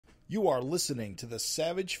You are listening to the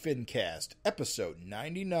Savage FINcast, episode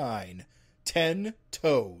 99, 10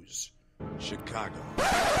 Toes. Chicago.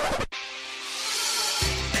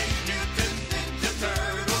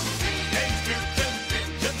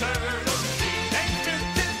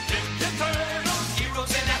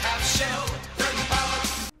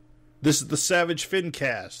 This is the Savage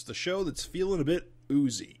FINcast, the show that's feeling a bit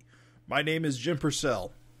oozy. My name is Jim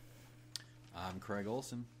Purcell. I'm Craig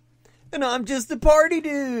Olson. And I'm just a party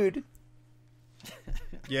dude.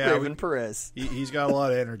 Yeah, Raven Perez. He's got a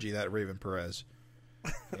lot of energy, that Raven Perez.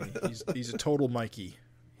 He's a total Mikey.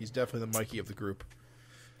 He's definitely the Mikey of the group.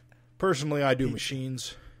 Personally, I do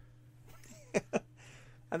machines.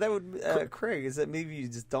 And that would Craig. Does that leave you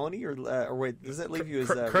just Donnie, or wait? Does that leave you as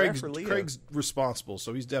Raph or Leo? Craig's responsible,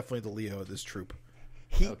 so he's definitely the Leo of this troop.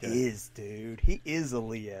 He is, dude. He is a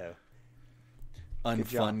Leo.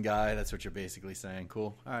 Unfun guy. That's what you're basically saying.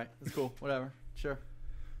 Cool. All right. That's cool. Whatever. Sure.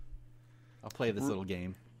 I'll play this little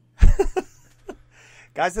game.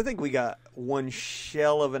 Guys, I think we got one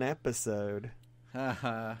shell of an episode.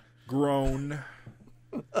 Grown.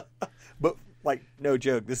 But, like, no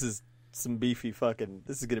joke. This is some beefy fucking...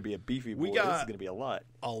 This is going to be a beefy boy. This is going to be a lot.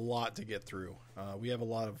 A lot to get through. We have a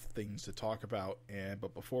lot of things to talk about.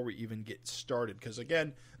 But before we even get started, because,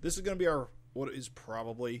 again, this is going to be what is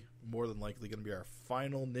probably more than likely going to be our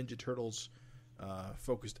final Ninja Turtles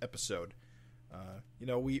focused episode.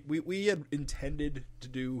 We had intended to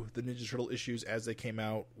do the Ninja Turtle issues as they came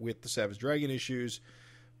out with the Savage Dragon issues,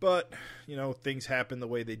 but things happen the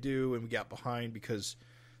way they do, and we got behind because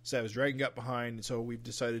Savage Dragon got behind, and so we've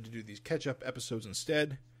decided to do these catch-up episodes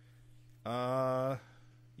instead. It's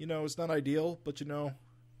not ideal, but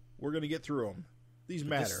we're gonna get through them. These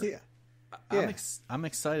matter. I'm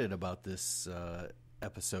excited about this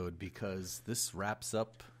episode because this wraps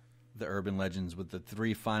up the Urban Legends with the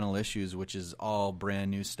 3 final issues, which is all brand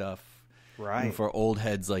new stuff. Right. And for old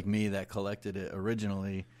heads like me that collected it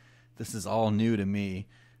originally, this is all new to me.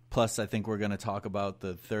 Plus, I think we're going to talk about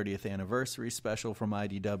the 30th anniversary special from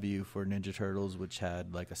IDW for Ninja Turtles, which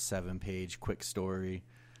had like a 7-page quick story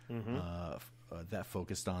that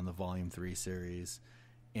focused on the Volume 3 series.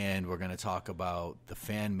 And we're going to talk about the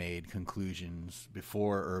fan-made conclusions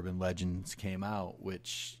before Urban Legends came out,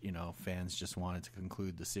 which, fans just wanted to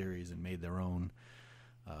conclude the series and made their own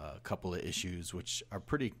couple of issues, which are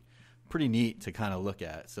pretty neat to kind of look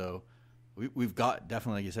at. So we've got,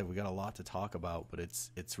 definitely, like you said, we got a lot to talk about, but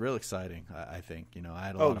it's real exciting, I think. I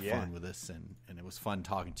had a lot of fun with this, and it was fun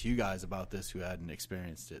talking to you guys about this who hadn't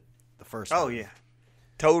experienced it the first time. Oh, yeah.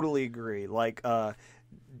 Totally agree. Like,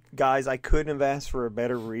 guys, I couldn't have asked for a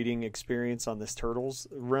better reading experience on this Turtles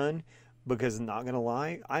run because, not going to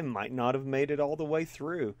lie, I might not have made it all the way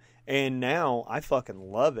through. And now I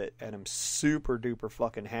fucking love it, and I'm super duper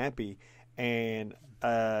fucking happy. And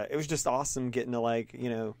it was just awesome getting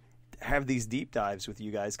to, have these deep dives with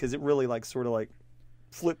you guys because it really, sort of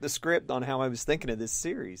flipped the script on how I was thinking of this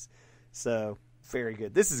series. So, very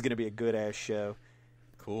good. This is going to be a good-ass show.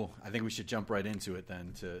 Cool. I think we should jump right into it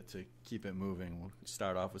then to keep it moving. We'll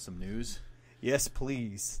start off with some news. Yes,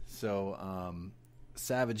 please. So,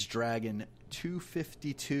 Savage Dragon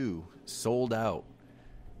 252 sold out,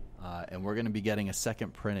 and we're going to be getting a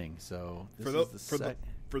second printing. So for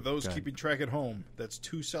those keeping track at home, that's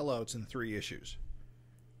 2 sellouts in 3 issues.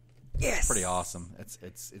 Yes, pretty awesome.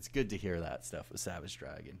 It's good to hear that stuff with Savage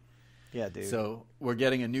Dragon. Yeah, dude. So we're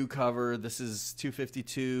getting a new cover. This is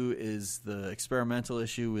 252 is the experimental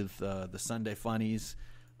issue with the Sunday Funnies.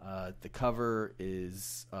 The cover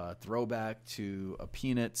is a throwback to a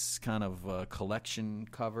Peanuts kind of collection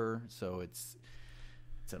cover. So it's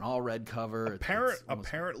an all red cover.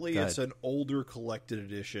 Apparently, it's an older collected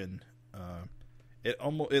edition. It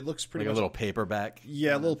looks pretty like much a little paperback.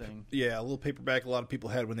 Yeah, a little paperback. A lot of people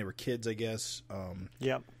had when they were kids, I guess.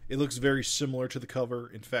 Yep. It looks very similar to the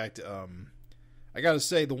cover. In fact, I gotta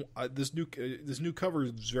say this new cover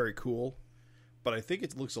is very cool, but I think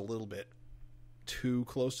it looks a little bit too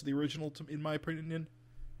close to the original, in my opinion.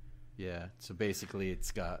 Yeah. So basically,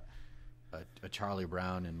 it's got a Charlie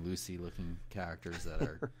Brown and Lucy looking characters that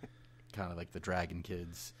are kind of like the Dragon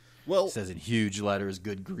Kids. Well, it says in huge letters,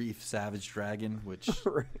 "Good grief, Savage Dragon," which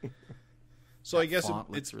so I guess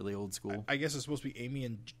it's really old school. I guess it's supposed to be Amy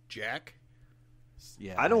and Jack.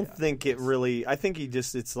 Yeah, I don't think it really. I think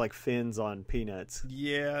it's like fins on Peanuts.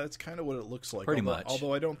 Yeah, that's kind of what it looks like. Pretty much.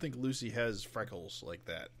 Although I don't think Lucy has freckles like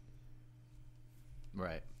that.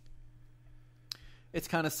 Right. It's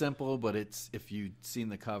kind of simple, but if you'd seen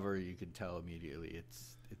the cover, you could tell immediately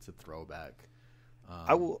it's a throwback.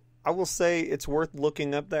 I will say it's worth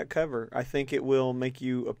looking up that cover. I think it will make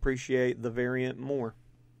you appreciate the variant more.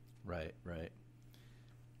 Right.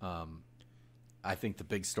 I think the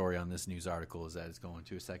big story on this news article is that it's going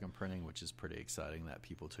to a second printing, which is pretty exciting that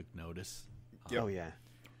people took notice. Oh, yeah.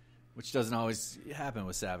 Which doesn't always happen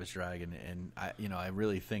with Savage Dragon. And, I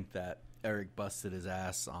really think that Eric busted his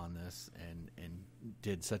ass on this and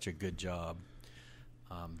did such a good job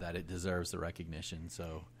that it deserves the recognition.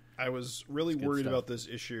 So I was really worried stuff. about this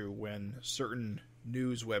issue when certain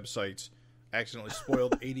news websites accidentally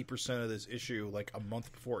spoiled 80% of this issue like a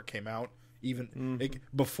month before it came out, even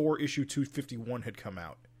before issue 251 had come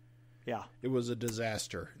out. Yeah. It was a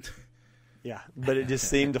disaster. Yeah, but it just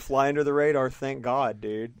seemed to fly under the radar. Thank God,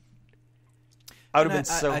 dude. I would have been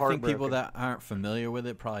so heartbroken. I think people that aren't familiar with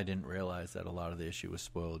it probably didn't realize that a lot of the issue was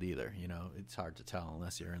spoiled either. It's hard to tell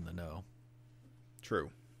unless you're in the know. True.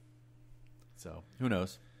 So, who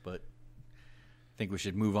knows? But I think we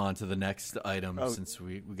should move on to the next item since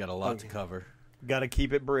we got a lot to cover. Got to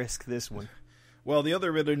keep it brisk, this one. Well, the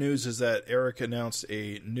other bit of news is that Eric announced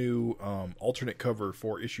a new alternate cover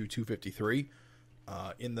for issue 253.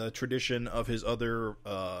 In the tradition of his other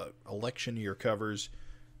election year covers,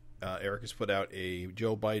 Eric has put out a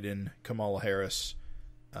Joe Biden, Kamala Harris,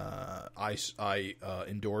 I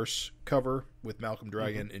endorse cover with Malcolm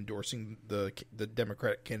Dragon endorsing the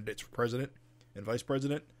Democratic candidates for president and vice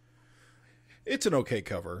president. It's an okay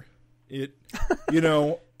cover. It's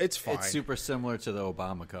fine. It's super similar to the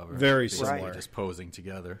Obama cover. Very basically similar. Just posing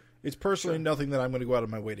together. It's personally nothing that I'm going to go out of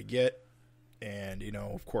my way to get. And,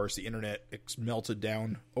 of course, the internet melted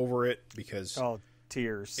down over it because... Oh,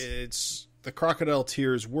 tears. The crocodile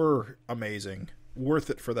tears were amazing.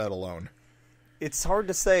 Worth it for that alone. It's hard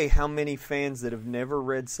to say how many fans that have never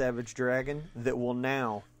read Savage Dragon that will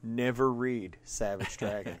now never read Savage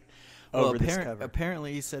Dragon over this cover.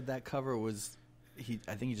 Apparently, he said that cover was...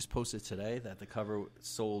 I think he just posted today that the cover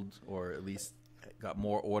sold, or at least got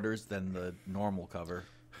more orders than the normal cover.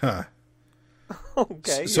 Huh.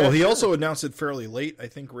 Okay. So he also announced it fairly late. I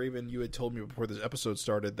think, Raven, you had told me before this episode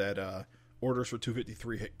started that orders for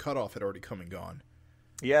 253 cutoff had already come and gone.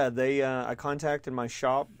 Yeah, I contacted my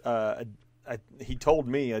shop. He told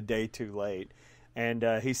me a day too late, and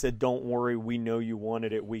he said, "Don't worry, we know you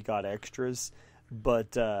wanted it. We got extras."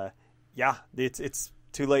 But yeah, it's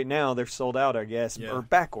too late now. They're sold out, I guess, or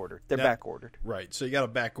back ordered. They're back ordered. Right. So you got to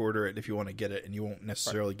back order it if you want to get it, and you won't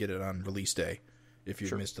necessarily get it on release day if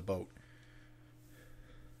you missed the boat.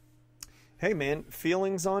 Hey, man,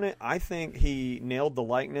 feelings on it? I think he nailed the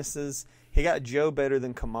likenesses. He got Joe better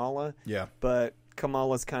than Kamala. Yeah. But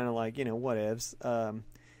Kamala's kind of like, whatevs.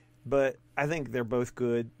 But I think they're both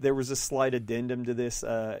good. There was a slight addendum to this.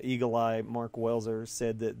 Eagle Eye Mark Welser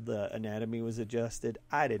said that the anatomy was adjusted.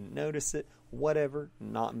 I didn't notice it. Whatever.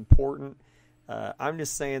 Not important. I'm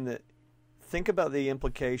just saying that think about the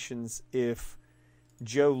implications if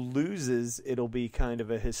Joe loses, it'll be kind of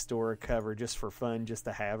a historic cover just for fun, just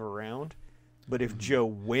to have around. But if Joe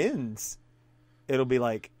wins, it'll be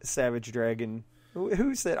like Savage Dragon.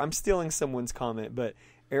 Who said? I'm stealing someone's comment, but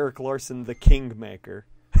Eric Larson, the Kingmaker.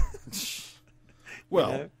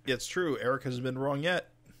 Well, it's true. Eric hasn't been wrong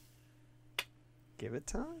yet. Give it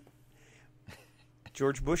time.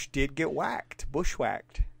 George Bush did get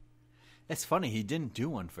bushwhacked. It's funny, he didn't do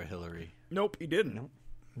one for Hillary. Nope, he didn't. Nope.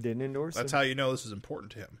 Didn't endorse That's him. how you know this is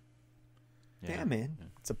important to him. Yeah, man. Yeah.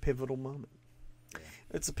 It's a pivotal moment. Yeah.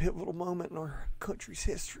 It's a pivotal moment in our country's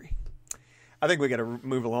history. I think we got to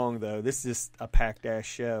move along, though. This is just a packed-ass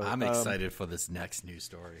show. I'm excited for this next news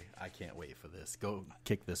story. I can't wait for this. Go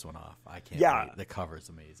kick this one off. I can't wait. The cover's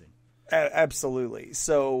amazing. Absolutely.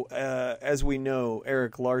 So, as we know,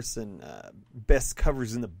 Eric Larson, best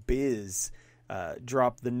covers in the biz,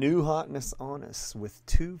 dropped the new hotness on us with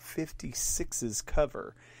 256's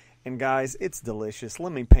cover. And guys, it's delicious.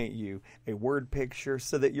 Let me paint you a word picture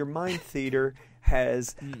so that your mind theater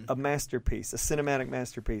has a masterpiece, a cinematic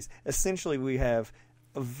masterpiece. Essentially, we have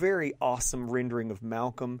a very awesome rendering of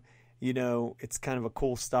Malcolm. It's kind of a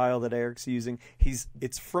cool style that Eric's using.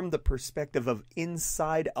 It's from the perspective of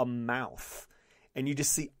inside a mouth. And you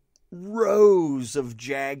just see rows of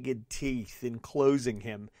jagged teeth enclosing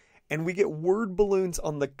him. And we get word balloons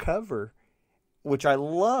on the cover, which I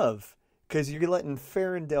love. Because you're letting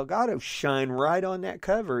Farron Delgado shine right on that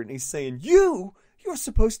cover. And he's saying, you're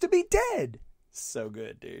supposed to be dead. So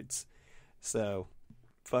good, dudes. So,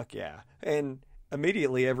 fuck yeah. And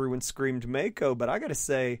immediately everyone screamed Mako. But I got to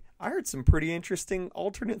say, I heard some pretty interesting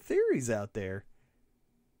alternate theories out there.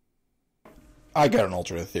 I got an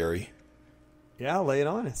alternate theory. Yeah, lay it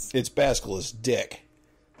on us. It's Basilisk's dick.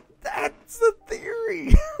 That's the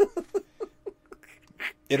theory.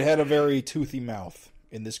 It had a very toothy mouth.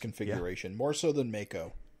 In this configuration, more so than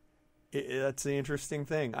Mako. That's the interesting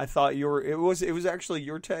thing. I thought it was actually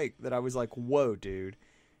your take that I was like, whoa, dude.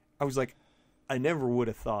 I was like, I never would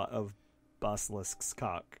have thought of Basilisk's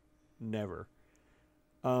cock. Never.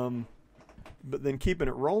 But then keeping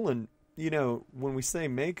it rolling, when we say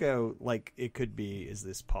Mako, like, it could be, is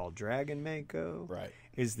this Paul Dragon Mako? Right.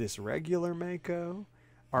 Is this regular Mako?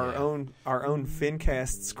 Our own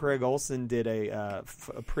FINcast's Craig Olson did a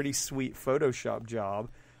pretty sweet Photoshop job.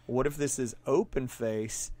 What if this is Open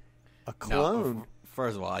Face, a clone? No,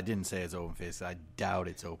 first of all, I didn't say it's Open Face. I doubt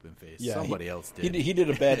it's Open Face. Yeah, somebody else did. He did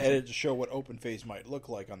a bad edit to show what Open Face might look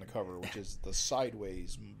like on the cover, which is the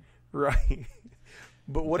sideways. Right.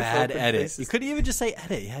 But what bad if Open edit? Face is... You couldn't even just say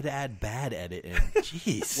edit. You had to add bad edit in.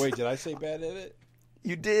 Jeez. Wait, did I say bad edit?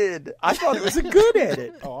 You did. I thought it was a good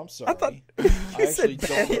edit. Oh, I'm sorry. I thought I actually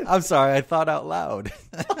don't. I'm sorry. I thought out loud.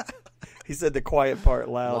 He said the quiet part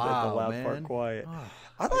loud and the Wow, loud man. part quiet.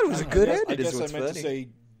 I thought it was a good edit. I guess is what's I meant funny. to say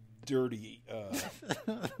dirty.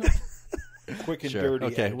 Quick and Sure. dirty.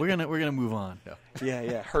 Okay, edit. we're gonna move on. No.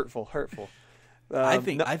 Yeah, hurtful. I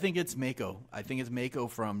think it's Mako. I think it's Mako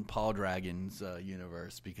from Paul Dragon's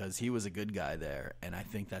universe because he was a good guy there, and I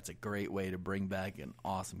think that's a great way to bring back an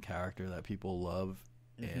awesome character that people love.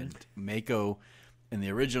 And Mako in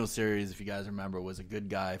the original series, if you guys remember, was a good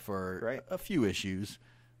guy for a few issues,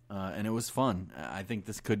 and it was fun. I think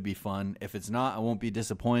this could be fun. If it's not, I won't be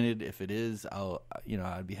disappointed. If it is,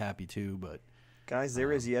 I'd be happy too. But guys,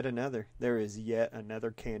 there is yet another. There is yet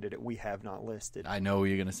another candidate we have not listed. I know what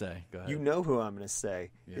you're gonna say. Go ahead. You know who I'm going to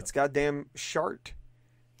say. Yep. It's goddamn Shart.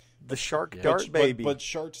 The Shark Dart Baby. But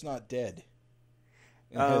Shart's not dead.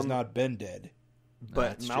 It has not been dead.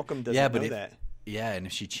 But That's Malcolm true. doesn't know that. Yeah, and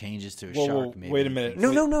if she changes to a Whoa, shark, maybe. wait a minute.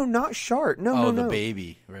 No, not Shart. No. the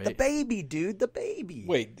baby, right? The baby, dude. The baby.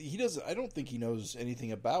 Wait, he doesn't. I don't think he knows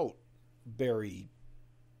anything about Barry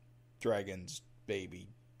Dragon's baby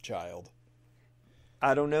child.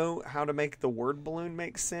 I don't know how to make the word balloon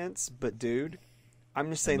make sense, but dude, I'm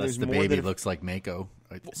just saying Unless there's the more baby than looks like Mako.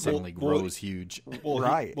 It suddenly grows huge. Well,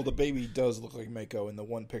 Right. The baby does look like Mako in the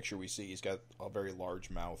one picture we see. He's got a very large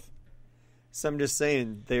mouth. So I'm just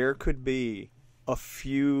saying there could be a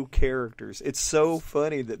few characters. It's so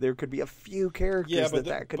funny that there could be a few characters Yeah, but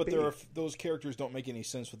that could be. those characters don't make any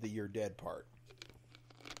sense with the "you're dead" part.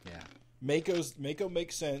 Yeah. Mako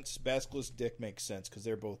makes sense. Basilisk Dick makes sense because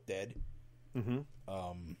they're both dead. Mm-hmm.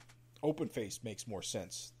 Open Face makes more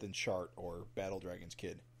sense than Shart or Battle Dragon's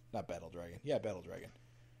kid. Not Battle Dragon. Yeah, Battle Dragon.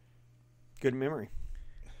 Good memory.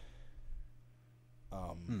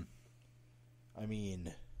 I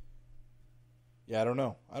mean, yeah, I don't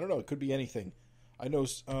know. It could be anything. I know.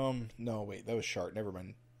 No, wait, that was Shart. Never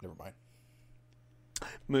mind.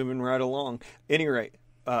 Moving right along. Any rate,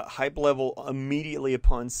 hype level immediately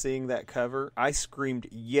upon seeing that cover, I screamed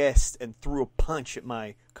yes and threw a punch at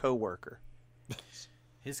my coworker.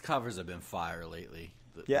 His covers have been fire lately.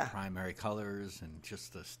 The primary colors and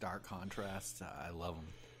just the stark contrasts. I love them.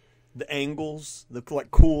 The angles, the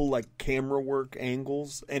cool camera work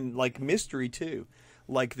angles, and mystery too.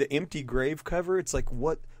 Like the Empty Grave cover, it's like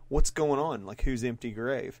what's going on? Like who's Empty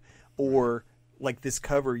Grave? Or like this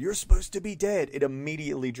cover, you're supposed to be dead. It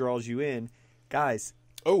immediately draws you in, guys.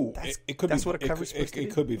 Oh, it could that's be. what a cover's supposed to be.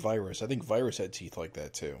 It could be Virus. I think Virus had teeth like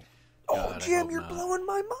that too. Oh, Jim, you're blowing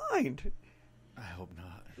my mind. I hope not.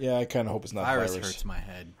 Yeah, I kind of hope it's not Virus. Virus. Hurts my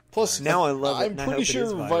head. Plus, now I love it. I'm and I pretty hope it is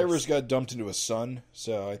sure Virus got dumped into a sun,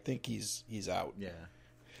 so I think he's out. Yeah.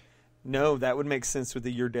 No, that would make sense with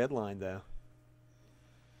the Your Deadline though.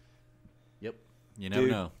 Yep. You never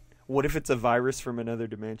Dude, know. What if it's a virus from another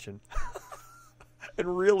dimension?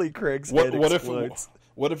 And really, Craig's head explodes.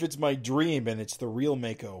 What if it's my dream and it's the real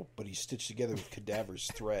Mako, but he's stitched together with Cadaver's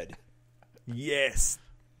thread? Yes,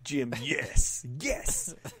 Jim. Yes,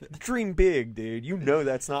 yes. Dream big, dude. You know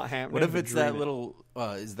that's not happening. What if it's that Dream it. little?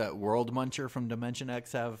 Is that World Muncher from Dimension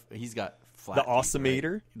X? He's got flat The teeth, Awesome right?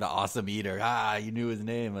 Eater? The Awesome Eater. You knew his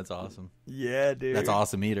name. That's awesome. Yeah, dude. That's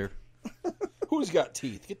Awesome Eater. Who's got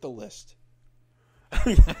teeth? Get the list.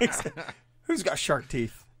 Who's got shark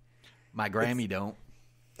teeth? My Grammy don't.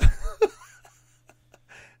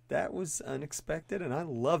 That was unexpected, and I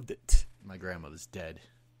loved it. My grandmother's dead.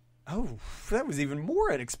 Oh, that was even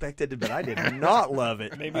more unexpected, but I did not love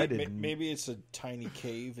it. Maybe it's a tiny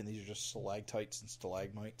cave, and these are just stalactites and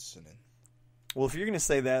stalagmites, and then. Well, if you're going to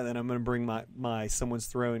say that, then I'm going to bring my someone's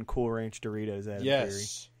throwing Cool Ranch Doritos out of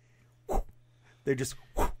Yes. theory.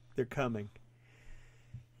 They're coming.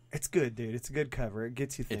 It's good, dude. It's a good cover. It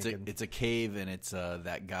gets you thinking. It's a cave, and it's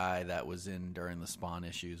that guy that was in during the Spawn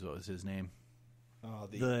issues. What was his name?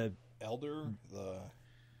 The Elder, the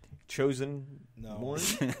Chosen No. one.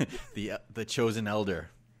 the Chosen Elder.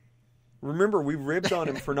 Remember, we ribbed on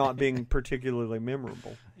him for not being particularly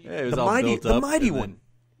memorable. Yeah, it was The all mighty- built the up. mighty and then- one.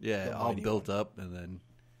 Yeah, The all mighty built up, and then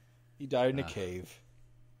He died in a cave.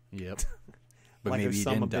 Yep. But Like maybe he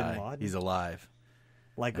Osama didn't bin die. Laden? He's alive.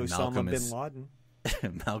 Like And Osama Malcolm bin is- Laden.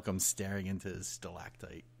 Malcolm's staring into his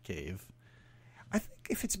stalactite cave. I think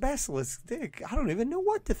if it's Basilisk Dick, I don't even know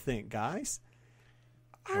what to think, guys.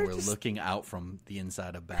 And we're looking out from the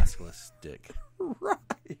inside of Basilisk Dick. Right.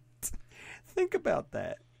 Think about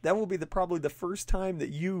that. That will be probably the first time that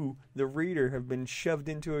you, the reader, have been shoved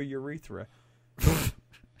into a urethra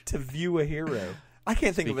to view a hero. I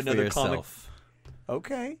can't think Speak of for another comic. yourself.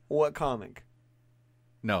 Okay. What comic?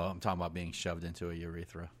 No, I'm talking about being shoved into a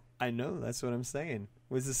urethra. I know. That's what I'm saying.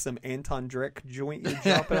 Was this some Anton Drek joint you're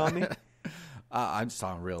dropping on me? I'm just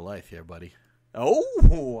talking real life here, buddy. Oh,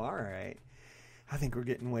 all right. I think we're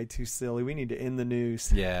getting way too silly. We need to end the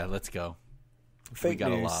news. Yeah, let's go. Fake we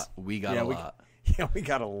got news. a lot. We got a lot. Yeah, we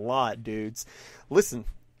got a lot, dudes. Listen,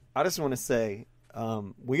 I just want to say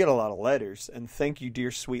we got a lot of letters, and thank you,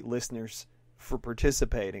 dear sweet listeners, for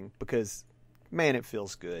participating because, man, it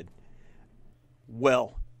feels good.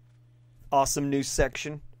 Well, awesome news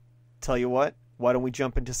section. Tell you what, why don't we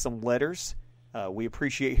jump into some letters? We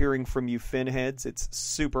appreciate hearing from you, Finheads. It's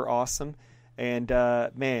super awesome. And,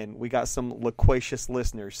 man, we got some loquacious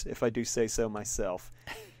listeners, if I do say so myself.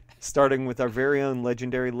 Starting with our very own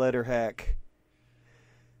legendary letter hack.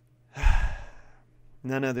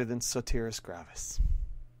 None other than Sotiris Gravis,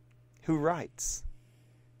 who writes,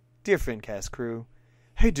 Dear FINcast crew,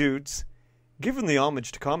 hey dudes, given the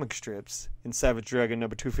homage to comic strips in Savage Dragon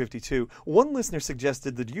number 252, one listener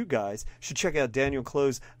suggested that you guys should check out Daniel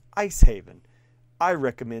Close's Ice Haven. I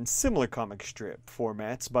recommend similar comic strip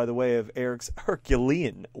formats by the way of Eric's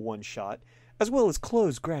Herculean one-shot, as well as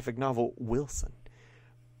Close's graphic novel Wilson.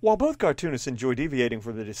 While both cartoonists enjoy deviating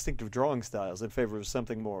from the distinctive drawing styles in favor of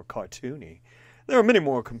something more cartoony, there are many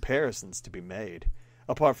more comparisons to be made.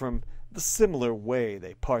 Apart from the similar way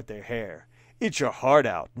they part their hair. Eat your heart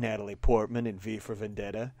out, Natalie Portman in V for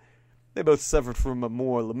Vendetta. They both suffered from a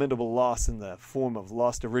more lamentable loss in the form of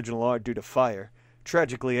lost original art due to fire.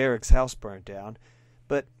 Tragically, Eric's house burned down,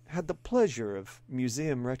 but had the pleasure of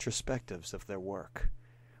museum retrospectives of their work.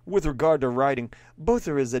 With regard to writing, both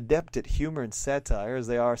are as adept at humor and satire as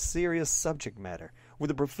they are serious subject matter, with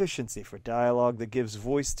a proficiency for dialogue that gives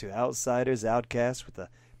voice to outsiders, outcasts with a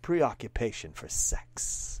preoccupation for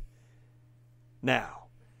sex. Now,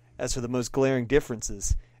 as for the most glaring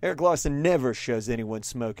differences, Eric Larson never shows anyone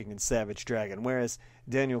smoking in Savage Dragon, whereas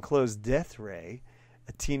Daniel Close's Death Ray,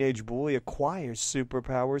 a teenage boy acquires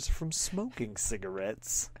superpowers from smoking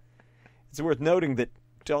cigarettes. It's worth noting that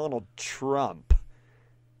Donald Trump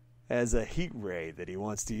has a heat ray that he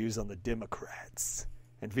wants to use on the Democrats.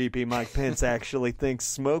 And VP Mike Pence actually thinks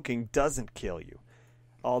smoking doesn't kill you.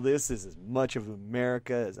 All this is as much of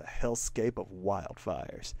America as a hellscape of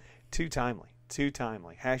wildfires. Too timely. Too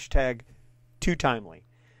timely. Hashtag too timely.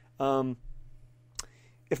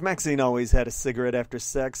 If Maxine always had a cigarette after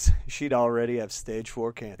sex, she'd already have stage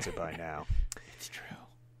 4 cancer by now. It's true.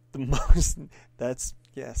 The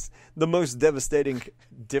most devastating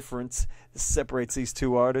difference that separates these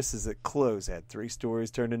two artists is that Close had 3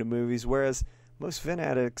 stories turned into movies, whereas most Fin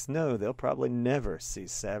addicts know they'll probably never see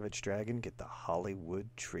Savage Dragon get the Hollywood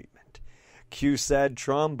treatment. Cue sad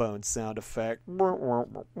trombone sound effect.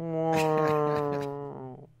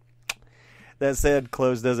 That said,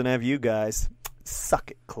 Close doesn't have you guys.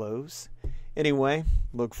 Suck it, Close. Anyway,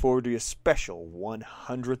 look forward to your special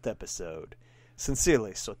 100th episode.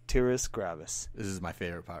 Sincerely, Sotiris Gravis. This is my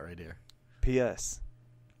favorite part right here. P.S.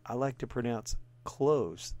 I like to pronounce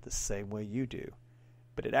close the same way you do,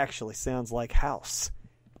 but it actually sounds like house.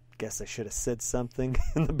 Guess I should have said something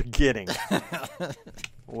in the beginning.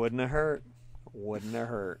 Wouldn't have hurt. Wouldn't have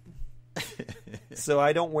hurt. So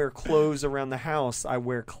I don't wear clothes around the house. I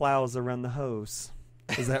wear clouds around the hose.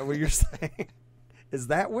 Is that what you're saying? Is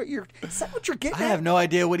that what you're getting at? I have no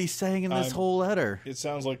idea what he's saying in this whole letter. It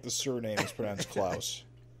sounds like the surname is pronounced Klaus.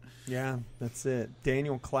 Yeah, that's it.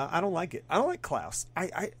 Daniel Klaus. I don't like it. I don't like Klaus.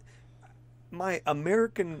 My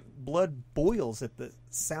American blood boils at the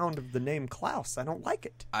sound of the name Klaus. I don't like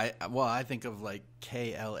it. I think of like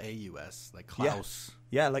Klaus, like Klaus.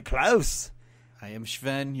 Yeah, like Klaus. I am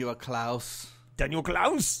Sven, you are Klaus. Daniel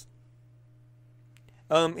Klaus.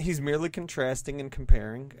 He's merely contrasting and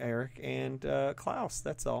comparing Eric and Klaus.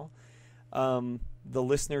 That's all. The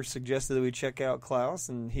listener suggested that we check out Klaus,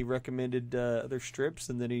 and he recommended other strips,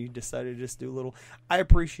 and then he decided to just do a little. I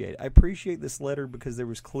appreciate this letter because there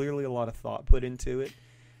was clearly a lot of thought put into it.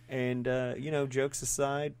 And, jokes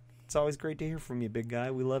aside, it's always great to hear from you, big guy.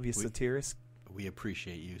 We love you, Sotiris. We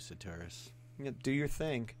appreciate you, Sotiris. Do your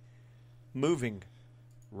thing. Moving.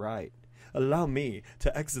 Right. allow me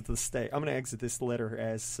to exit the stage. I'm going to exit this letter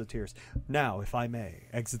as Satirus. Now, if I may,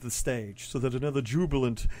 exit the stage so that another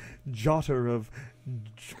jubilant jotter of...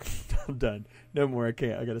 I'm done. No more. I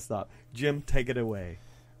can't. I got to stop. Jim, take it away.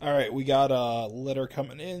 All right, we got a letter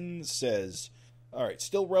coming in. Says, all right,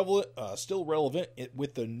 still relevant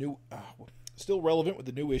with the new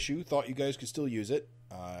issue. Thought you guys could still use it.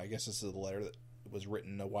 I guess this is the letter that was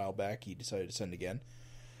written a while back. He decided to send again.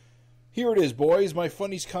 Here it is, boys. My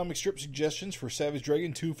funnies comic strip suggestions for Savage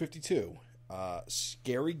Dragon 252.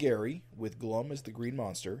 Scary Gary with Glum as the Green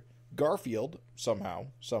Monster. Garfield, somehow,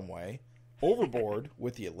 someway. Overboard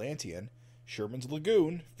with the Atlantean. Sherman's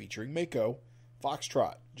Lagoon featuring Mako.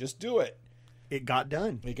 Foxtrot, just do it. It got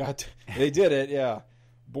done. They did it, yeah.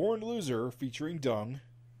 Born Loser featuring Dung.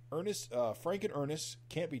 Frank and Ernest,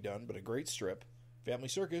 can't be done, but a great strip. Family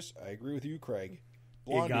Circus, I agree with you, Craig.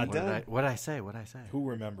 Blondie, it got done. What'd I say? Who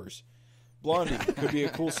remembers? Blondie could be a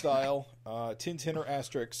cool style. Tintin or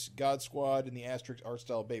Asterix, God Squad, and the Asterix art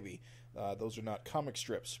style baby. Those are not comic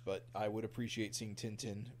strips, but I would appreciate seeing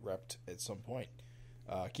Tintin repped at some point.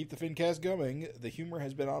 Keep the FINcast going. The humor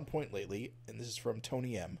has been on point lately, and this is from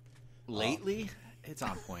Tony M. Lately? It's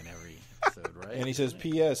on point every episode, right? And he says,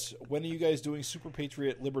 P.S., when are you guys doing Super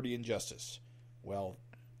Patriot, Liberty, and Justice? Well,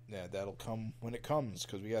 yeah, that'll come when it comes,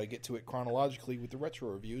 because we got to get to it chronologically with the retro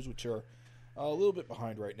reviews, which are a little bit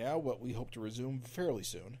behind right now, but we hope to resume fairly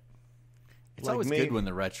soon. It's always good when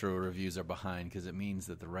the retro reviews are behind, because it means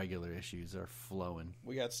that the regular issues are flowing.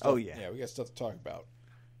 We got stuff. Oh, yeah. We got stuff to talk about.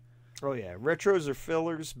 Oh, yeah. Retros are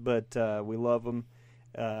fillers, but we love them.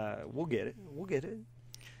 We'll get it.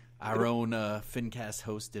 Our own FINcast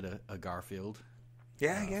host did a Garfield.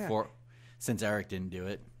 Yeah. Since Eric didn't do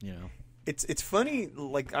it, you know. It's funny,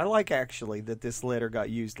 like, I like actually that this letter got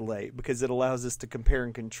used late, because it allows us to compare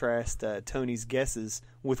and contrast Tony's guesses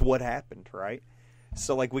with what happened, right?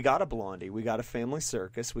 So, like, we got a Blondie, we got a Family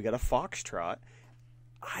Circus, we got a Foxtrot.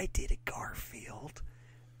 I did a Garfield.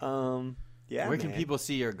 Yeah, where can people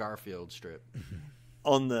see your Garfield strip?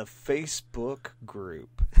 On the Facebook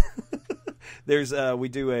group. There's we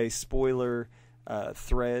do a spoiler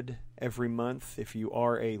thread every month. If you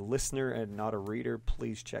are a listener and not a reader,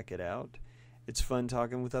 please check it out. It's fun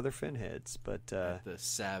talking with other fin heads. But the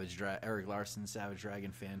Eric Larson Savage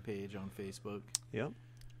Dragon fan page on Facebook. Yep.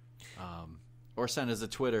 Or send us a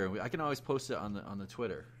Twitter. I can always post it on the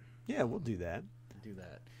Twitter. Yeah, we'll do that.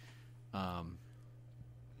 I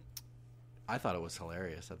thought it was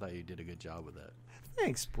hilarious. I thought you did a good job with that.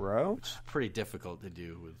 Thanks, bro. It's pretty difficult to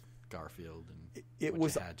do with Garfield and it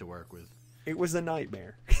what you had to work with. It was a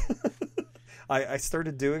nightmare. I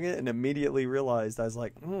started doing it and immediately realized, I was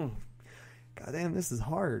like, goddamn, this is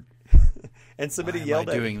hard. And somebody yelled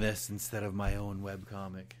at me. Doing this instead of my own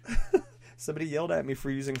webcomic. Somebody yelled at me for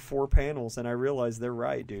using 4 panels, and I realized they're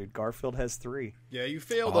right, dude. Garfield has 3. Yeah, you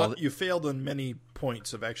failed on many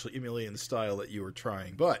points of actually emulating the style that you were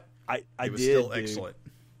trying, but it was still excellent.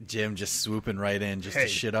 Jim just swooping right in to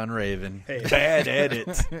shit on Raven. Hey. Bad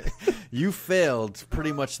edit. You failed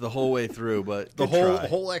pretty much the whole way through, but the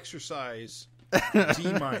whole exercise D-.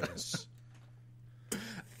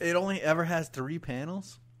 It only ever has 3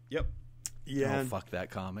 panels? Yep. Yeah. Oh, fuck that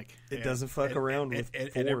comic. It doesn't fuck around with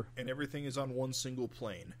 4. And everything is on one single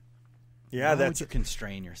plane. Yeah, Why would you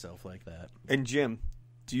constrain yourself like that? And Jim,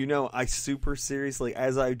 do you know, I super seriously,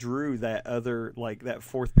 as I drew that other, like, that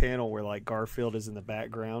 4th panel where, like, Garfield is in the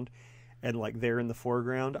background and, like, they're in the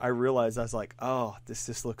foreground, I realized, I was like, oh, this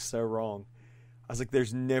just looks so wrong. I was like,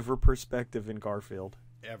 there's never perspective in Garfield.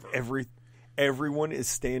 Ever. Everyone is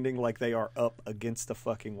standing like they are up against a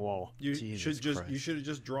fucking wall. You should have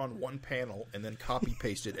just drawn one panel and then copy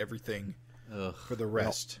pasted everything for the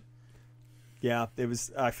rest. Yeah,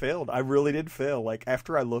 I failed. I really did fail. Like,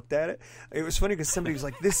 after I looked at it, it was funny because somebody was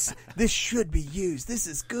like, this should be used. This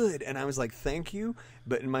is good. And I was like, thank you.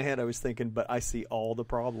 But in my head, I was thinking, but I see all the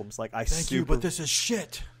problems. Like, thank you, but this is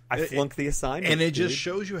shit. I flunked the assignment. And it just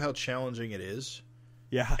shows you how challenging it is.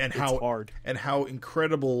 Yeah, and it's hard. And how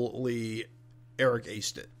incredibly Eric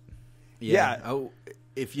aced it. Yeah. Oh,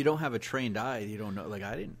 if you don't have a trained eye, you don't know. Like,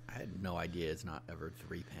 I had no idea it's not ever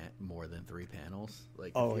more than 3 panels.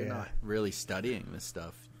 Like, if you're not really studying this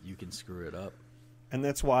stuff, you can screw it up. And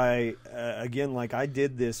that's why, again, like, I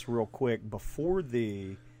did this real quick before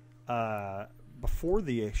the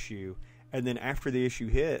issue, and then after the issue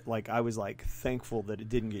hit, like, I was like thankful that it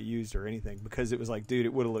didn't get used or anything, because it was like, dude,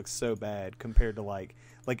 it would have looked so bad compared to like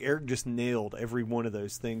Eric just nailed every one of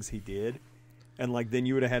those things he did. And, like, then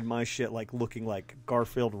you would have had my shit, like, looking like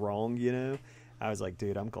Garfield wrong, you know? I was like,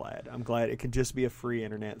 dude, I'm glad. It could just be a free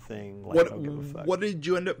internet thing. Like, What did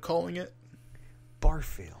you end up calling it?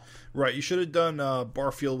 Barfield. Right, you should have done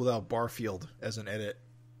Barfield without Barfield as an edit.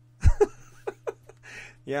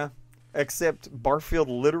 Yeah, except Barfield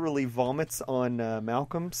literally vomits on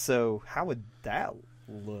Malcolm, so how would that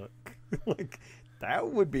look? Like, that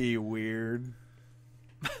would be weird.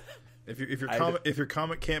 If your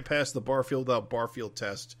comment can't pass the Barfield without Barfield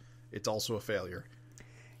test, it's also a failure.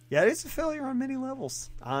 Yeah, it is a failure on many levels.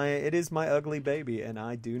 It is my ugly baby, and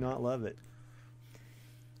I do not love it.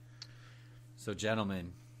 So,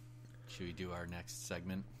 gentlemen, should we do our next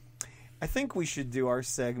segment? I think we should do our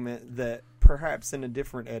segment that perhaps in a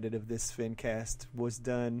different edit of this FINcast was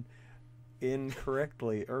done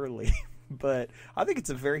incorrectly early. But I think it's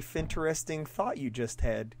a very FINteresting thought you just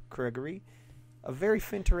had, Gregory. A very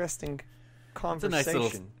FINteresting conversation. It's a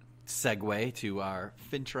nice little segue to our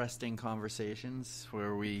FINteresting Conversations,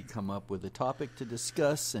 where we come up with a topic to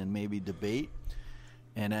discuss and maybe debate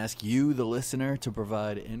and ask you, the listener, to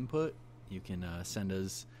provide input. You can send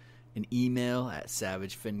us an email at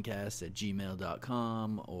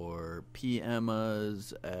savagefincast@gmail.com or PM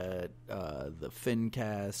us at the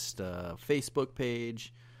FINcast Facebook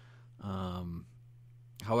page.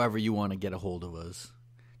 However you want to get a hold of us,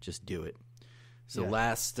 just do it. So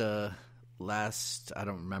last, I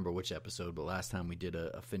don't remember which episode, but last time we did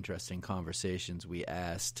a FINteresting Conversations, we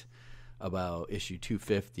asked about issue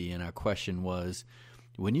 250, and our question was,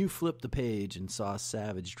 when you flipped the page and saw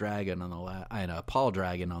Savage Dragon on the Paul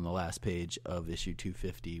Dragon on the last page of issue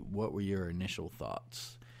 250, what were your initial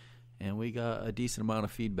thoughts? And we got a decent amount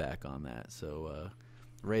of feedback on that. So,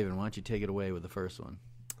 Raven, why don't you take it away with the first one?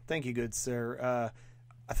 Thank you, good sir.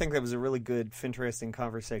 I think that was a really good FINteresting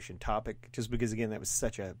Conversation topic, just because, again, that was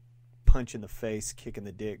such a punch in the face, kick in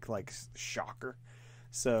the dick, like, shocker.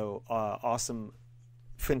 So, awesome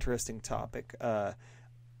FINteresting topic.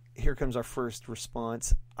 Here comes our first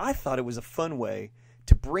response. I thought it was a fun way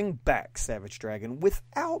to bring back Savage Dragon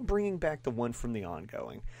without bringing back the one from the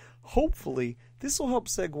ongoing. Hopefully, this will help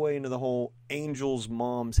segue into the whole Angel's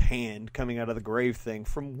mom's hand coming out of the grave thing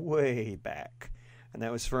from way back. And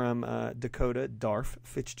that was from Dakota Darf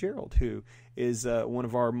Fitzgerald, who is one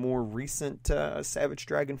of our more recent Savage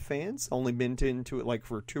Dragon fans. Only been into it like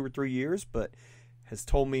for 2 or 3 years, but has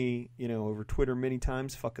told me, over Twitter many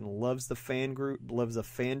times, fucking loves the fan group, loves the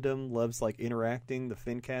fandom, loves like interacting, the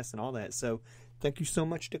FINcast and all that. So thank you so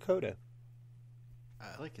much, Dakota.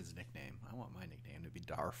 I like his nickname. I want my nickname to be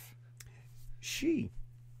Darf. She.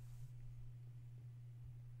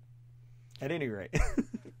 At any rate,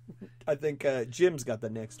 I think Jim's got the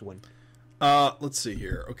next one. Let's see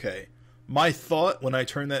here. Okay. My thought when I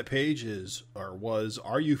turned that page was,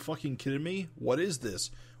 are you fucking kidding me? What is this?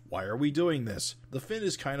 Why are we doing this? The Fin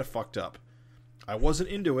is kind of fucked up. I wasn't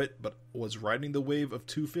into it, but was riding the wave of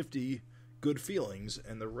 250 good feelings,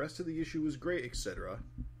 and the rest of the issue was great, etc.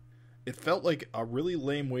 It felt like a really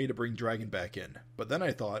lame way to bring Dragon back in, but then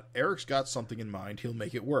I thought, Eric's got something in mind, he'll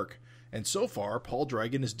make it work. And so far, Paul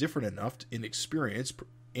Dragon is different enough in experience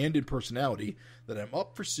and in personality that I'm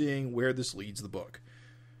up for seeing where this leads the book.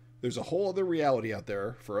 There's a whole other reality out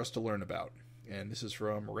there for us to learn about, and this is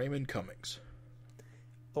from Raymond Cummings.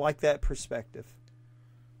 I like that perspective.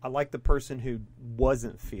 I like the person who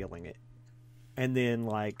wasn't feeling it. And then,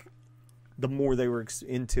 like, the more they were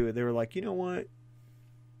into it, they were like, you know what?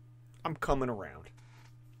 I'm coming around.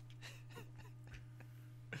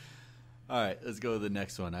 All right, let's go to the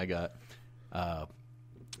next one. I got,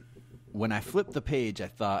 when I flipped the page, I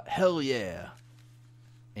thought, hell yeah.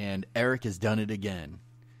 And Eric has done it again.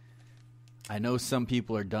 I know some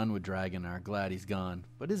people are done with Dragon and are glad he's gone,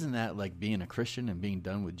 but isn't that like being a Christian and being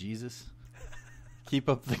done with Jesus? Keep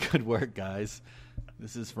up the good work, guys.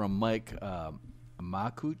 This is from Mike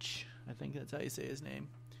Makuch. I think that's how you say his name.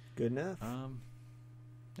 Good enough.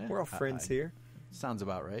 Yeah, we're all friends here. Sounds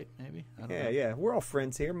about right, maybe. I don't know. Yeah. We're all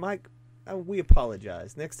friends here. Mike, we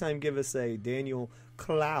apologize. Next time, give us a Daniel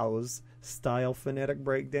Klaus style phonetic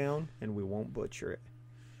breakdown, and we won't butcher it.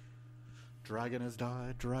 Dragon has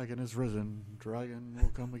died, dragon has risen, dragon will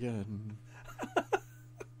come again.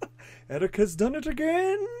 Eric has done it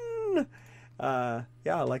again! Yeah,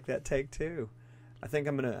 I like that take too. I think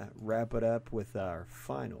I'm going to wrap it up with our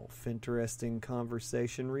final FINteresting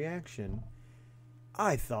Conversation reaction.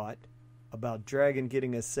 I thought about Dragon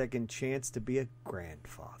getting a second chance to be a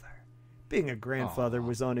grandfather. Being a grandfather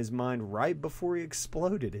was on his mind right before he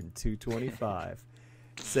exploded in 225.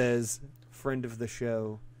 Says friend of the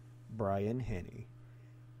show, Brian Henney.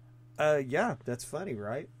 Yeah, that's funny,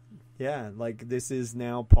 right? Yeah, like this is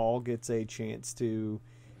now Paul gets a chance to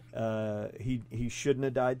he shouldn't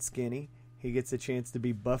have died skinny. He gets a chance to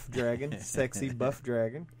be Buff Dragon, sexy Buff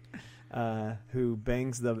Dragon, who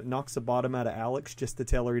knocks the bottom out of Alex just to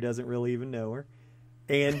tell her he doesn't really even know her.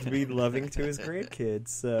 and be loving to his grandkids.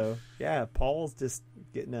 So, yeah, Paul's just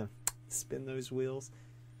getting to spin those wheels.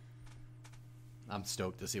 I'm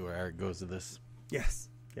stoked to see where Eric goes with this. Yes.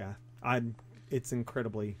 Yeah. It's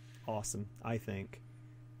incredibly awesome, I think.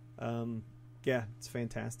 Yeah, it's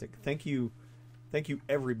fantastic. Thank you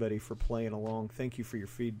everybody for playing along. Thank you for your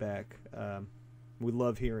feedback. We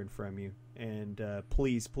love hearing from you. And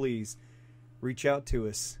please reach out to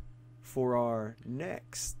us for our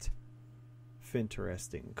next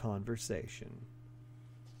FINteresting conversation.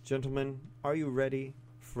 Gentlemen, are you ready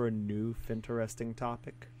for a new FINteresting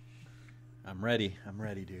topic? I'm ready,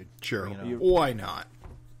 dude. Sure. Why not?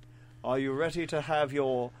 Are you ready to have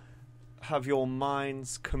your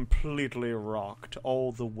minds completely rocked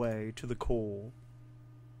all the way to the core?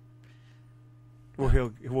 Well,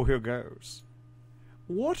 here goes.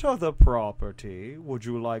 What other property would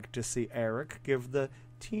you like to see Eric give the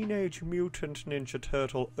Teenage Mutant Ninja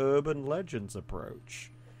Turtle Urban Legends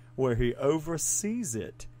approach, where he oversees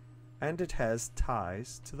it, and it has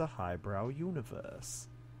ties to the highbrow universe?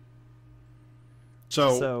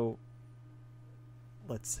 So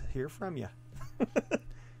let's hear from you.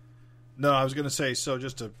 No, I was going to say, so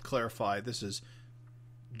just to clarify, this is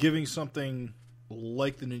giving something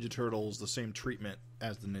like the Ninja Turtles the same treatment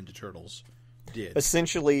as the Ninja Turtles did.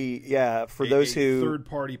 Essentially, yeah, for those who...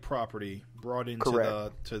 third-party property brought into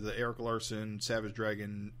the Eric Larson, Savage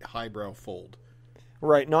Dragon, highbrow fold.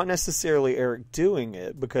 Right, not necessarily Eric doing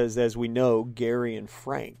it, because as we know, Gary and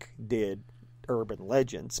Frank did Urban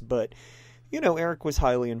Legends, but, Eric was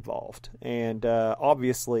highly involved, and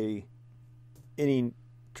obviously any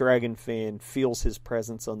Dragon fan feels his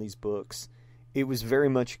presence on these books. It was very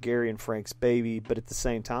much Gary and Frank's baby, but at the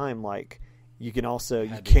same time, you can also,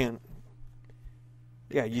 you can't...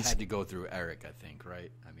 Yeah, you had to go through Eric, I think,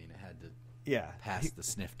 right? I mean, it had to pass the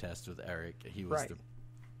sniff test with Eric. He was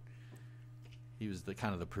the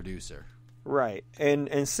kind of the producer. Right. And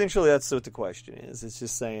essentially that's what the question is. It's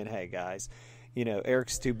just saying, hey, guys,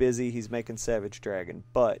 Eric's too busy. He's making Savage Dragon.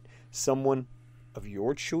 But someone of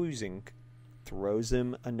your choosing throws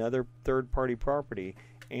him another third-party property,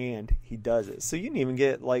 and he does it. So you can even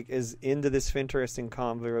get, as into this FINteresting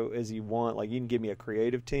convo as you want. You can give me a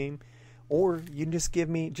creative team, or you can just give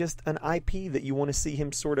me just an IP that you want to see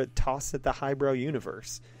him sort of toss at the highbrow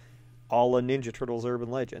universe, a la Ninja Turtles Urban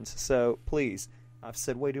Legends. So, please, I've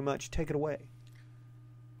said way too much. Take it away.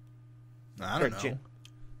 I don't know. Jim.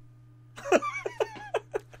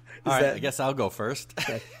 All right, I guess I'll go first.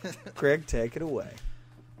 Okay. Craig, take it away.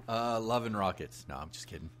 Love and Rockets. No, I'm just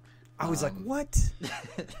kidding. I was like, what?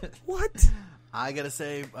 What? I gotta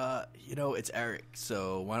say, it's Eric.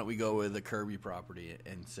 So why don't we go with a Kirby property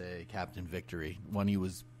and say Captain Victory, one he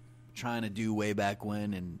was trying to do way back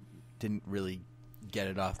when and didn't really get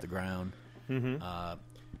it off the ground. Mm-hmm.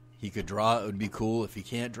 He could draw it; would be cool. If he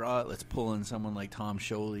can't draw it, let's pull in someone like Tom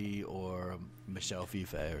Sholey or Michel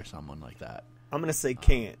Fife or someone like that. I'm going to say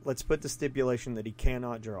can't. Let's put the stipulation that he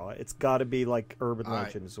cannot draw it. It's got to be like Urban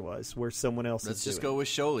Legends was, where someone else Let's is just doing go with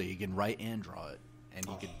Sholey. He can write and draw it, and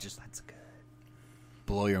he could just that's good.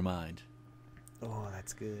 blow your mind. Oh,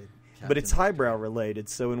 that's good. Captain but it's highbrow related,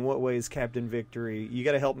 so in what way is Captain Victory? You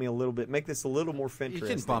got to help me a little bit. Make this a little more FINteresting.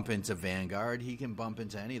 He can bump into Vanguard. He can bump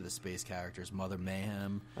into any of the space characters. Mother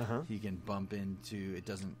Mayhem. He can bump into. It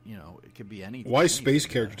doesn't. It could be anything. Why space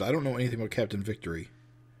characters? I don't know anything about Captain Victory.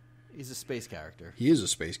 He's a space character. He is a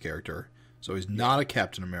space character, so he's not a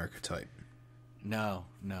Captain America type. No.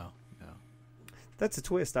 That's a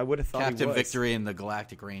twist. I would have thought Captain he was. Victory and the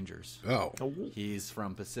Galactic Rangers. Oh. He's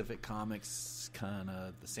from Pacific Comics, kind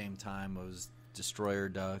of the same time as Destroyer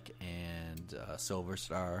Duck and Silver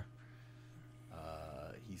Star.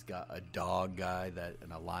 He's got a dog guy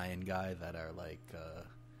and a lion guy that are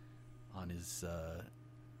on his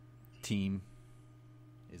team,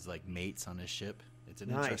 is like mates on his ship. It's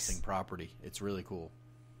an interesting property. It's really cool.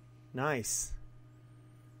 Nice.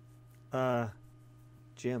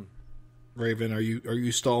 Jim. Raven, are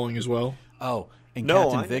you stalling as well? Oh, and No,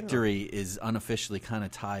 Captain I know. Victory is unofficially kind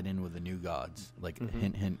of tied in with the New Gods, like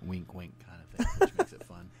hint, hint, wink, wink kind of thing, which makes it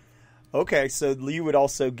fun. Okay, so you would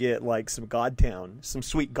also get some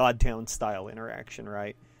sweet Godtown style interaction,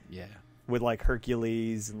 right? Yeah. With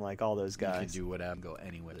Hercules and all those You guys. can do whatever, go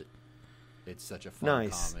any with it. It's such a fun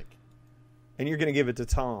comic. And you're going to give it to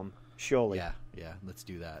Tom, surely. Yeah, let's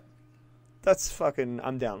do that. That's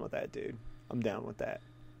I'm down with that, dude. I'm down with that.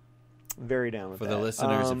 Very down with For that. the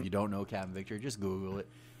listeners, if you don't know Captain Victory, just Google it.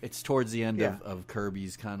 It's towards the end of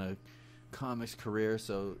Kirby's kind of comics career,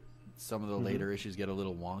 so some of the later issues get a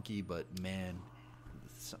little wonky, but man,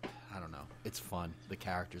 I don't know. It's fun. The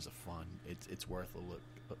characters are fun. It's worth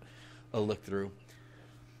a look through.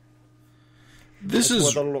 This That's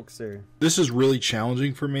is what it looks like. This is really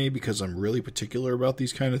challenging for me because I'm really particular about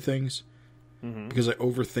these kind of things. Mm-hmm. Because I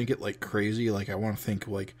overthink it like crazy. Like I want to think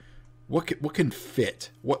like, what can fit?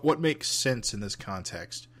 What makes sense in this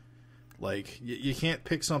context? Like you can't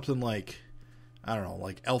pick something like, I don't know,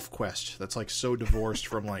 like ElfQuest that's like so divorced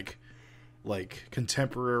from like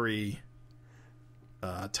contemporary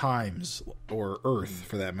times or Earth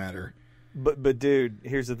for that matter. But dude,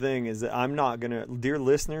 here's the thing: is that I'm not gonna, dear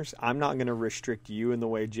listeners, I'm not gonna restrict you in the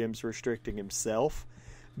way Jim's restricting himself,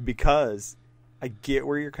 because I get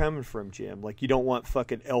where you're coming from, Jim. Like, you don't want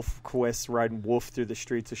fucking ElfQuest riding wolf through the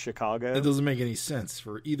streets of Chicago. It doesn't make any sense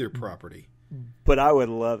for either property. But I would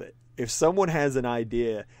love it if someone has an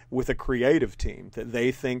idea with a creative team that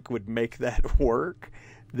they think would make that work.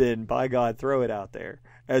 Then by God, throw it out there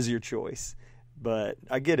as your choice. But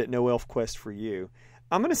I get it, no ElfQuest for you.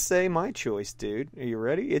 I'm going to say my choice, dude. Are you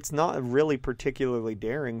ready? It's not really particularly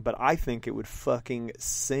daring, but I think it would fucking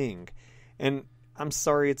sing. And I'm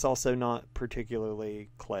sorry it's also not particularly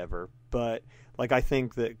clever. But, like, I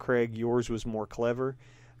think that, Craig, yours was more clever.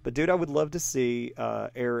 But, dude, I would love to see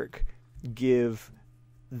Eric give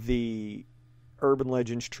the Urban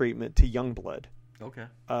Legends treatment to Youngblood. Okay.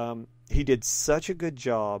 He did such a good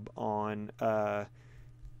job on...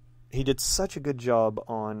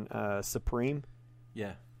 Supreme.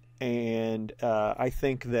 Yeah. And I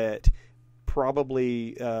think that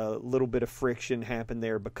probably a little bit of friction happened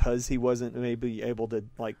there because he wasn't maybe able to,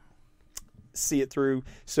 like, see it through.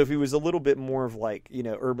 So if he was a little bit more of, like, you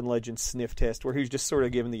know, Urban Legends sniff test where he was just sort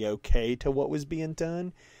of giving the okay to what was being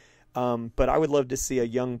done. But I would love to see a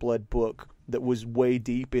Youngblood book that was way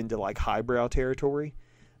deep into, like, highbrow territory.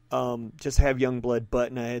 Just have Youngblood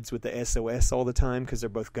button heads with the SOS all the time because they're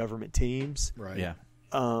both government teams. Right. Yeah.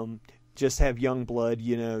 Just have Youngblood,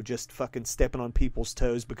 you know, just fucking stepping on people's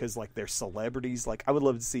toes because, like, they're celebrities. Like, I would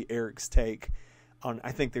love to see Eric's take on,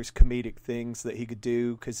 I think there's comedic things that he could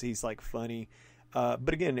do because he's, like, funny.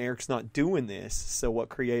 But again, Eric's not doing this, so what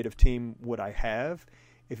creative team would I have?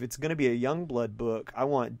 If it's going to be a Youngblood book, I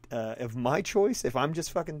want, of my choice, if I'm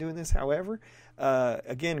just fucking doing this, however,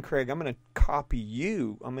 again, Craig, I'm going to copy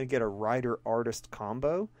you. I'm going to get a writer-artist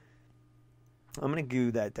combo. I'm going to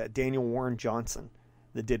do that Daniel Warren Johnson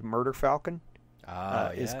that did Murder Falcon.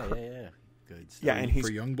 Yeah. Good stuff. Yeah, and he's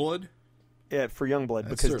for Youngblood? Yeah, for Youngblood.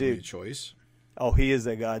 That's because, certainly dude, a choice. Oh, he is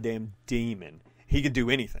a goddamn demon. He can do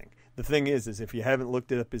anything. The thing is if you haven't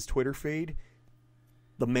looked up his Twitter feed,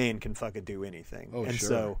 the man can fucking do anything. Oh, and sure.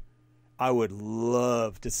 so I would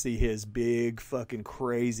love to see his big fucking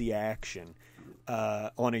crazy action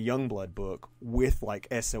on a Youngblood book with, like,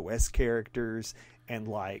 SOS characters and,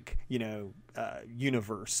 like, you know,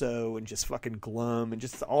 Universo and just fucking Glum and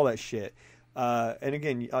just all that shit. And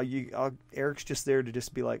again, Eric's just there to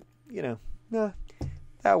just be like, you know, no,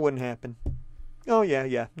 that wouldn't happen. Oh,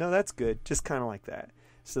 yeah. No, that's good. Just kind of like that.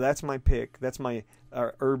 So that's my pick. That's my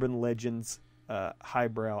Urban Legends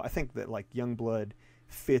highbrow. I think that, like, Youngblood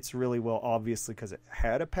fits really well, obviously, because it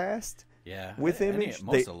had a past. Yeah. With Image.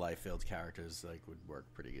 Most of Liefeld's characters, like, would work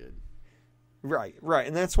pretty good. Right,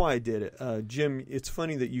 and that's why I did it. Jim, it's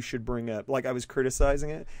funny that you should bring up, like, I was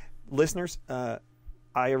criticizing it. Listeners, I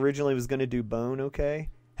originally was going to do Bone, okay?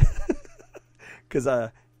 Because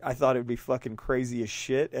I thought it would be fucking crazy as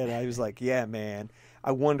shit, and I was like, yeah, man.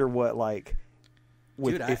 I wonder what, like,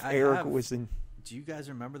 if Eric was in... Do you guys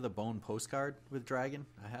remember the Bone postcard with Dragon?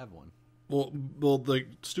 I have one. Well, the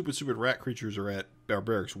stupid rat creatures are at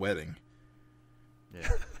Barbaric's wedding. Yeah.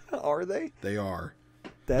 Are they? They are.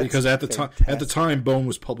 That's because at the time, Bone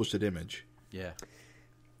was published at Image. Yeah.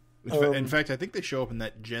 In fact, I think they show up in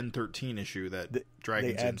that Gen 13 issue that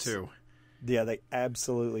Dragon's in too. Yeah, they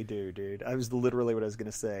absolutely do, dude. I was literally what I was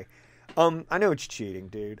going to say. I know it's cheating,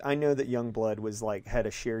 dude. I know that Youngblood was, like, had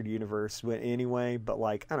a shared universe anyway, but,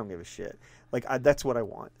 like, I don't give a shit. Like, that's what I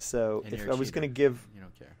want. So if I was going to give... You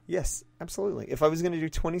don't care. Yes, absolutely. If I was going to do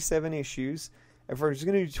 27 issues, if I was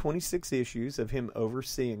going to do 26 issues of him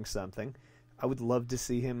overseeing something, I would love to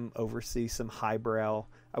see him oversee some highbrow.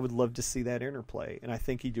 I would love to see that interplay. And I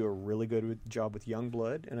think he'd do a really good job with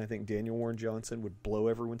Youngblood, and I think Daniel Warren Johnson would blow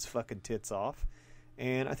everyone's fucking tits off.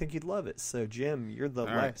 And I think you'd love it. So, Jim, you're the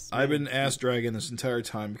last. I've been asked Dragon this entire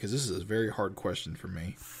time because this is a very hard question for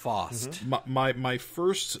me. Faust. Mm-hmm.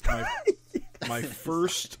 My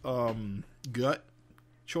first gut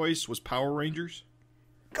choice was Power Rangers.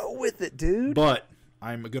 Go with it, dude. But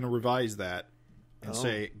I'm going to revise that and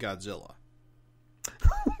say Godzilla.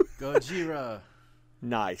 Gojira.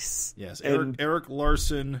 Nice. Yes, Eric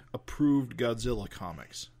Larson approved Godzilla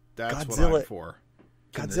comics. That's what I'm for.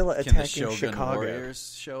 Godzilla can attacking the Shogun Chicago.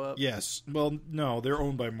 Warriors show up? Yes. Well, no, they're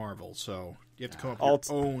owned by Marvel, so You have to come up with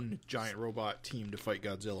your own giant robot team to fight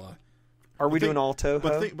Godzilla. Are we doing all Toho?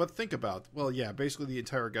 But think about, basically the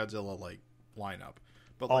entire Godzilla lineup.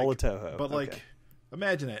 But all of Toho. But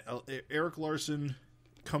imagine it, Eric Larson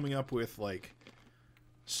coming up with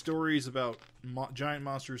stories about giant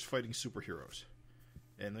monsters fighting superheroes,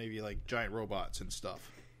 and maybe giant robots and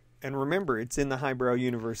stuff. And remember, it's in the highbrow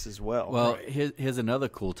universe as well. Well, here's another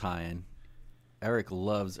cool tie-in. Eric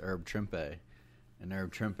loves Herb Trimpe, and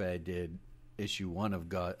Herb Trimpe did at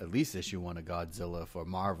least issue 1 of Godzilla for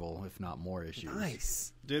Marvel, if not more issues.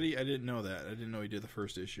 Nice. Did he? I didn't know that. I didn't know he did the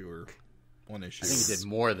first issue or one issue. I think he did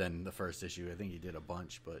more than the first issue. I think he did a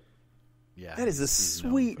bunch, but yeah. That is a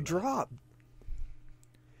sweet drop.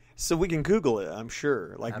 So we can Google it, I'm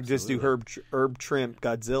sure. Just do Herb Trimp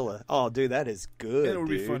Godzilla. Oh, dude, that is good. And it would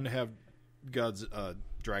be fun to have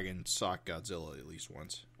Dragon sock Godzilla at least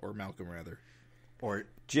once, or Malcolm rather, or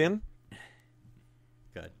Jim.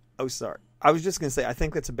 Good. Oh, sorry. I was just gonna say I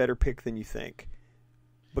think that's a better pick than you think,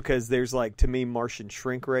 because there's to me Martian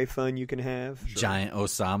Shrink Ray fun you can have. Sure. Giant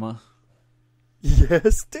Osama.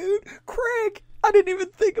 Yes, dude. Craig, I didn't even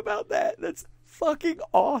think about that. That's fucking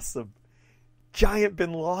awesome. Giant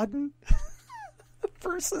Bin Laden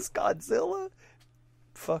versus Godzilla.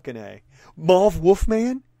 Fucking A. Mauve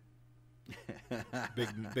Wolfman.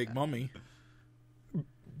 Big Mummy.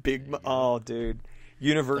 Oh, dude.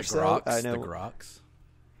 Universo. I know. The Grox.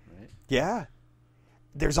 Right? Yeah.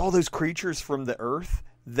 There's all those creatures from the Earth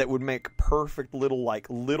that would make perfect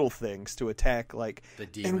little things to attack the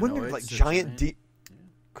demons. And when they're giant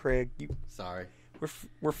Craig, sorry.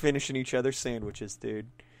 We're finishing each other's sandwiches, dude.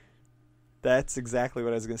 That's exactly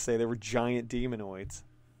what I was going to say. They were giant demonoids.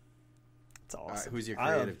 It's awesome. All right, who's your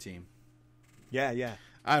creative team? Yeah.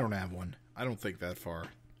 I don't have one. I don't think that far.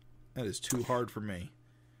 That is too hard for me.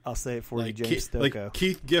 I'll say it for you, James Stocco.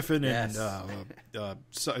 Keith Giffen yes. and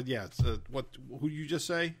what? Who did you just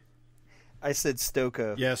say? I said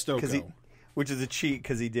Stocco. Yeah, Stocco. Which is a cheat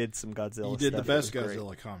because he did some Godzilla. He did stuff. the best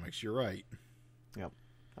Godzilla comics. You're right. Yep,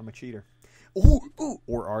 I'm a cheater. Ooh,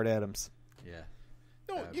 or Art Adams. Yeah.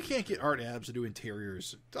 No, you can't get Art Adams to do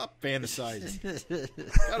interiors. Stop fantasizing.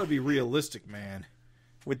 Gotta be realistic, man.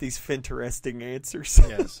 With these FINteresting answers.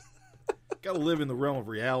 Yes. Gotta live in the realm of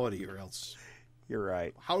reality, or else. You're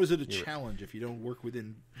right. How is it a challenge if you don't work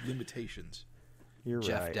within limitations? You're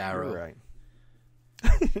Jeff right. Darrow. You're right.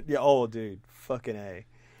 Yeah. Oh, dude. Fucking A.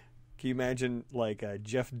 Can you imagine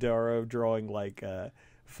Jeff Darrow drawing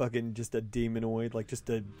fucking just a demonoid, just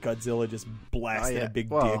a Godzilla just blasting a big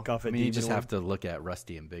dick off a demonoid? You just have to look at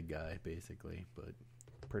Rusty and Big Guy, basically. But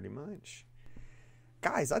pretty much.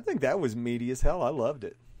 Guys, I think that was meaty as hell. I loved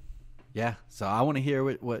it. Yeah, so I want to hear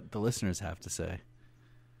what the listeners have to say.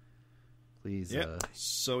 Please. Yeah.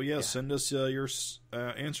 Send us your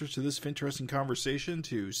answers to this FINteresting conversation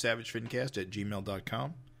to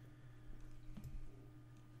savagefincast@gmail.com.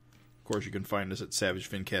 Of course, you can find us at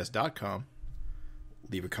savagefincast.com.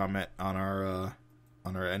 Leave a comment on our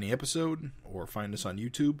any episode, or find us on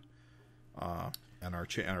YouTube, on our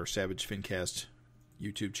Savage FINcast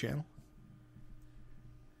YouTube channel.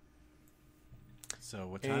 So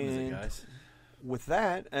what time is it, guys? With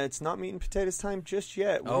that, it's not meat and potatoes time just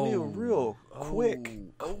yet. We're going to do a real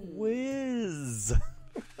quick quiz.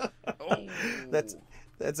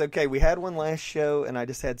 That's okay. We had one last show, and I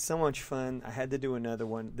just had so much fun. I had to do another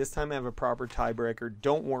one. This time I have a proper tiebreaker.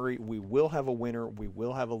 Don't worry. We will have a winner. We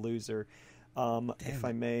will have a loser. If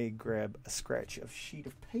I may grab a sheet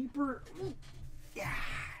of paper. Yeah,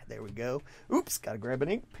 there we go. Oops, got to grab an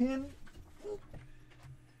ink pen.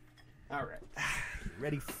 All right. You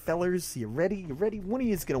ready, fellers? You ready? You ready? One of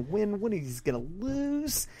you is going to win. One of you is going to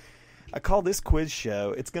lose. I call this quiz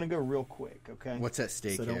show. It's going to go real quick, okay? What's at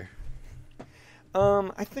stake here?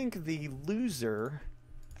 I think the loser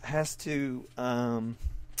has to write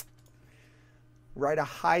a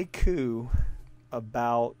haiku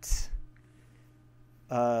about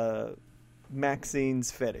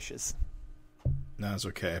Maxine's fetishes. No, it's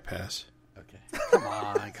okay. I pass. Okay.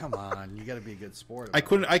 Come on. You got to be a good sport. I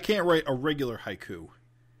can't write a regular haiku.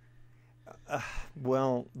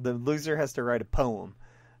 Well, the loser has to write a poem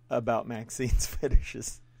about Maxine's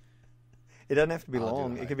fetishes. It doesn't have to be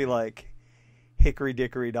long. It could be like Hickory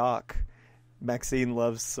Dickory Dock, Maxine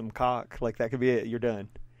loves some cock. That could be it. You're done.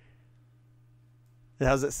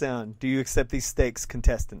 How's it sound? Do you accept these stakes,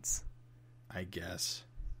 contestants? I guess.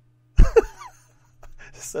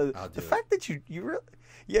 So the fact that you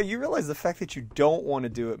realize the fact that you don't want to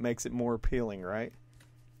do it makes it more appealing, right?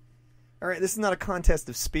 All right, this is not a contest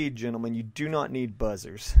of speed, gentlemen. You do not need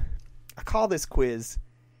buzzers. I call this quiz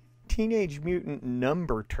Teenage Mutant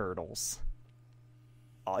Number Turtles.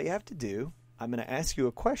 All you have to do, I'm going to ask you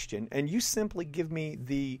a question, and you simply give me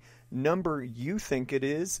the number you think it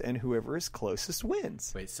is, and whoever is closest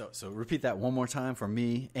wins. Wait, so repeat that one more time for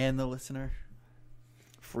me and the listener.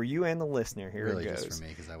 For you and the listener, here really it goes. Just for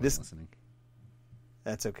me, because I wasn't listening.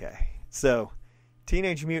 That's okay. So,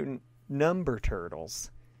 Teenage Mutant Number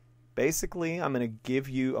Turtles. Basically, I'm going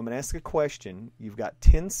to ask a question. You've got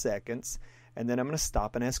 10 seconds, and then I'm going to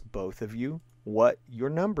stop and ask both of you what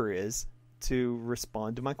your number is to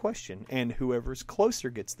respond to my question. And whoever's closer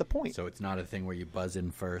gets the point. So it's not a thing where you buzz in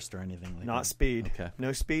first or anything like that? Not speed. Okay.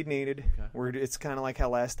 No speed needed. Okay. It's kind of like how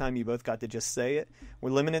last time you both got to just say it. We're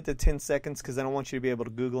limited to 10 seconds because I don't want you to be able to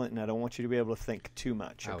Google it, and I don't want you to be able to think too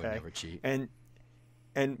much. Okay? I would never cheat.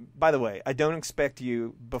 And by the way, I don't expect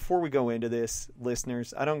you, before we go into this,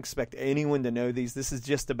 listeners, I don't expect anyone to know these. This is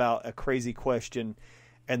just about a crazy question.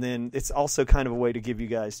 And then it's also kind of a way to give you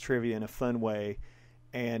guys trivia in a fun way.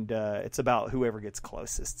 And it's about whoever gets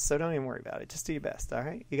closest. So don't even worry about it. Just do your best, all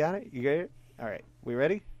right? You got it? You got it? All right. We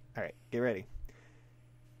ready? All right. Get ready.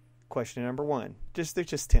 Question number 1. There's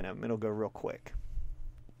just 10 of them. It'll go real quick.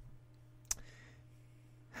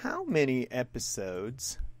 How many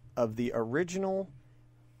episodes of the original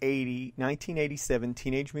 1987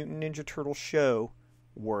 Teenage Mutant Ninja Turtle show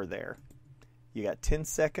were there? You got 10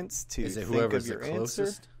 seconds to think of your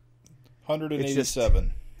answer.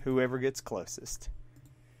 187. Whoever gets closest.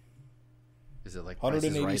 Is it like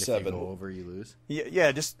 187? Right, if you go over, you lose?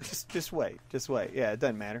 Yeah. Just wait. Just wait. Yeah, it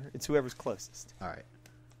doesn't matter. It's whoever's closest. All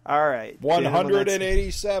right.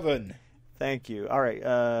 187. Thank you. All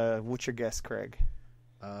right. What's your guess, Craig?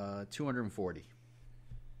 240.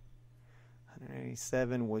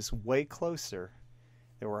 187 was way closer.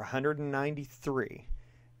 There were 193.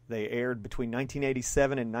 They aired between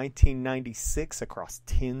 1987 and 1996 across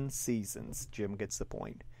 10 seasons. Jim gets the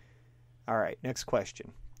point. All right, next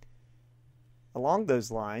question. Along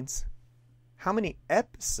those lines, how many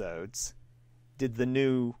episodes did the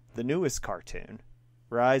newest cartoon,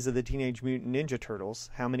 Rise of the Teenage Mutant Ninja Turtles,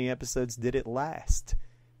 how many episodes did it last?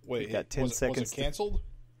 Wait, you got 10 seconds. Was it canceled?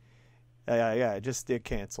 Yeah, it just did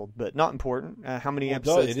canceled, but not important. How many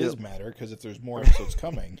episodes? It does matter, because if there's more episodes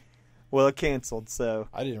coming. Well, it canceled, so...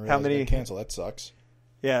 I didn't realize it canceled. That sucks.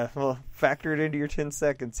 Yeah, well, factor it into your 10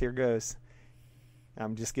 seconds. Here goes.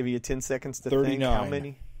 I'm just giving you 10 seconds to 39.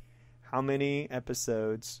 think. How many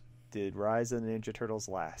episodes did Rise of the Ninja Turtles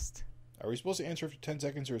last? Are we supposed to answer for 10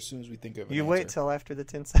 seconds or as soon as we think of it? You wait till after the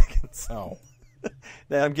 10 seconds. Oh.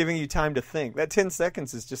 I'm giving you time to think. That 10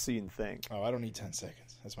 seconds is just so you can think. Oh, I don't need 10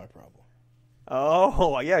 seconds. That's my problem.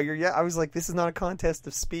 Oh, yeah. I was like, this is not a contest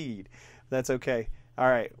of speed. That's okay. All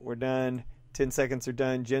right, we're done. 10 seconds are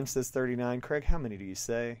done. Jim says 39. Craig, how many do you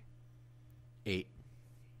say? 8.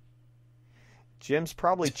 Jim's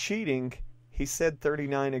probably cheating. He said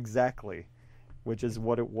 39 exactly, which is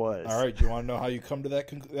what it was. All right, do you want to know how you come to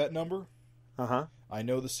that number? Uh-huh. I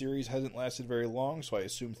know the series hasn't lasted very long, so I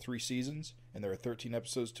assume 3 seasons, and there are 13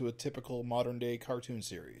 episodes to a typical modern-day cartoon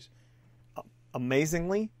series.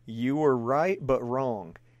 Amazingly, you were right, but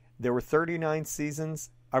wrong. There were 39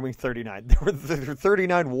 seasons. I mean, 39. There were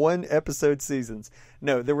 39 one-episode seasons.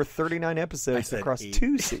 No, there were 39 episodes across 8.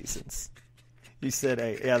 2 seasons. You said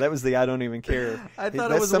 8. Yeah, that was the I don't even care. I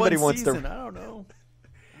thought it was one season. I don't know.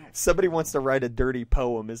 Somebody wants to write a dirty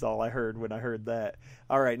poem is all I heard when I heard that.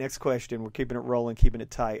 All right, next question. We're keeping it rolling, keeping it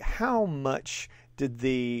tight. How much did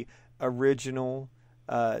the original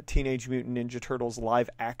Teenage Mutant Ninja Turtles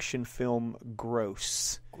live-action film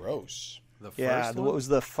gross? Gross. The first one? What was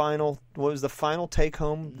the final take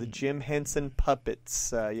home? The Jim Henson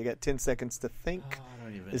puppets. You got 10 seconds to think. I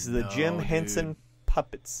don't even This is the Jim Henson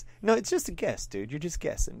puppets. No, it's just a guess, dude. You're just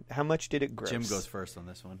guessing. How much did it gross? Jim goes first on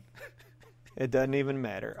this one. It doesn't even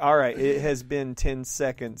matter. All right, it has been 10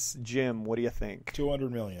 seconds. Jim, what do you think?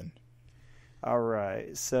 200 million. All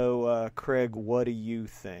right. So, Craig, what do you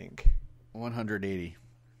think? 180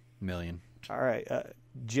 million. All right.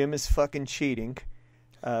 Jim is fucking cheating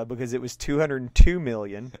because it was 202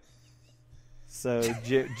 million. So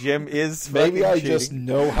Jim is fucking Maybe I cheating. just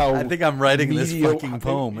know how... I think I'm writing this fucking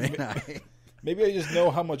poem, ain't I? Maybe I just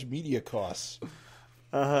know how much media costs.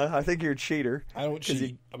 I think you're a cheater. I don't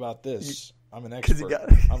cheat about this. I'm an expert.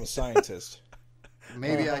 I'm a scientist.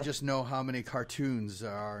 Maybe I just know how many cartoons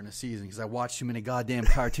there are in a season because I watch too many goddamn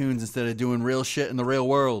cartoons instead of doing real shit in the real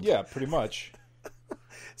world. Yeah, pretty much.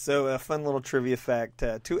 So a fun little trivia fact,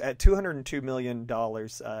 at $202 million,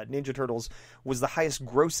 Ninja Turtles was the highest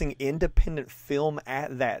grossing independent film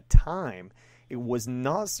at that time. It was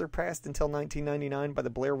not surpassed until 1999 by the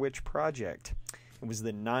Blair Witch Project. It was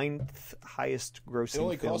the 9th highest grossing film. It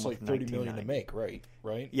only cost like $30 million to make, right?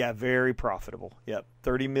 Yeah, very profitable. Yep,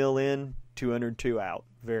 $30 million, 202 out.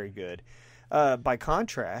 Very good. By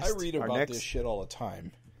contrast, I read about this shit all the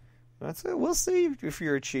time. That's it. We'll see if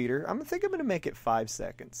you're a cheater. I think I'm going to make it 5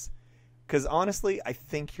 seconds. Because honestly, I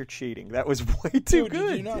think you're cheating. That was way too good.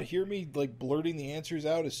 Did you not hear me like blurting the answers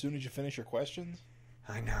out as soon as you finish your questions?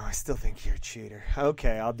 I know. I still think you're a cheater.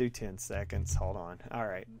 Okay, I'll do 10 seconds. Hold on. All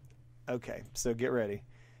right. Okay, so get ready.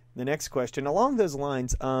 The next question, along those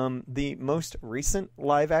lines, the most recent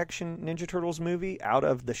live-action Ninja Turtles movie, Out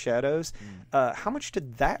of the Shadows, how much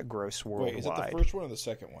did that gross worldwide? Wait, is it the first one or the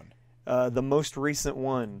second one? The most recent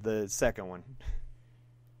one, the second one.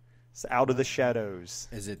 It's Out of the Shadows.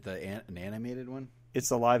 Is it an animated one?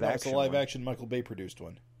 It's a live-action No, it's a live-action Michael Bay produced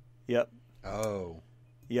one. Yep. Oh.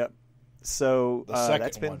 Yep. So The second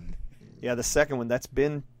that's been, one. Yeah, the second one. That's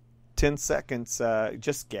been 10 seconds.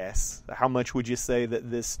 Just guess. How much would you say that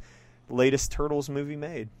this latest Turtles movie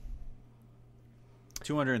made?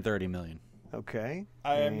 $230 million. Okay.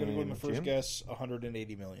 I am going to go with my And first Jim? guess,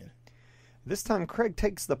 $180 million. This time Craig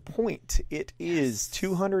takes the point. It is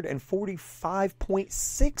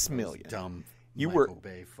 $245.6 million. Dumb You Michael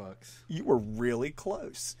Bay fucks. You were really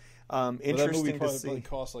close. But that movie Interesting to probably see.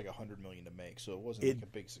 cost like $100 million to make, so it wasn't like a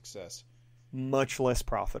big success. Much less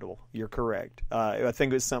profitable. You're correct. I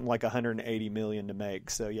think it was something like $180 million to make.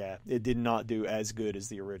 So yeah, it did not do as good as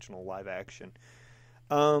the original live action.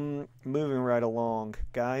 Moving right along,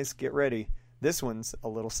 guys, get ready. This one's a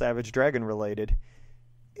little Savage Dragon related.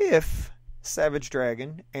 If Savage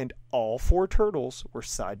Dragon and all 4 turtles were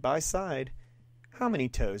side by side, how many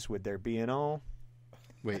toes would there be in all?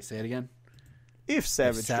 Wait, say it again. If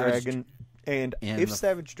Savage Dragon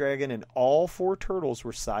and all 4 turtles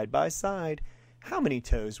were side by side, how many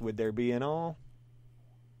toes would there be in all?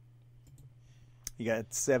 You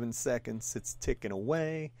got 7 seconds. It's ticking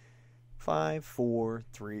away. 5, 4,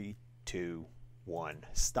 3, 2, 1.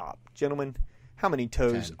 Stop. Gentlemen, how many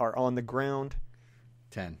toes 10. are on the ground?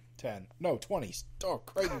 10. 10. No, 20. Oh,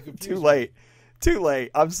 Craig, you confused Too me. late. Too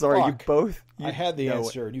late. I'm sorry. Fuck. You both. I had the know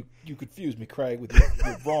answer, and you confused me, Craig, with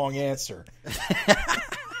your wrong answer.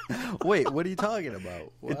 Wait, what are you talking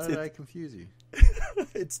about? Why did I confuse you?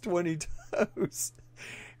 It's 20 toes.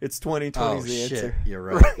 It's 20. 20 Oh, is the shit. answer. You're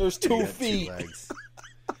right. There's You 2 got feet. 2 legs.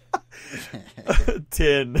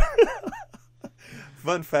 10.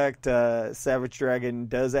 Fun fact, Savage Dragon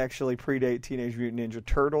does actually predate Teenage Mutant Ninja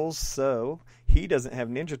Turtles, so he doesn't have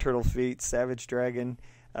Ninja Turtle feet. Savage Dragon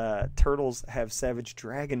turtles have Savage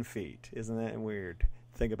Dragon feet. Isn't that weird?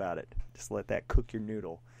 Think about it. Just let that cook your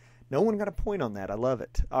noodle. No one got a point on that. I love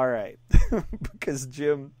it. All right. Because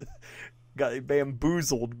Jim got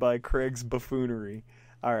bamboozled by Craig's buffoonery.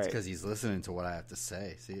 All right. Because he's listening to what I have to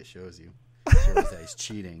say. See, it shows you. It shows that he's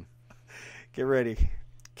cheating. Get ready.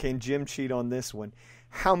 Can Jim cheat on this one?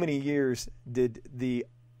 How many years did the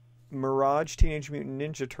Mirage Teenage Mutant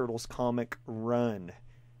Ninja Turtles comic run?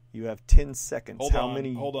 You have 10 seconds. Hold How on.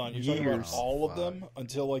 many Hold on. You're talking years? about all of them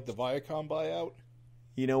until like the Viacom buyout?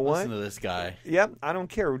 You know what? Listen to this guy. Yep, I don't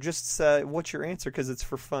care. Just what's your answer? Because it's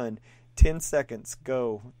for fun. 10 seconds.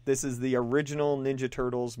 Go. This is the original Ninja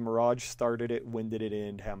Turtles. Mirage started it. When did it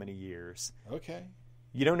end? How many years? Okay.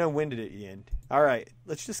 You don't know when did it end. All right.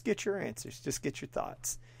 Let's just get your answers. Just get your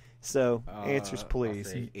thoughts. So, answers, I'll please.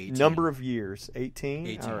 say 18. Number of years. 18?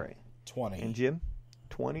 18. All right. 20. And Jim?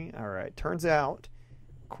 20? All right. Turns out,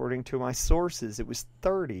 according to my sources, it was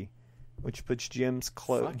 30, which puts Jim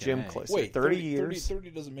Fucking closer. Wait, 30 years. 30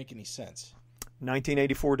 doesn't make any sense.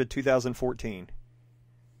 1984 to 2014.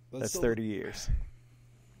 That's still- 30 years.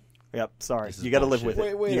 Yep, sorry. This is You got to live bullshit. with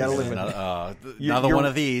it. Wait You got to a live with minute. it. Another You're- one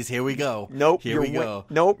of these. Here we go. Nope. Here we go.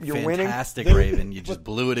 Nope, you're winning. Fantastic, They- Raven. You just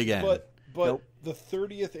blew it again. But Nope. the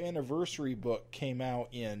 30th anniversary book came out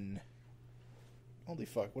in... Holy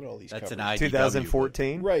fuck, what are all these That's covers? an IDW.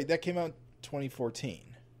 2014? Right, that came out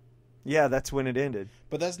 2014. Yeah, that's when it ended.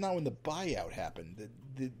 But that's not when the buyout happened.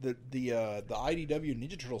 The IDW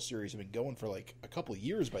Ninja Turtle series have been going for like a couple of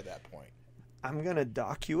years by that point. I'm going to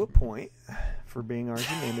dock you a point for being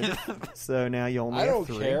argumentative. So now you only I have don't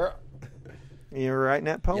 3. care. You're writing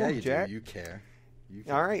that poem, Yeah, you Jack. do. You care. You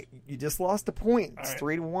care. All right. You just lost a point. It's All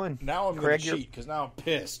right. 3-1. Now I'm going Craig, to you're- cheat because now I'm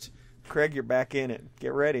pissed. Craig, you're back in it.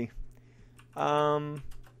 Get ready.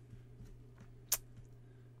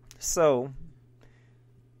 So,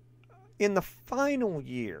 in the final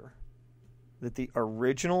year that the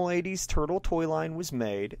original 80s Turtle toy line was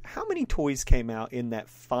made, how many toys came out in that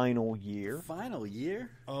final year? Final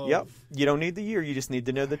year? Yep. You don't need the year. You just need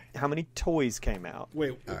to know how many toys came out.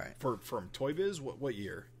 Wait, All right. from Toy Biz? What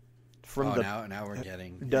year? From Now we're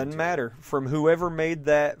getting... Doesn't into matter. From whoever made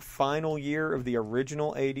that final year of the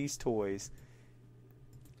original 80s toys.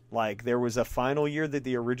 Like, there was a final year that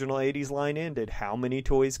the original 80s line ended. How many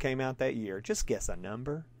toys came out that year? Just guess a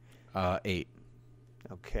number. 8.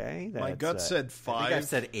 Okay. My gut said I 5. think I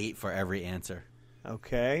said 8 for every answer.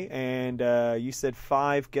 Okay, and you said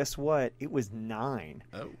 5. Guess what? It was 9.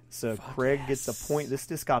 Oh. So Craig gets a point. This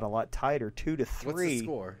just got a lot tighter. 2-3. What's the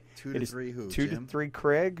score? 2-3 who? 2-3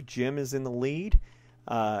 Craig. Jim is in the lead.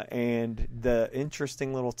 And the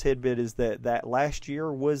interesting little tidbit is that last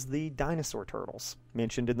year was the dinosaur turtles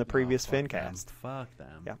mentioned in the previous FINcast. Fuck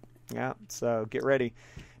them. Yeah. So get ready.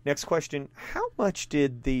 Next question. How much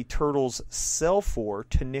did the Turtles sell for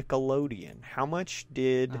to Nickelodeon? How much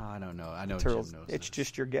did... I don't know. I know Turtles, Jim knows it's this.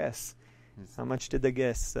 just your guess. How much did they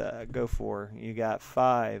guess go for? You got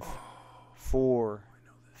 5, 4,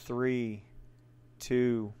 3,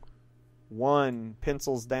 2, 1.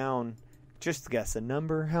 Pencils down. Just guess a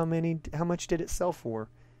number. How much did it sell for?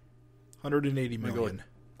 180 million.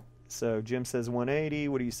 So Jim says 180.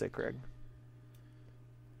 What do you say, Craig?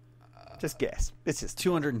 Just guess. It's just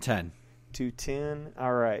 210. 210.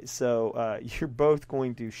 All right. So you're both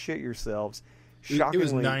going to shit yourselves. Shockingly,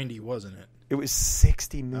 It was 90, wasn't it? It was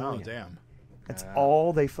 60 million. Oh, damn. That's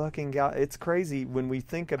all they fucking got. It's crazy when we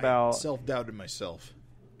think about... Self-doubted myself.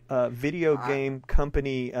 Video game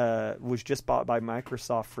company was just bought by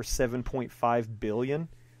Microsoft for $7.5 billion.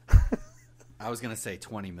 I was going to say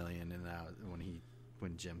 20 million, and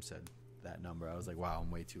when Jim said that number, I was like, wow,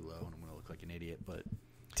 I'm way too low, and I'm going to look like an idiot, but...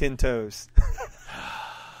 10 toes.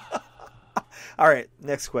 All right,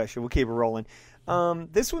 next question. We'll keep it rolling.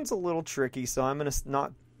 This one's a little tricky, so I'm going to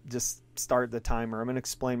not just start the timer. I'm going to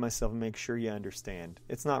explain myself and make sure you understand.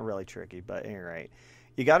 It's not really tricky, but all right.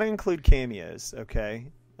 You got to include cameos, okay?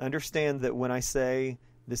 Understand that when I say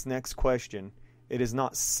this next question, it is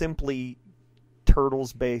not simply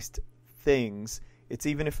Turtles-based things. It's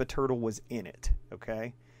even if a turtle was in it,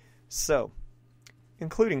 okay? So,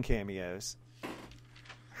 including cameos...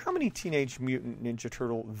 How many Teenage Mutant Ninja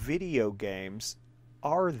Turtle video games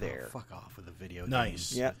are there? Oh, fuck off with the video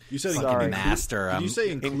Nice. games. Yeah. You said master. Did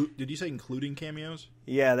you say including cameos?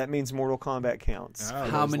 Yeah, that means Mortal Kombat counts. Oh,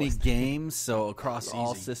 How many listed. games? So across That's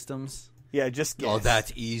all easy. systems? Yeah, just guess. Oh,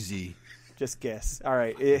 that's easy. Just guess. All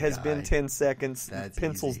right, it has been Guy. 10 seconds. That's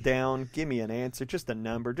Pencils easy. down. Give me an answer. Just a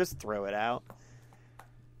number. Just throw it out.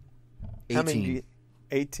 18. How many?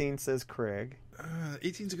 18 says Craig.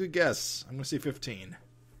 18's a good guess. I'm going to say 15.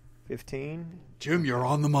 15. Jim, you're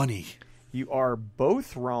on the money. You are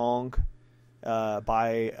both wrong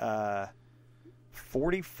by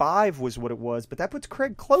 45 was what it was, but that puts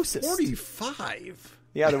Craig closest. 45?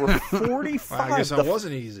 Yeah, there were 45. Well, I guess that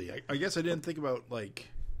wasn't easy. I guess I didn't think about,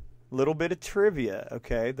 Little bit of trivia,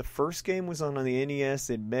 okay? The first game was on the NES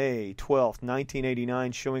in May 12th,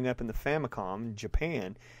 1989, showing up in the Famicom in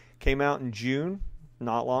Japan. Came out in June,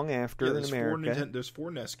 not long after in America. There's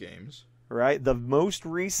 4 NES games. Right? The most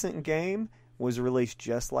recent game was released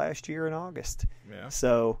just last year in August. Yeah.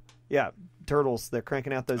 So, yeah, Turtles, they're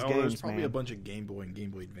cranking out those There's games, probably man. a bunch of Game Boy and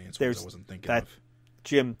Game Boy Advance There's ones I wasn't thinking that- of.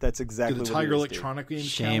 Jim, that's exactly Do the what Tiger it is, Electronic games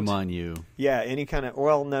Shame count? on you. Yeah, any kind of...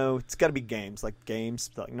 Well, no, it's got to be games, like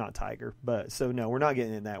not Tiger. But so, no, we're not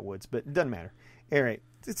getting in that woods, but it doesn't matter. All right,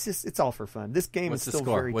 it's all for fun. This game What's is the still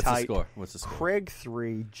score? very What's tight. the score? What's the score? Craig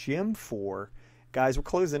 3, Jim 4. Guys, we're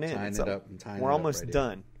closing in. Tying it up. I'm tying it We're up almost right here.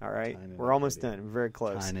 done, all right? Tying it We're up almost right here. done. We're very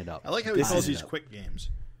close. Tying it up. I like how he Tying calls it these up. quick games.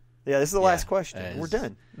 Yeah, this is the Yeah, last question. as- We're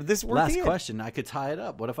done. We're at Last the end. question. I could tie it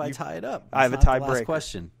up. What if I tie it up? I have a It's not the tiebreaker. Last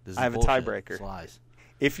question. This is I have a bullshit. tiebreaker. It's lies.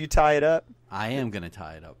 If you tie it up, I am going to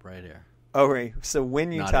tie it up right here. all right. So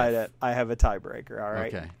when you Not tie it if. up, I have a tiebreaker. All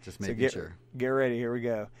right. Okay, just So making sure. Get ready. Here we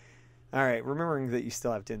go. All right. Remembering that you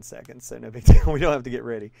still have 10 seconds, so no big deal. We don't have to get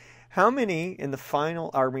ready. How many in the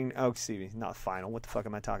final? Excuse me, not final. What the fuck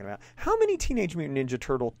am I talking about? How many Teenage Mutant Ninja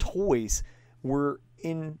Turtle toys were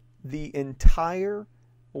in the entire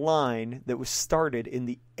line that was started in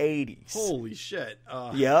the 80s? Holy shit.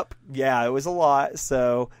 Yep. Yeah, it was a lot.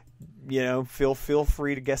 So, feel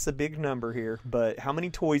free to guess a big number here. But how many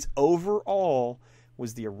toys overall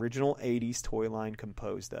was the original 80s toy line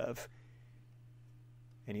composed of?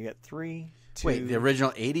 And you got 3, 2... Wait, the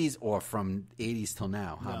original 80s or from 80s till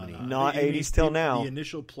now? How many? Not 80s till now. The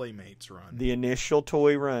initial Playmates run. The initial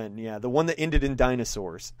toy run. Yeah, the one that ended in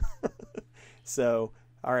dinosaurs. So,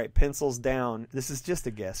 all right, pencils down. This is just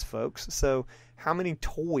a guess, folks. So, how many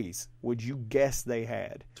toys would you guess they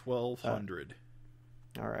had? 1,200.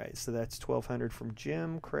 All right, so that's 1,200 from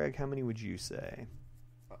Jim. Craig, how many would you say?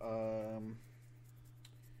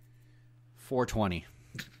 420.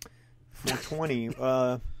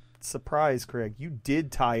 420. Surprise, Craig. You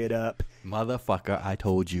did tie it up. Motherfucker, I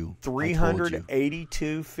told you.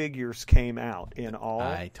 382 figures came out in all.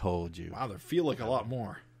 I told you. Wow, there feel like a lot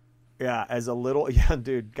more. Yeah,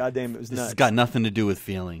 dude, goddamn, it was This nuts. has got nothing to do with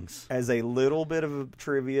feelings. As a little bit of a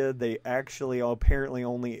trivia, they actually apparently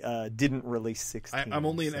only didn't release 16. I'm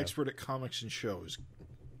only an expert at comics and shows.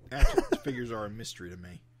 Action figures are a mystery to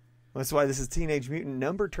me. That's why this is Teenage Mutant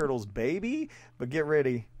Number Turtles, baby. But get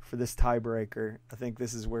ready for this tiebreaker. I think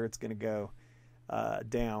this is where it's going to go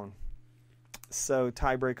down. So,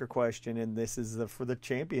 tiebreaker question, and this is for the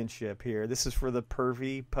championship here. This is for the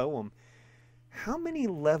pervy poem. How many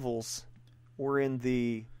levels were in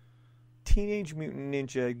the Teenage Mutant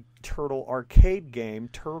Ninja Turtle arcade game,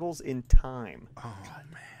 Turtles in Time? Oh,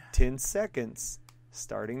 man. 10 seconds,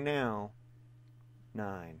 starting now.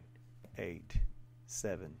 9, 8,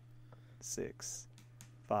 7, 6,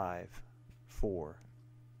 5, 4,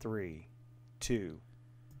 3, 2,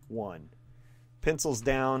 1. Pencils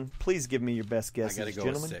down. Please give me your best guesses, I gotta go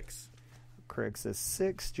gentlemen. with 6. Craig says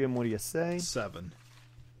 6. Jim, what do you say? 7.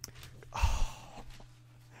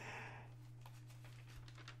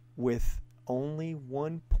 With only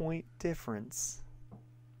 1 point difference,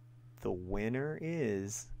 the winner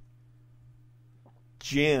is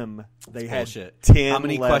Jim. They Bullshit. had 10 How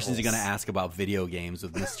many levels. questions are you going to ask about video games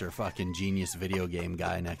with Mr. fucking genius video game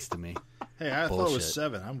guy next to me? Hey, I thought it Bullshit. was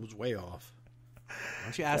 7. I was way off. Why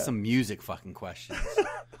don't you ask some music fucking questions?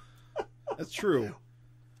 That's true.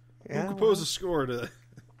 Yeah, Who composed a score to...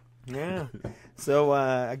 Yeah. So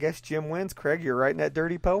I guess Jim wins. Craig, you're writing that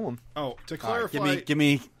dirty poem. Oh, to All right, clarify... give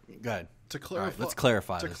me. Go ahead. To clarify, All right, let's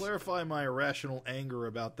clarify to this. clarify my irrational anger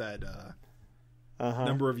about that Uh-huh.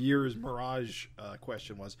 number of years Mirage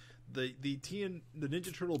question was the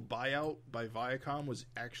Ninja Turtle buyout by Viacom was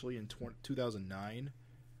actually in 2009,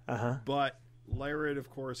 Uh-huh. but Lariat, of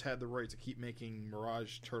course, had the right to keep making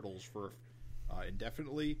Mirage Turtles for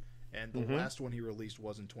indefinitely, and the last one he released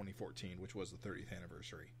was in 2014, which was the 30th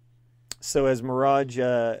anniversary. So as Mirage,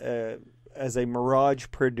 as a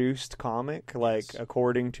Mirage-produced comic, like Yes.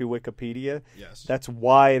 according to Wikipedia, Yes. that's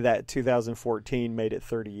why that 2014 made it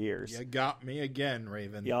 30 years. You got me again,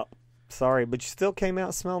 Raven. Yup. Sorry, but you still came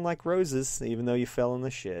out smelling like roses, even though you fell in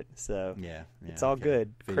the shit. So Yeah, it's all okay.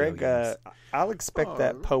 good. Video Craig, games. I'll expect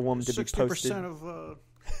that poem to be 60%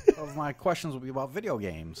 posted. of my questions will be about video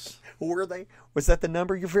games. Were they? Was that the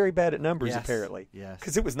number? You're very bad at numbers, Yes. apparently. Yes.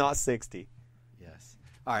 Because it was not 60. Yes.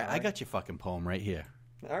 All right, I got your fucking poem right here.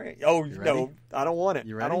 All right. Oh, You no. ready? I don't want it.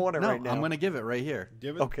 You I ready? don't want it no, right now. I'm going to give it right here.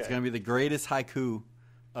 Give it. Okay. It's going to be the greatest haiku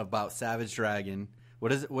about Savage Dragon.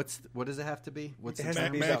 What is it? What does it have to be? What's It the has to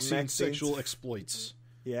term? be about Maxine Maxine's- sexual exploits.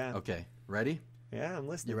 Yeah. Okay, ready? Yeah, I'm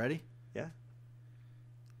listening. You ready? Yeah.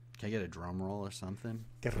 Can I get a drum roll or something?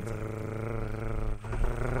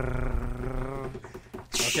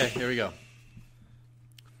 Okay, here we go.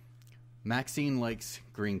 Maxine likes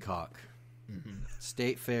green cock.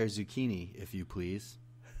 State Fair zucchini, if you please.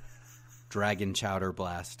 Dragon chowder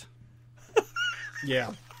blast.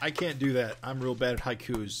 Yeah, I can't do that. I'm real bad at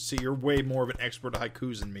haikus. See, you're way more of an expert at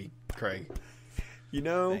haikus than me, Craig. You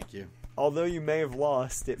know, Thank you. although you may have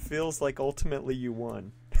lost, it feels like ultimately you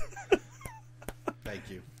won. Thank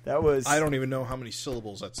you. That was. I don't even know how many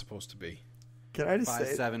syllables that's supposed to be. Can I just say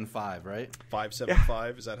 575, right?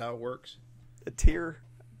 575. Is that how it works? a tear?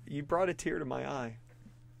 You brought a tear to my eye.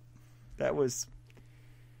 That was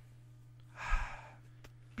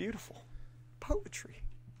beautiful poetry.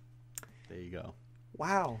 There you go.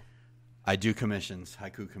 Wow. I do commissions,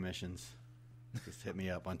 haiku commissions. Just hit me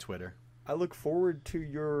up on Twitter. I look forward to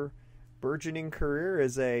your burgeoning career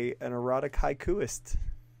as an erotic haikuist.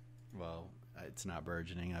 Well, it's not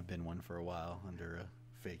burgeoning. I've been one for a while under a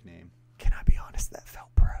fake name. Can I be honest? That felt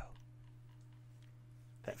pro.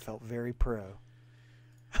 That felt very pro.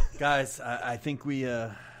 Guys, I think we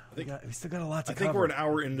still got a lot to I cover. think we're an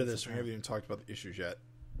hour into this. We haven't even talked about the issues yet.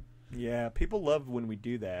 Yeah, people love when we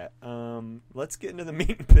do that. Let's get into the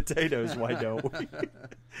meat and potatoes. Why don't we?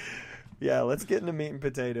 Yeah, let's get into meat and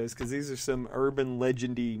potatoes because these are some urban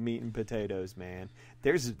legendy meat and potatoes, man.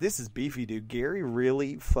 This is beefy, dude. Gary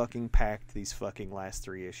really fucking packed these fucking last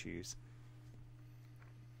 3 issues.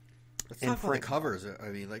 Let's and talk about Frank- the covers. I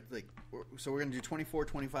mean, so we're gonna do 24,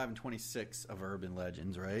 25, and 26 of Urban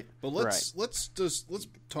Legends, right? But let's talk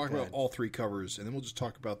Go about ahead. all 3 covers, and then we'll just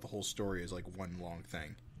talk about the whole story as like one long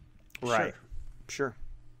thing. Right. Sure.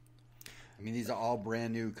 I mean, these are all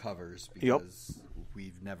brand new covers because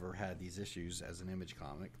we've never had these issues as an Image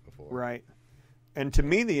comic before. Right. And to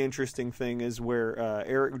me, the interesting thing is where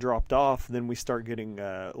Eric dropped off, then we start getting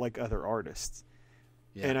like other artists.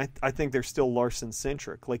 Yeah. And I think they're still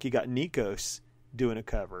Larson-centric. Like, you got Nikos doing a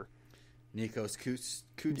cover. Nikos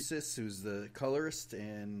Koutsis, who's the colorist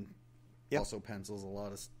and Yep. also pencils a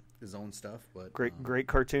lot of his own stuff. But Great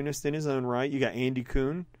cartoonist in his own right. You got Andy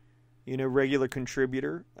Kuhn regular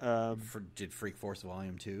contributor. Did Freak Force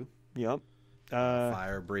Volume 2. Yep.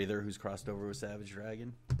 Fire Breather, who's crossed over with Savage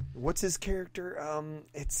Dragon. What's his character?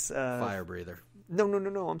 It's Fire Breather.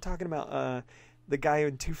 No. I'm talking about the guy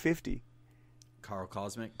in 250. Carl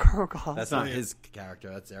Cosmic. That's not his character.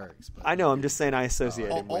 That's Eric's. But I know. I'm just saying I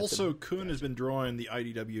associate him with also, him. Kuhn has been drawing the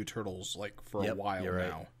IDW Turtles for a while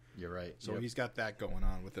now. You're right. So he's got that going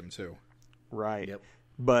on with him too. Right. Yep.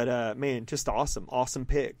 But man, just awesome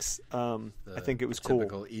picks. I think it was cool.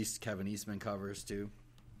 Typical Kevin Eastman covers too.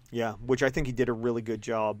 Yeah, which I think he did a really good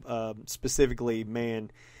job. Specifically,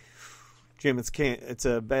 man, Jim, it's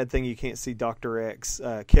a bad thing you can't see Dr. X.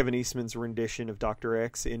 Kevin Eastman's rendition of Dr.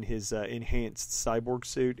 X in his enhanced cyborg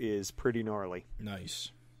suit is pretty gnarly.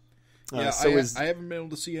 Nice. Yeah, I haven't been able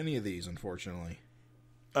to see any of these, unfortunately.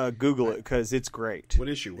 Google it because it's great. What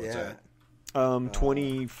issue was that?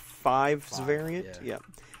 25's variant. Yeah.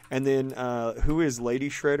 And then Who is Lady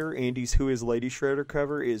Shredder? Andy's Who is Lady Shredder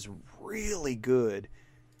cover is really good.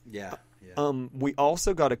 Yeah. We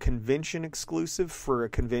also got a convention exclusive for a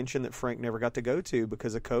convention that Frank never got to go to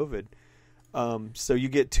because of COVID. So you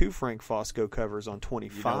get 2 Frank Fosco covers on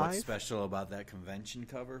 25. You know what's special about that convention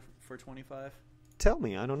cover for 25? Tell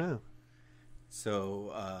me, I don't know.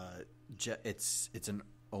 So it's an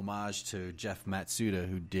homage to Jeff Matsuda,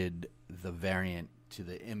 who did the variant to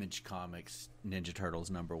the Image Comics Ninja Turtles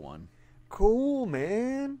 #1. Cool,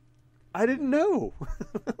 man. I didn't know.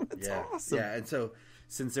 That's awesome. Yeah, and so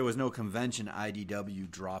since there was no convention,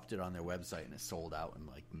 IDW dropped it on their website and it sold out in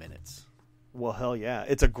like minutes. Well, hell yeah.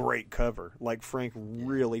 It's a great cover. Like, Frank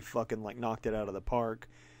really fucking knocked it out of the park.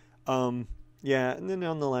 Yeah, and then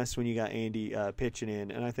on the last one you got Andy pitching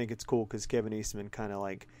in, and I think it's cool because Kevin Eastman kind of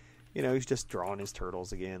he's just drawing his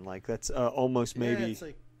turtles again. Like, that's almost maybe...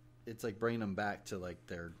 It's like bringing them back to like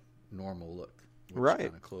their normal look, which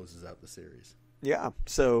kind of closes out the series. Yeah,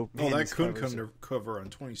 so... that Kuhn cover on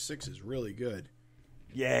 26 is really good.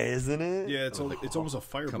 Yeah, isn't it? Yeah, it's almost a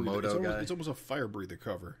fire breather. It's almost a fire breather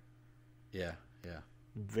cover. Yeah.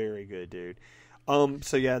 Very good, dude.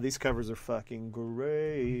 So yeah, these covers are fucking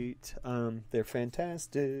great. They're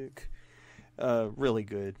fantastic. Really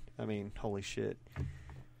good. I mean, holy shit.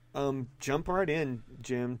 Jump right in,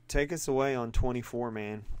 Jim. Take us away on 24,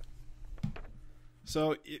 man.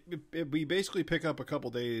 So we basically pick up a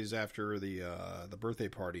couple days after the birthday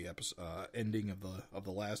party ending of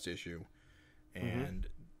the last issue, and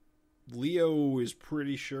Leo is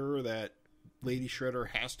pretty sure that Lady Shredder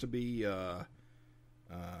has to be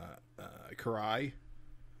Karai.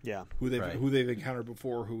 Yeah, who they've encountered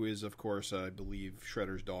before, who is of course I believe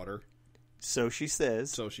Shredder's daughter. So she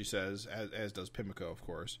says, as does Pimlico, of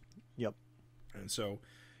course. Yep. And so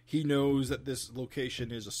he knows that this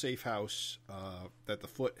location is a safe house that the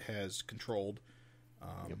Foot has controlled.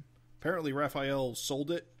 Apparently, Raphael sold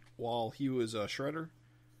it while he was Shredder,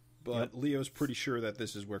 but Leo's pretty sure that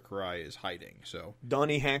this is where Karai is hiding. So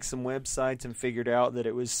Donnie hacked some websites and figured out that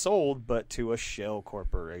it was sold, but to a shell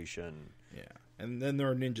corporation. Yeah, and then there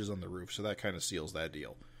are ninjas on the roof, so that kind of seals that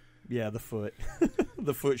deal. Yeah, the Foot.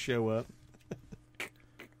 The Foot show up.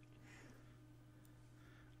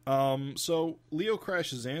 So Leo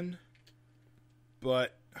crashes in,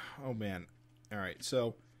 but oh man, all right.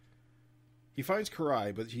 So he finds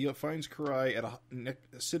Karai, but he finds Karai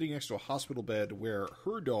sitting next to a hospital bed where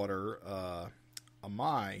her daughter,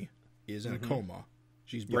 Amai, is in a coma.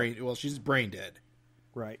 She's she's brain dead.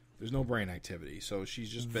 Right. There's no brain activity, so she's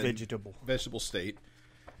just been vegetable state.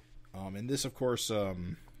 And this, of course,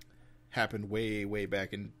 happened way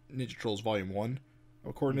back in Ninja Turtles Volume 1,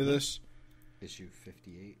 according to this. Issue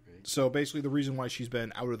 58, right? So basically the reason why she's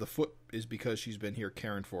been out of the Foot is because she's been here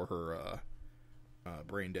caring for her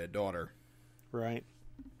brain-dead daughter. Right.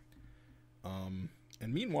 And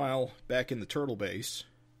meanwhile, back in the Turtle base...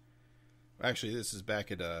 Actually, this is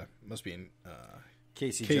back at... must be in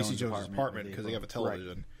Casey Jones' apartment because they have a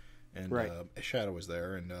television. Right. And Shadow is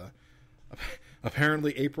there. And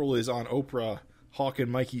apparently April is on Oprah hawking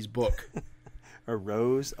Mikey's book. A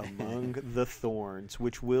Rose Among the Thorns,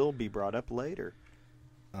 which will be brought up later.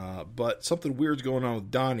 But something weird's going on with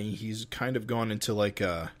Donnie. He's kind of gone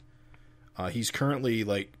into he's currently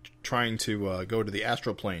trying to go to the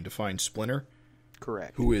astral plane to find Splinter.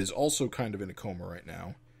 Correct. Who is also kind of in a coma right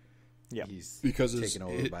now. Yeah. He's because taken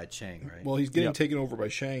over by Chang, right? Well, he's getting taken over by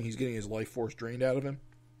Shang. He's getting his life force drained out of him.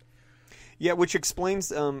 Yeah, which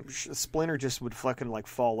explains Splinter just would fucking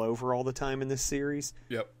fall over all the time in this series.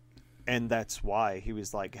 Yep. And that's why he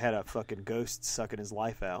was had a fucking ghost sucking his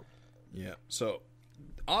life out. Yeah. So,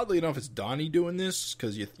 oddly enough, it's Donnie doing this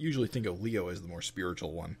because you usually think of Leo as the more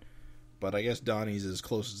spiritual one, but I guess Donnie's as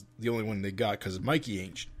close as the only one they got because Mikey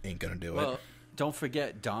ain't gonna do it. don't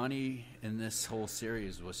forget, Donnie in this whole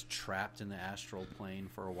series was trapped in the astral plane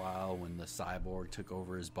for a while when the cyborg took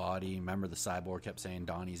over his body. Remember, the cyborg kept saying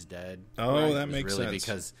Donnie's dead. Oh, that makes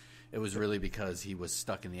sense. It was really because he was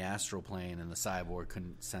stuck in the astral plane and the cyborg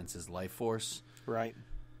couldn't sense his life force. Right.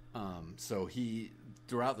 So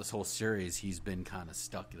throughout this whole series, he's been kind of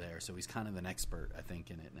stuck there. So he's kind of an expert, I think,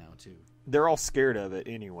 in it now too. They're all scared of it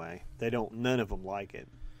anyway. None of them like it.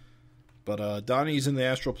 But Donnie's in the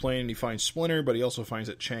astral plane, and he finds Splinter, but he also finds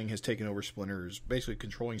that Chang has taken over Splinter's, basically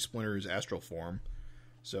controlling Splinter's astral form.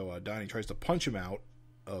 So Donnie tries to punch him out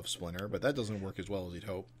of Splinter, but that doesn't work as well as he'd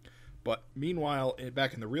hope. But meanwhile,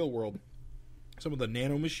 back in the real world, some of the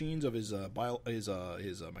nanomachines of his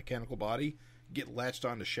mechanical body get latched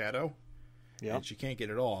onto Shadow, and she can't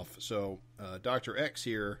get it off. So Dr. X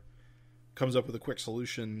here comes up with a quick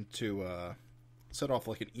solution to set off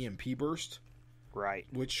like an EMP burst. Right.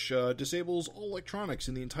 Which disables all electronics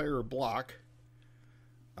in the entire block,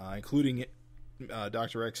 including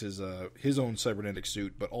Dr. X's his own cybernetic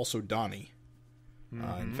suit, but also Donnie.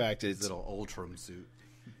 Mm-hmm. In fact, it's his little Ultram suit.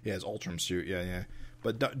 Yeah, his Ultram suit. Yeah.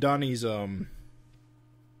 But Donnie's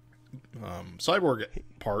cyborg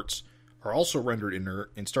parts are also rendered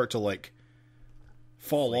inert and start to like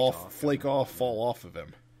fall off of him.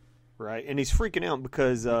 Right, and he's freaking out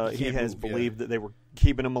because he has believed that they were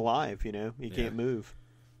keeping him alive. He can't move.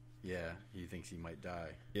 Yeah, he thinks he might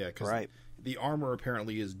die. Yeah, because the armor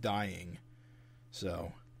apparently is dying.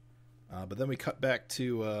 So, but then we cut back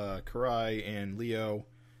to Karai and Leo,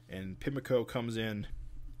 and Pimiko comes in.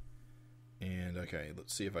 And okay,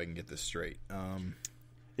 let's see if I can get this straight.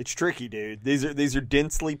 It's tricky, dude. These are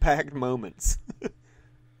densely packed moments.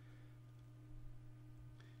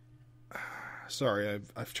 Sorry,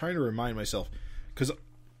 I'm trying to remind myself because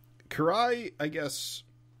Karai, I guess.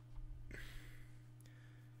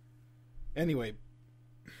 Anyway,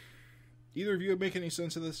 either of you make any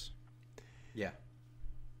sense of this? Yeah,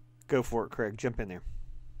 go for it, Craig. Jump in there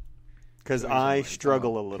because I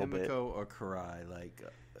struggle a little bit. Pimiko or Karai,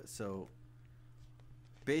 so.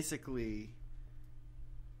 Basically,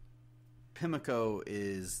 Pimiko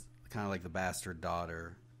is kind of like the bastard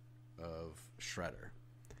daughter of Shredder.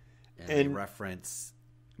 And they reference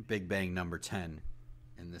Big Bang number 10.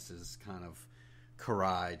 And this is kind of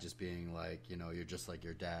Karai just being like, you're just like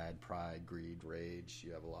your dad, pride, greed, rage.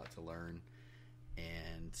 You have a lot to learn.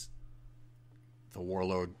 And the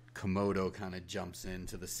warlord Komodo kind of jumps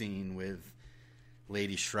into the scene with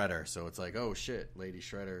Lady Shredder. So it's like, oh shit, Lady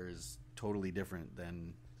Shredder is totally different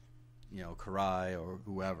than, Karai or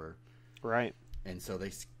whoever. Right. And so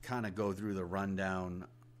they kind of go through the rundown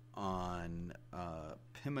on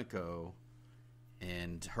Pimiko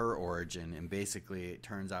and her origin. And basically it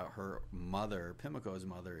turns out her mother, Pimiko's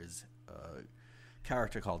mother, is a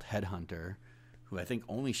character called Headhunter, who I think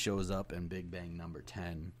only shows up in Big Bang number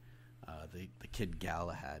 10, the Kid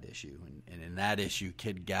Galahad issue. And in that issue,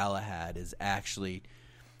 Kid Galahad is actually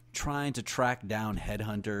trying to track down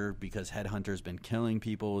Headhunter because Headhunter's been killing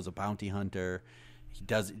people as a bounty hunter. He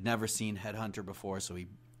never seen Headhunter before, so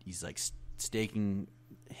he's like staking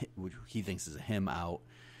what he thinks is him out,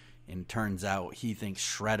 and turns out he thinks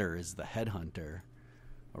Shredder is the Headhunter,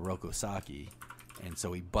 Oroku Saki, and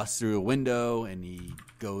so he busts through a window and he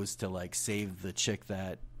goes to like save the chick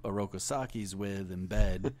that Oroku Saki's with in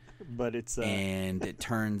bed. But it's and it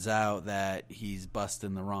turns out that he's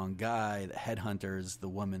busting the wrong guy. The Headhunter is the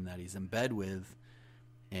woman that he's in bed with,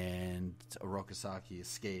 and Oroku Saki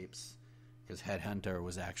escapes because Headhunter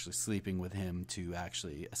was actually sleeping with him to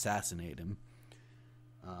actually assassinate him.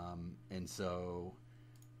 And so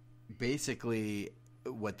basically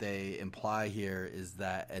what they imply here is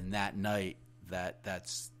that in that night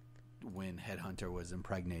that's when Headhunter was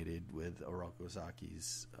impregnated with Oroku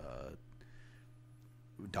Saki's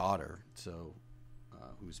daughter, so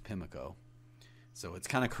who's Pimiko. So it's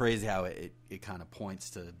kind of crazy how it kind of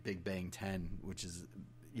points to Big Bang 10, which is,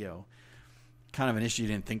 kind of an issue you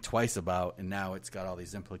didn't think twice about, and now it's got all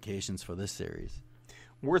these implications for this series.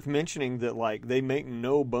 Worth mentioning that, like, they make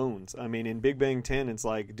no bones. I mean, in Big Bang 10, it's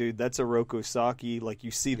like, dude, that's Oroku Saki. Like,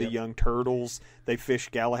 you see the young turtles. They fish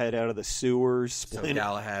Galahad out of the sewers. So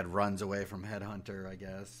Galahad runs away from Headhunter, I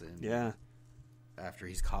guess. And after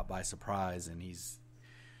he's caught by surprise, and he's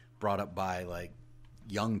brought up by, like,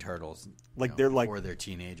 young turtles. Like, they're like... Or they're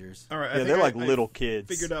teenagers. All right, yeah, they're like little kids.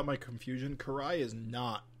 Figured out my confusion. Karai is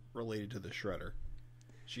not related to the Shredder.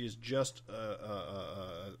 She is just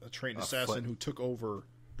a trained assassin who took over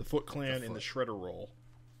the Foot Clan in the Shredder role.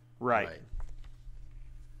 Right.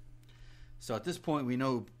 So at this point, we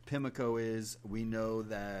know Pimiko is. We know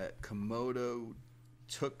that Komodo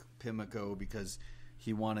took Pimiko because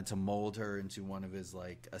he wanted to mold her into one of his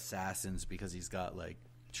like assassins because he's got like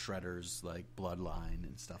Shredder's like bloodline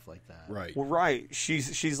and stuff like that. Right. Well, right.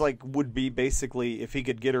 She's like would be basically, if he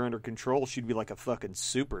could get her under control, she'd be like a fucking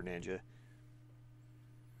super ninja.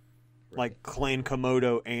 Right. Like Clan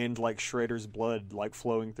Komodo and like Shredder's blood like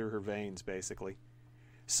flowing through her veins, basically.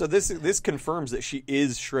 So this confirms that she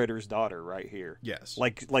is Shredder's daughter right here. Yes.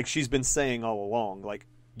 Like she's been saying all along. Like,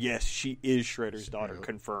 yes, she is Shredder's daughter,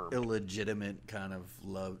 confirmed. Illegitimate kind of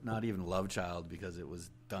love, not even love child, because it was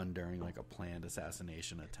done during like a planned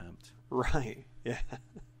assassination attempt. Right. Yeah.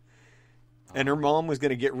 And her mom was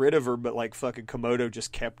going to get rid of her, but like fucking Komodo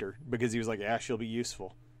just kept her because he was like, yeah, she'll be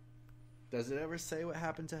useful. Does it ever say what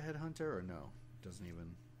happened to Headhunter, or no? Doesn't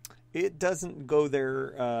even. It doesn't go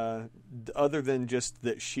there other than just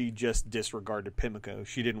that she just disregarded Pimiko.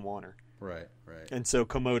 She didn't want her. Right, right. And so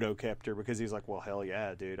Komodo kept her because he's like, well, hell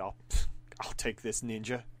yeah, dude. I'll take this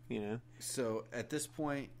ninja, you know. So at this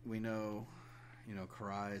point, we know,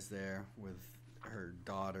 Karai is there with her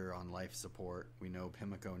daughter on life support. We know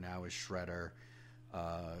Pimiko now is Shredder.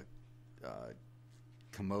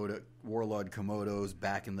 Warlord Komodo's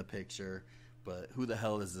back in the picture. But who the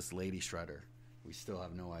hell is this Lady Shredder? We still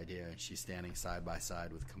have no idea. And she's standing side by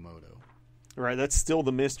side with Komodo. Right, that's still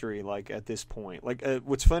the mystery, like, at this point. Like,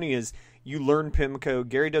 what's funny is you learn Pimiko.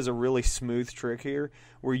 Gary does a really smooth trick here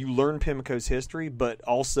where you learn Pimiko's history, but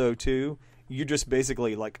also, too, you're just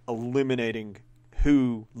basically, like, eliminating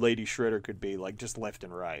who Lady Shredder could be, like, just left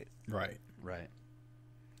and right. Right. Right.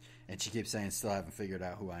 And she keeps saying, still haven't figured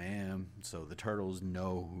out who I am. So the turtles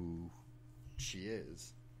know who she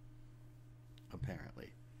is,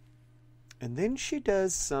 apparently. And then she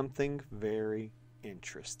does something very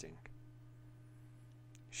interesting.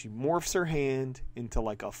 She morphs her hand into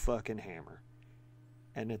like a fucking hammer.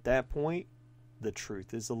 And at that point, the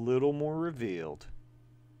truth is a little more revealed.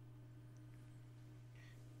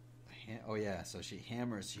 Oh, yeah. So she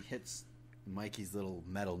hits Mikey's little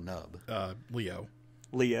metal nub. Leo.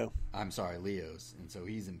 I'm sorry, Leo's. And so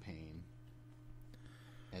he's in pain.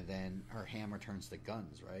 And then her hammer turns to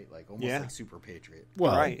guns, right? Like almost like Super Patriot.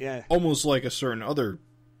 Well, right, yeah. Almost like a certain other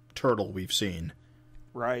turtle we've seen.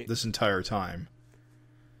 Right. This entire time.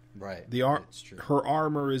 Right. It's true. Her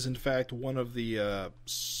armor is in fact one of the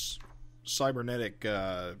cybernetic,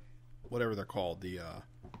 whatever they're called, the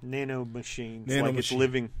nano machines. Nano it's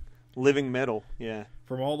living metal. Yeah.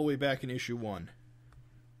 From all the way back in issue 1.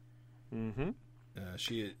 Mm-hmm.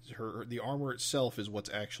 The armor itself is what's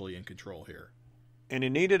actually in control here. And it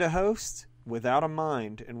needed a host without a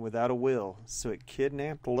mind and without a will, so it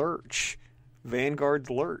kidnapped Lurch, Vanguard's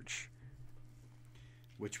Lurch,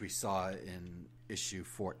 which we saw in issue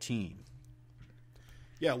 14.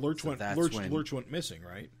 Yeah, Lurch went missing,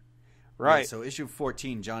 right? Right. Yeah, so issue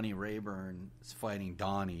 14, Johnny Rayburn is fighting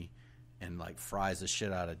Donnie and like fries the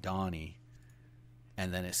shit out of Donnie,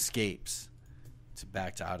 and then escapes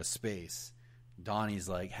back to outer space. Donnie's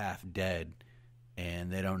like half dead.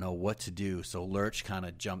 And they don't know what to do, so Lurch kind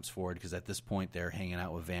of jumps forward because at this point they're hanging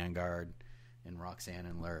out with Vanguard and Roxanne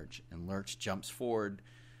and Lurch. And Lurch jumps forward.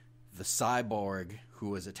 The cyborg, who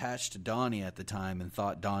was attached to Donnie at the time and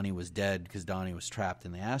thought Donnie was dead because Donnie was trapped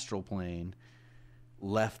in the astral plane,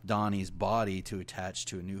 left Donnie's body to attach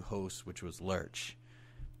to a new host, which was Lurch.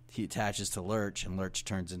 He attaches to Lurch, and Lurch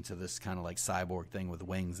turns into this kind of like cyborg thing with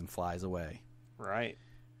wings and flies away. Right.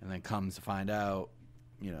 And then comes to find out,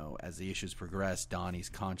 as the issues progress, Donnie's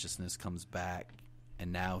consciousness comes back,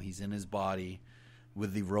 and now he's in his body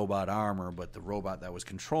with the robot armor, but the robot that was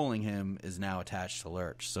controlling him is now attached to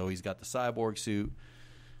Lurch. So he's got the cyborg suit,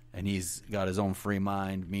 and he's got his own free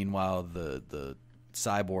mind. Meanwhile, the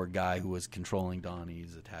cyborg guy who was controlling Donnie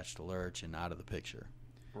is attached to Lurch and out of the picture.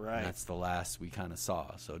 Right. And that's the last we kind of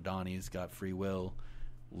saw. So Donnie's got free will.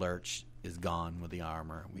 Lurch is gone with the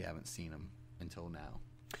armor. We haven't seen him until now.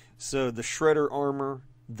 So the Shredder armor,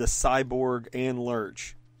 the cyborg, and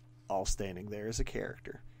Lurch all standing there as a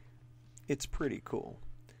character. It's pretty cool.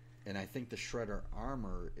 And I think the Shredder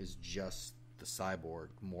armor is just the cyborg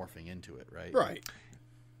morphing into it, right? Right.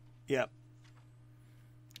 Yep.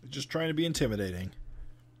 Just trying to be intimidating.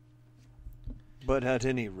 But at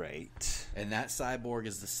any rate. And that cyborg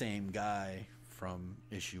is the same guy from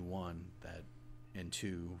issue 1 and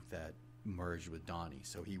 2 that merged with Donnie.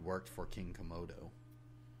 So he worked for King Komodo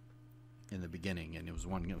in the beginning, and it was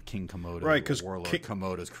one of King Komodo, right? Because Warlord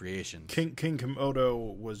Komodo's creations. King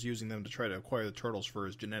Komodo was using them to try to acquire the turtles for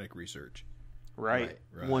his genetic research. Right.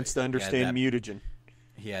 Wants to understand mutagen.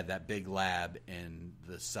 He had that big lab, and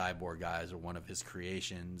the cyborg guys are one of his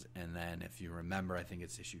creations. And then, if you remember, I think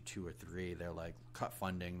it's issue 2 or 3. They're like cut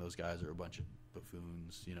funding. Those guys are a bunch of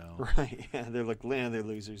buffoons, you know. Right, yeah, they're like, they're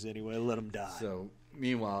losers anyway, let them die. So,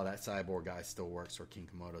 meanwhile, that cyborg guy still works for King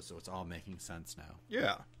Komodo, so it's all making sense now.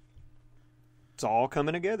 Yeah. It's all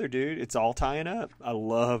coming together, dude. It's all tying up. I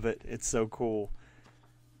love it. It's so cool.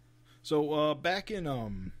 So back in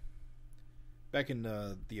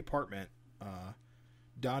the apartment,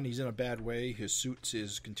 Donnie's in a bad way. His suit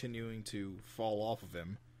is continuing to fall off of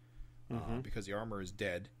him because the armor is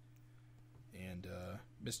dead. And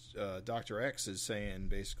Dr. X is saying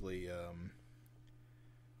basically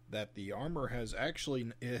that the armor has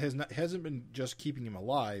actually hasn't been just keeping him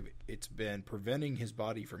alive. It's been preventing his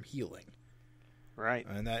body from healing. Right.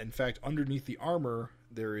 And that, in fact, underneath the armor,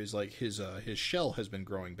 there is like his shell has been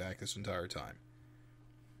growing back this entire time.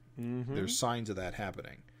 Mm-hmm. There's signs of that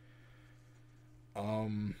happening.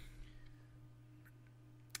 But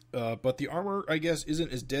the armor, I guess,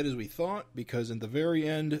 isn't as dead as we thought, because in the very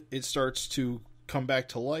end, it starts to come back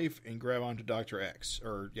to life and grab onto Dr. X.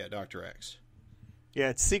 Dr. X. Yeah,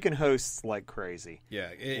 it's seeking hosts like crazy. Yeah,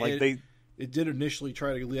 it did initially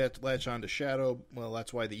try to latch onto Shadow. Well,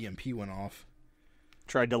 that's why the EMP went off.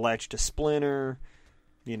 Tried to latch to Splinter,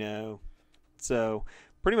 you know. So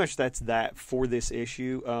pretty much that's that for this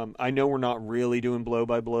issue. I know we're not really doing blow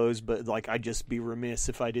by blows, but like I'd just be remiss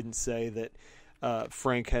if I didn't say that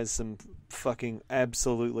Frank has some fucking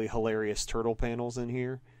absolutely hilarious turtle panels in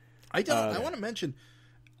here. I want to mention,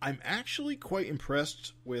 I'm actually quite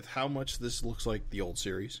impressed with how much this looks like the old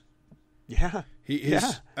series. Yeah.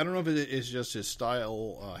 I don't know if it is just his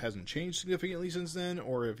style hasn't changed significantly since then,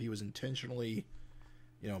 or if he was intentionally,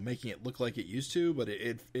 making it look like it used to. But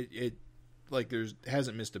it like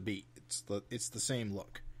hasn't missed a beat. It's the same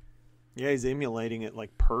look. Yeah, he's emulating it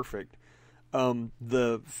like perfect.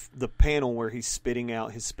 The panel where he's spitting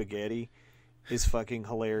out his spaghetti is fucking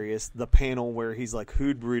hilarious. The panel where he's like,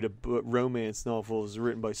 "Who'd read a romance novel is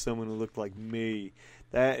written by someone who looked like me."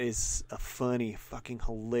 That is a funny, fucking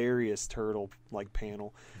hilarious turtle like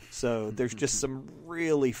panel. So there's just some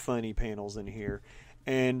really funny panels in here.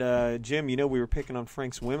 And Jim, we were picking on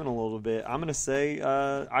Frank's women a little bit. I'm gonna say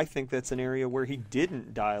I think that's an area where he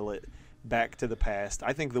didn't dial it back to the past.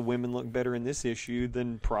 I think the women look better in this issue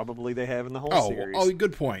than probably they have in the whole series. Oh,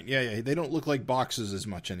 good point. Yeah, they don't look like boxes as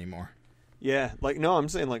much anymore. Yeah, I'm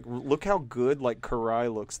saying look how good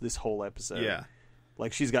Karai looks this whole episode. Yeah.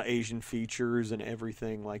 She's got Asian features and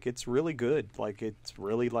everything. It's really good. It's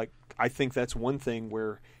really I think that's one thing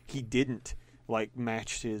where he didn't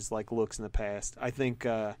match his looks in the past. I think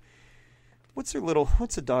what's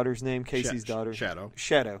the daughter's name? Casey's daughter.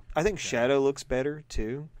 Shadow. I think Shadow looks better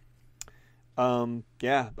too.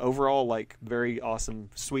 Yeah, overall very awesome,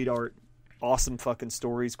 sweet art, awesome fucking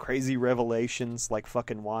stories, crazy revelations,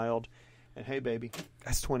 fucking wild. And hey baby,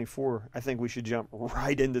 that's 24. I think we should jump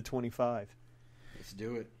right into 25. Let's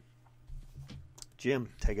do it. Jim,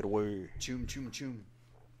 take it away. Choom, choom, choom.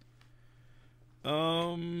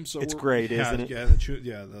 So it's great, isn't it? Yeah,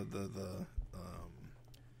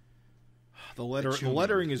 the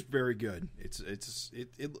lettering is very good.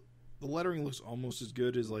 The lettering looks almost as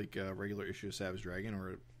good as a regular issue of Savage Dragon,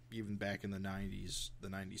 or even back in the 90s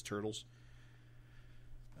Turtles.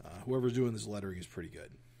 Whoever's doing this lettering is pretty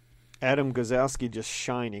good. Adam Gozowski just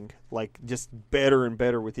shining, just better and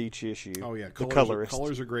better with each issue. Oh yeah, the colorist.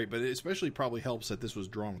 Colors are great, but it especially probably helps that this was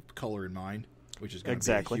drawn with color in mind, which is going to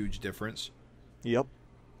be a huge difference. Yep.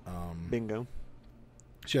 Bingo.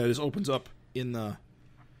 So yeah, this opens up in the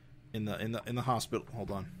hospital. Hold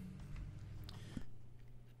on.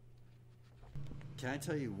 Can I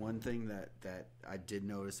tell you one thing that I did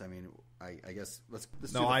notice? I mean, I guess let's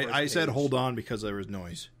no, I said hold on because there was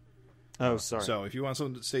noise. Oh, sorry. So if you want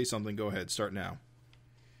someone to say something, go ahead. Start now.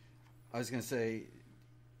 I was going to say,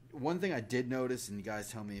 one thing I did notice, and you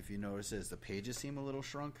guys tell me if you notice it, is the pages seem a little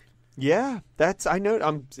shrunk. Yeah, I know.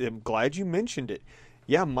 I'm glad you mentioned it.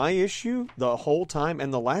 Yeah, my issue the whole time,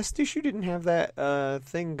 and the last issue didn't have that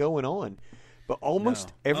thing going on. But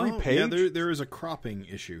almost every page... Yeah, there is a cropping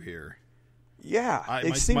issue here. Yeah.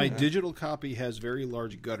 My digital copy has very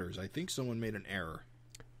large gutters. I think someone made an error.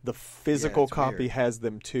 The physical copy weird. Has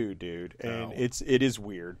them too, dude, and it is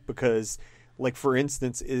weird because, for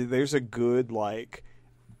instance, there's a good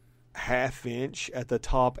half inch at the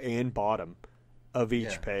top and bottom of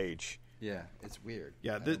each page. Yeah, it's weird.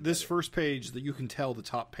 Yeah, this first page that you can tell the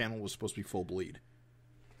top panel was supposed to be full bleed.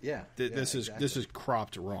 Yeah, this is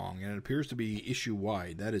cropped wrong, and it appears to be issue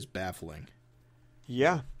wide. That is baffling.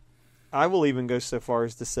 Yeah. I will even go so far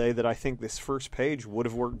as to say that I think this first page would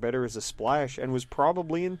have worked better as a splash and was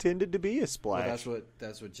probably intended to be a splash. Well,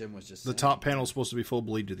 that's what Jim was just saying. The top panel is supposed to be full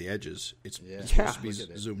bleed to the edges. It's supposed to be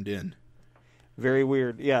zoomed in. Very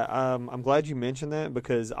weird. Yeah, I'm glad you mentioned that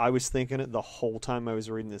because I was thinking it the whole time I was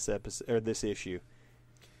reading this episode or this issue.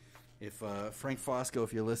 If Frank Fosco,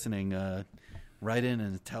 if you're listening, write in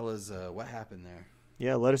and tell us what happened there.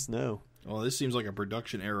 Yeah, let us know. Well, this seems like a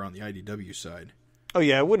production error on the IDW side. Oh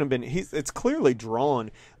yeah, it wouldn't have been. It's clearly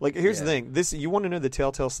drawn. Like here's the thing. You want to know the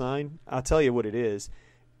telltale sign? I'll tell you what it is.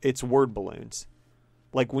 It's word balloons.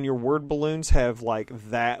 Like when your word balloons have like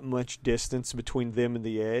that much distance between them and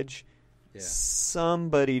the edge. Yeah.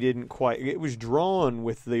 Somebody didn't quite. It was drawn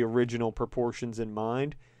with the original proportions in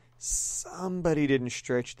mind. Somebody didn't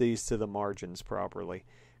stretch these to the margins properly,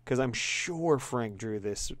 because I'm sure Frank drew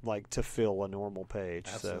this like to fill a normal page.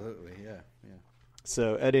 Absolutely, so. Yeah.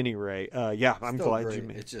 So at any rate, yeah, I'm glad great. you.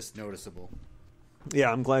 It's just noticeable.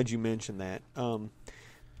 Yeah, I'm glad you mentioned that.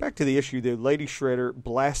 Back to the issue, though. Lady Shredder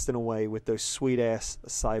blasting away with those sweet ass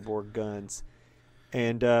cyborg guns.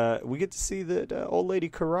 And we get to see that old lady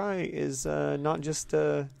Karai is not just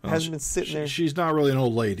hasn't been sitting there. She's not really an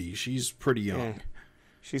old lady. She's pretty young. Yeah.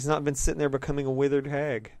 She's not been sitting there becoming a withered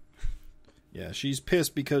hag. Yeah, she's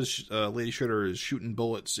pissed because Lady Shredder is shooting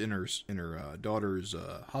bullets in her daughter's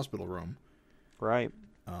hospital room. Right.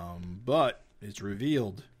 But it's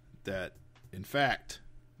revealed that, in fact,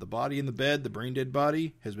 the body in the bed, the brain-dead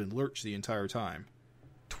body, has been lurched the entire time.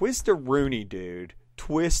 Twist-a-rooney, dude.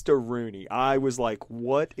 Twist-a-rooney. I was like,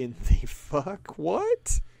 what in the fuck?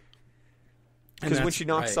 What? Because when she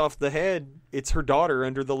knocks off the head, it's her daughter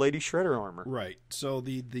under the Lady Shredder armor. Right. So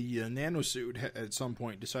the nanosuit at some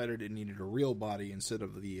point decided it needed a real body instead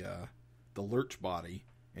of the Lurch body,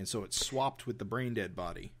 and so it swapped with the brain-dead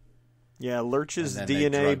body. Yeah, Lurch's and then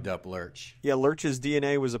DNA. They drugged up Lurch. Yeah, Lurch's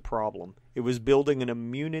DNA was a problem. It was building an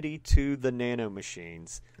immunity to the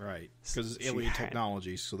nanomachines. Right. Because it's alien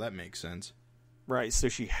technology, so that makes sense. Right. So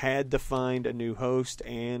she had to find a new host,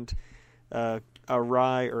 and Amai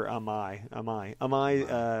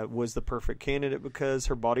was the perfect candidate because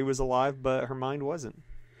her body was alive, but her mind wasn't.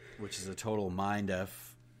 Which is a total mind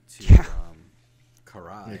F to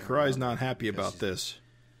Karai. Yeah, Karai's not happy about this.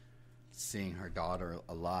 Seeing her daughter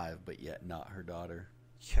alive, but yet not her daughter.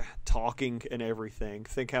 Yeah, talking and everything.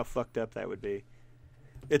 Think how fucked up that would be.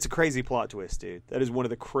 It's a crazy plot twist, dude. That is one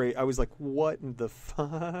of the I was like, what in the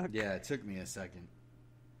fuck? Yeah, it took me a second.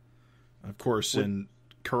 Of course, and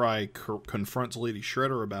Karai confronts Lady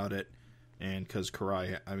Shredder about it, and because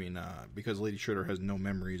because Lady Shredder has no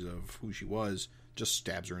memories of who she was, just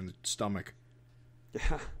stabs her in the stomach.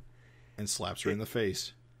 Yeah. And slaps her in the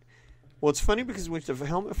face. Well, it's funny because when the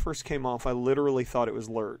helmet first came off, I literally thought it was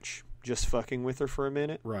Lurch just fucking with her for a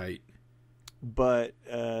minute. Right. But,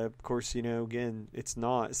 of course, again, it's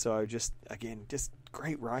not. So I just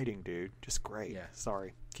great writing, dude. Just great. Yeah.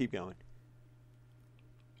 Sorry. Keep going.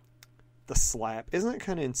 The slap. Isn't that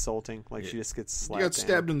kind of insulting? Like, she just gets slapped You got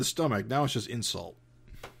stabbed down. in the stomach. Now it's just insult.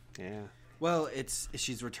 Yeah. Well,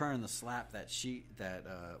 she's returning the slap I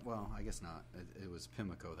guess not. It was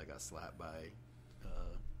Pimiko that got slapped by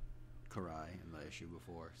Karai in the issue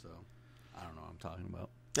before, so I don't know what I'm talking about.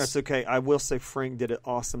 That's okay. I will say Frank did an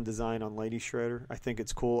awesome design on Lady Shredder. I think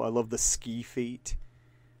it's cool. I love the ski feet.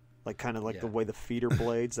 The way the feet are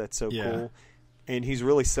blades. That's so cool. And he's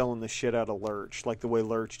really selling the shit out of Lurch. Like the way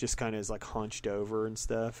Lurch just kind of is like hunched over and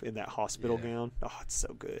stuff in that hospital gown. Oh, it's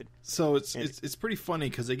so good. So it's pretty funny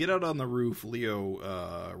because they get out on the roof, Leo,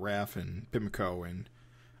 Raph, and Pimiko, and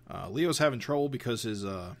Leo's having trouble because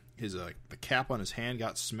the cap on his hand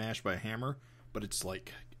got smashed by a hammer, but it's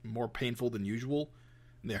like more painful than usual.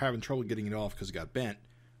 And they're having trouble getting it off because it got bent.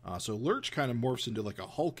 So Lurch kind of morphs into like a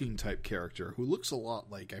hulking type character who looks a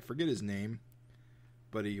lot like, I forget his name,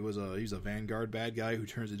 but he's a Vanguard bad guy who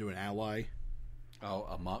turns into an ally. Oh,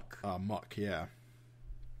 a Muck? Muck, yeah.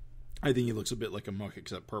 I think he looks a bit like a Muck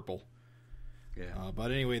except purple. Yeah.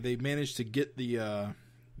 But anyway, they managed to get the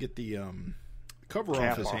cover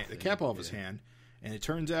off his hand, the cap off his hand, and it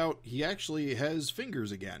turns out he actually has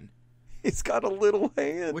fingers again. He's got a little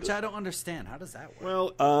hand, which I don't understand. How does that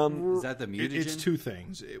Well, work? Is that the mutagen? It's two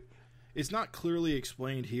things. It's not clearly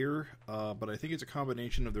explained here, but I think it's a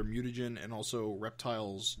combination of their mutagen and also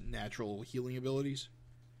reptiles' natural healing abilities.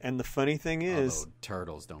 And the funny thing is, although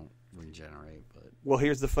turtles don't regenerate, but well,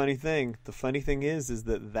 here's the funny thing. The funny thing is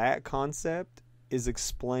that concept is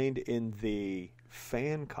explained in the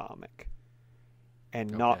fan comic.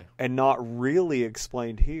 And not really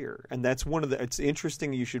explained here, and that's one of the. It's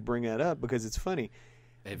interesting you should bring that up because it's funny.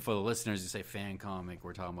 And for the listeners who say fan comic,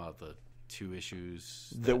 we're talking about the 2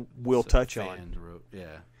 issues that we'll touch on. Wrote. Yeah,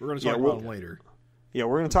 we're going to talk about them later. Yeah,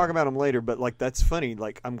 we're going to talk about them later. But like, that's funny.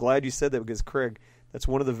 Like, I'm glad you said that because Craig, that's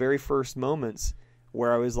one of the very first moments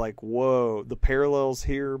where I was like, "Whoa!" The parallels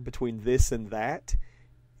here between this and that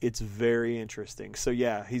It's very interesting. So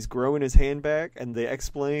yeah, he's growing his hand back, and the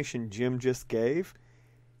explanation Jim just gave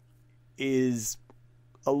is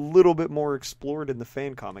a little bit more explored in the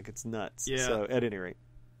fan comic. It's nuts. Yeah. So at any rate.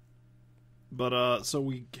 But so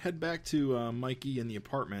we head back to Mikey in the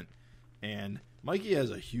apartment, and Mikey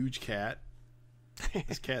has a huge cat.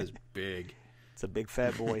 This cat is big. It's a big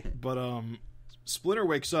fat boy. But Splinter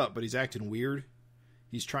wakes up, but he's acting weird.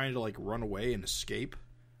 He's trying to like run away and escape.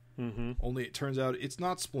 Mm-hmm. Only it turns out it's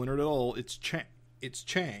not Splinter at all. It's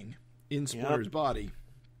Chang in Splinter's body.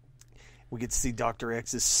 We get to see Dr.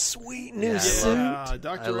 X's sweet new Yeah, suit.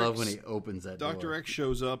 Dr. I love X, when he opens that door. Dr. X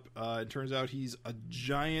shows up. It turns out he's a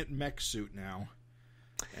giant mech suit now.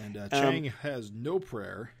 And Chang has no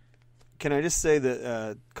prayer. Can I just say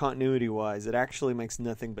that continuity-wise, it actually makes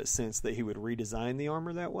nothing but sense that he would redesign the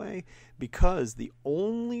armor that way, because the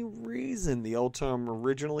only reason the Ultron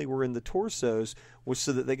originally were in the torsos was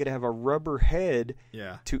so that they could have a rubber head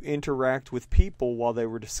to interact with people while they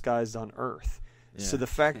were disguised on Earth. Yeah. So the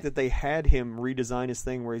fact that they had him redesign his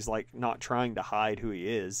thing where he's like not trying to hide who he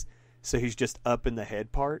is, so he's just up in the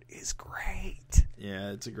head part, is great.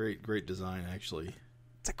 Yeah, it's a great design, actually.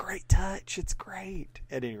 It's a great touch. It's great.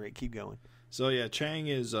 At any rate, keep going. So yeah, Chang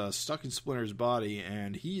is stuck in Splinter's body,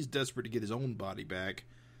 and he's desperate to get his own body back.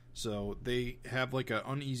 So they have like an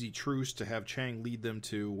uneasy truce to have Chang lead them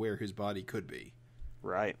to where his body could be.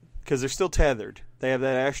 Right. Because they're still tethered. They have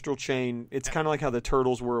that astral chain. It's kind of like how the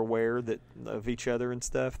turtles were aware of each other and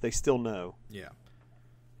stuff. They still know. Yeah.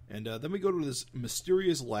 And then we go to this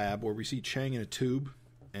mysterious lab where we see Chang in a tube,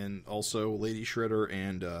 and also Lady Shredder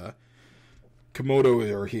and Komodo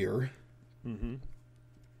are here. Mm-hmm.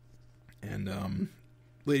 And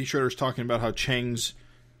Lady Shredder's talking about how Chang's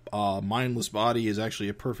mindless body is actually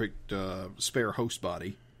a perfect spare host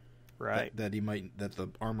body. Right. That the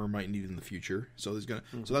armor might need in the future. So there's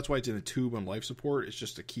so that's why it's in a tube on life support. It's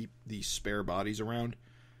just to keep these spare bodies around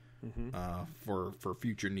for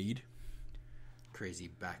future need. Crazy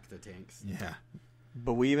back the tanks. Yeah.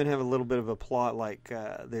 But we even have a little bit of a plot like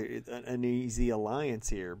an easy alliance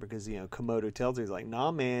here, because Komodo tells her, he's like, "Nah,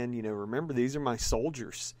 man, remember these are my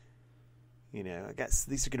soldiers. I guess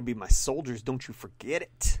these are going to be my soldiers. Don't you forget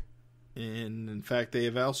it." And in fact, they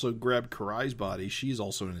have also grabbed Karai's body. She's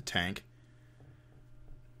also in a tank,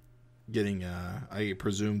 I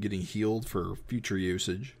presume, getting healed for future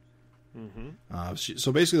usage. Mm-hmm.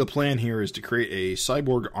 So basically, the plan here is to create a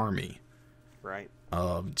cyborg army. Right.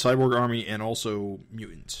 Cyborg army and also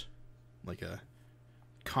mutants, like a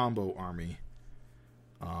combo army.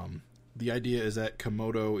 The idea is that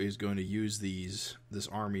Komodo is going to use this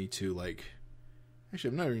army to like.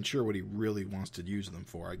 Actually, I'm not even sure what he really wants to use them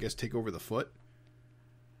for. I guess take over the Foot.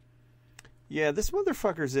 Yeah, this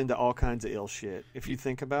motherfucker's into all kinds of ill shit, if you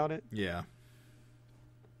think about it. Yeah.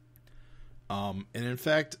 And in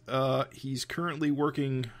fact, he's currently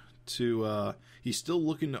working to... he's still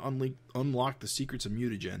looking to unlock the secrets of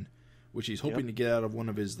mutagen, which he's hoping to get out of one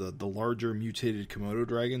of his the larger mutated Komodo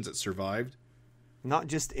dragons that survived. Not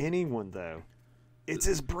just anyone, though. It's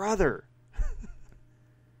his brother.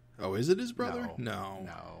 Oh, is it his brother? No.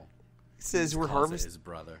 He says we're harvesting his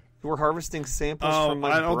brother. We're harvesting samples from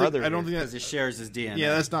my brother. I don't think because he shares his DNA.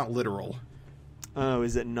 Yeah, that's not literal. Oh,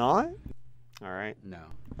 is it not? All right. No.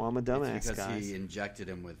 Well, I'm a dumbass, it's because guys. he injected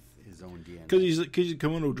him with his own DNA. Because he's a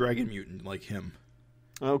Komodo dragon mutant like him.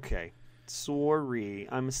 Okay. Sorry,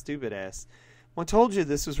 I'm a stupid ass. Well, I told you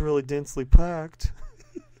this was really densely packed.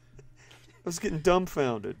 I was getting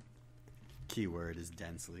dumbfounded. Keyword is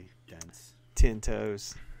densely dense. 10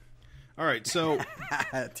 toes. All right, so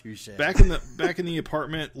Touche. back in the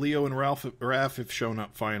apartment, Leo and Raph have shown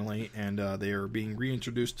up finally, and they are being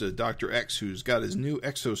reintroduced to Dr. X, who's got his new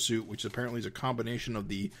exosuit, which apparently is a combination of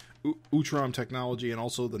the Utrom technology and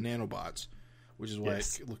also the nanobots, which is why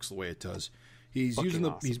it looks the way it does. He's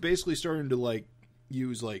awesome. He's basically starting to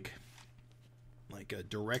use a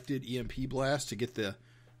directed EMP blast to get the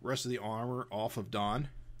rest of the armor off of Don.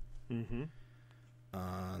 Mm-hmm.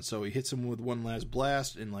 So he hits him with one last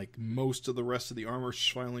blast, and most of the rest of the armor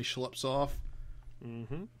finally schleps off.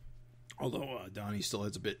 Mm-hmm. Although Donnie still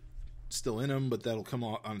has a bit still in him, but that'll come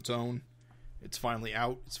on its own. It's finally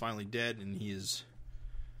out. It's finally dead, and he is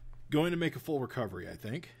going to make a full recovery, I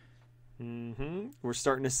think. Mm-hmm. We're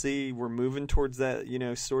starting to see we're moving towards that,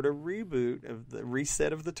 sort of reboot of the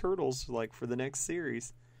reset of the Turtles, for the next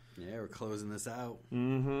series. Yeah, we're closing this out.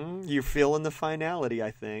 Mm-hmm. You're feeling the finality,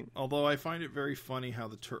 I think. Although I find it very funny how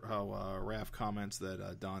Raph comments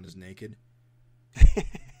that Don is naked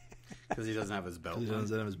because he doesn't have his belt. He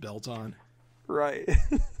doesn't have his belt on. Right.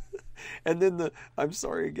 And then the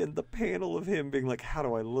panel of him being like, "How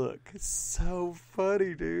do I look?" It's so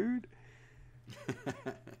funny, dude.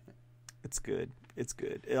 It's good. It's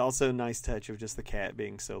good. Also, a nice touch of just the cat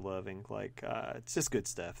being so loving. Like, it's just good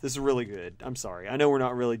stuff. This is really good. I'm sorry. I know we're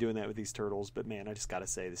not really doing that with these turtles, but man, I just got to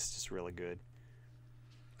say, this is just really good.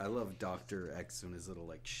 I love Dr. X when his little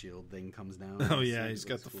like shield thing comes down. Oh yeah, he's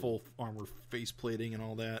got the full armor face plating and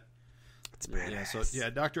all that. It's badass. Yeah, so yeah,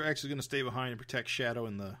 Dr. X is going to stay behind and protect Shadow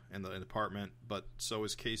in the apartment, but so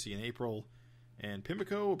is Casey and April. And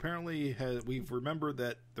Pimiko apparently we've remembered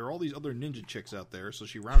that there are all these other ninja chicks out there, so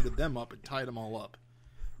she rounded them up and tied them all up.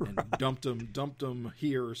 And dumped them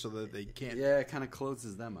here so that they can't. Yeah, it kind of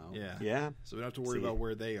closes them out. Yeah. So we don't have to worry about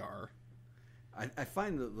where they are. I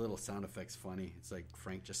find the little sound effects funny. It's like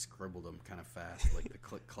Frank just scribbled them kind of fast, like the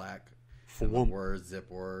click clack, and the word zip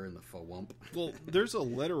word and the fa-wump. Well, there's a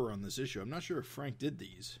letterer on this issue. I'm not sure if Frank did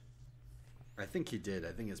these. I think he did.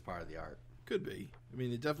 I think it's part of the art. Could be. I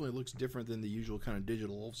mean, it definitely looks different than the usual kind of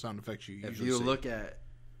digital sound effects you usually see. You look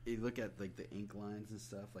at like the ink lines and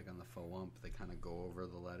stuff, like on the fa-wump, they kind of go over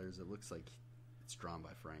the letters. It looks like it's drawn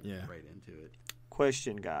by Frank right into it.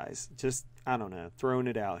 Question, guys. Just, I don't know, throwing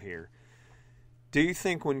it out here. Do you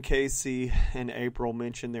think when Casey and April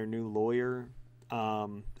mention their new lawyer,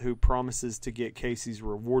 who promises to get Casey's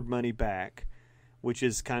reward money back, which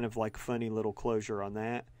is kind of like funny little closure on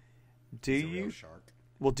that, He's a real shark.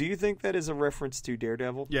 Well, do you think that is a reference to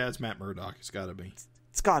Daredevil? Yeah, it's Matt Murdock. It's got to be.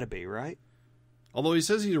 It's got to be, right? Although he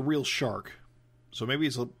says he's a real shark, so maybe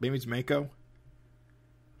it's Mako.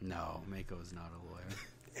 No, Mako is not a lawyer.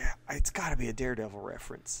 Yeah, it's got to be a Daredevil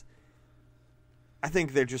reference. I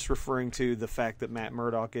think they're just referring to the fact that Matt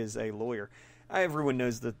Murdock is a lawyer. Everyone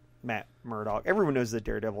knows the Matt Murdock. Everyone knows the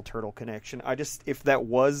Daredevil Turtle connection. If that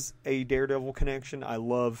was a Daredevil connection, I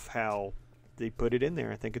love how they put it in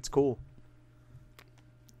there. I think it's cool.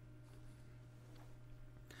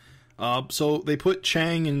 So they put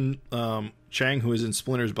Chang in Chang, who is in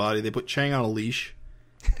Splinter's body. They put Chang on a leash,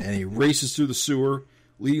 and he races through the sewer,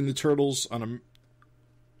 leading the turtles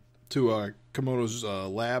to Komodo's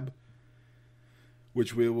lab,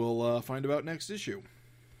 which we will find about next issue.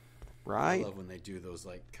 Right. I love when they do those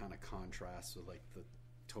like kind of contrasts with like the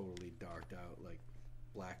totally darked out, like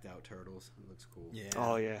blacked out turtles. It looks cool. Yeah.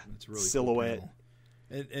 Oh yeah. It's really silhouette. Cool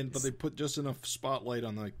but they put just enough spotlight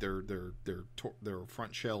on like their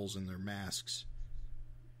front shells and their masks.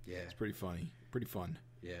 Yeah. It's pretty funny. Pretty fun.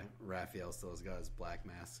 Yeah. Raphael still has got his black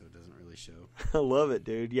mask, so it doesn't really show. I love it,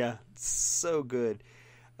 dude. Yeah. It's so good.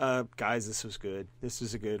 Guys, this was good. This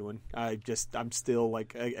was a good one. I'm still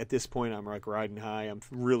like, at this point, I'm like riding high. I'm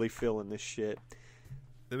really feeling this shit.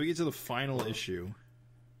 Then we get to the final issue.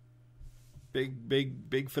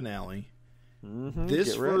 Big finale. Mm-hmm.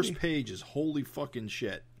 This first page is holy fucking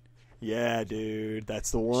shit. Yeah, dude.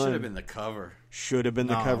 That's the one. Should have been the cover. Should have been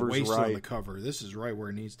the cover's wasted right. on the cover. This is right where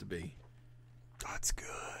it needs to be. That's good.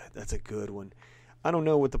 That's a good one. I don't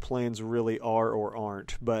know what the plans really are or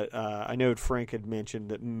aren't, but I know Frank had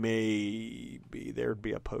mentioned that maybe there'd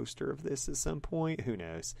be a poster of this at some point. Who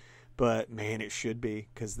knows? But, man, it should be,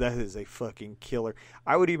 because that is a fucking killer.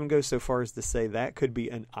 I would even go so far as to say that could be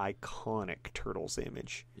an iconic Turtles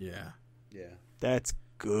image. Yeah. Yeah. That's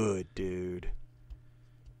good, dude.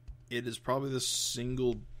 It is probably the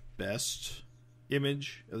single best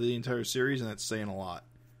image of the entire series, and that's saying a lot.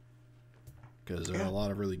 Because there are a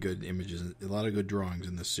lot of really good images, a lot of good drawings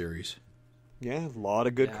in this series. Yeah, a lot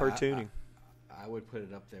of good cartooning. I would put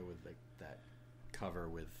it up there with like that cover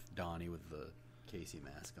with Donnie with the Casey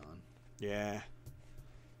mask on. Yeah.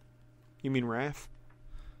 You mean Raph?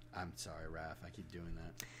 I'm sorry, Raph. I keep doing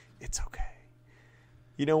that. It's okay.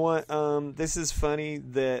 You know what? This is funny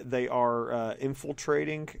that they are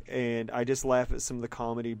infiltrating, and I just laugh at some of the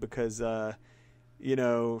comedy because, so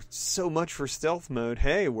much for stealth mode.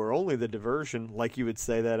 Hey, we're only the diversion. Like you would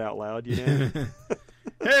say that out loud, you know?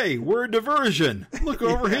 Hey, we're a diversion. Look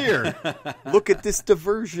over here. Look at this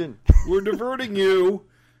diversion. We're diverting you.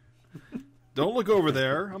 Don't look over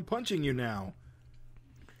there. I'm punching you now.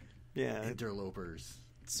 Yeah. Interlopers.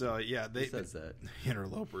 So, yeah. Who says that?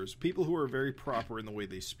 Interlopers. People who are very proper in the way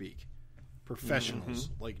they speak. Professionals,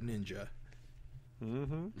 like Ninja.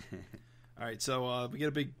 Mm-hmm. All right, so we get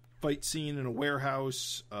a big fight scene in a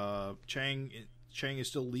warehouse. Chang is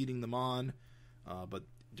still leading them on, but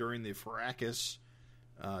during the fracas,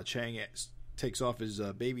 Chang takes off his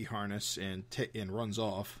baby harness and runs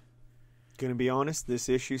off. Gonna be honest, this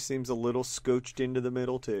issue seems a little scotched into the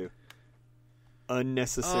middle too.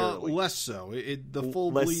 Unnecessarily. Less so. The full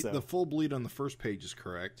bleed on the first page is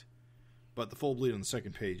correct, but the full bleed on the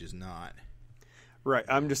second page is not. Right.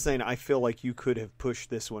 I'm just saying I feel like you could have pushed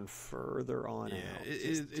this one further on out.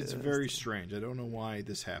 It's very strange. I don't know why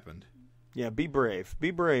this happened. Yeah, be brave.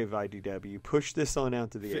 Be brave, IDW. Push this on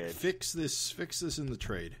out to the edge. Fix this in the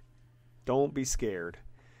trade. Don't be scared.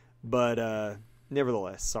 But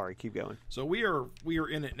nevertheless, sorry, keep going. So we are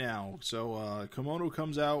in it now. So Komodo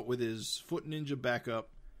comes out with his Foot Ninja backup,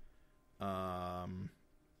 and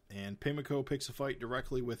Pimiko picks a fight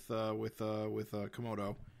directly with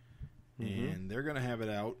Komodo, and they're gonna have it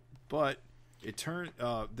out. But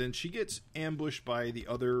then she gets ambushed by the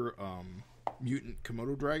other mutant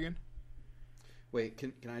Komodo dragon. Wait,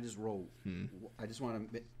 can I just roll? I just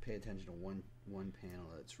want to pay attention to one panel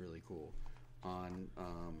that's really cool on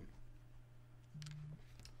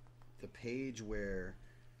the page where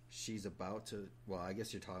she's about to. Well, I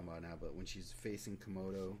guess you're talking about it now, but when she's facing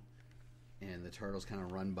Komodo and the turtles kind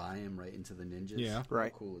of run by him right into the ninjas. Yeah,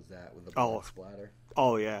 right. How cool is that with the blood splatter?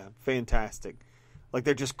 Oh yeah, fantastic! Like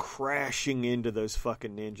they're just crashing into those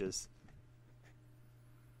fucking ninjas.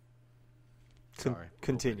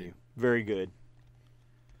 Continue. Very good.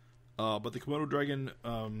 But the Komodo dragon,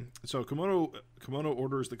 so Komodo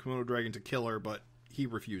orders the Komodo dragon to kill her, but he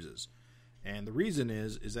refuses. And the reason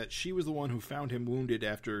is that she was the one who found him wounded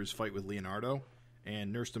after his fight with Leonardo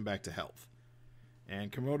and nursed him back to health.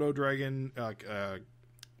 And Komodo dragon,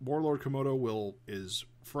 Warlord Komodo is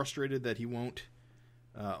frustrated that he won't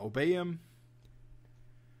obey him.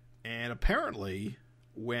 And apparently,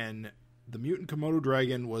 when the mutant Komodo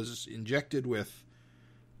dragon was injected with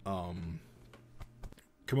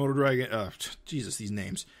Komodo dragon, Jesus, these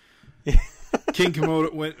names. King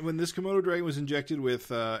Komodo. When this Komodo dragon was injected with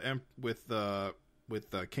King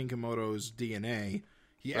Komodo's DNA,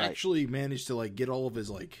 he actually managed to get all of his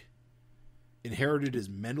inherited his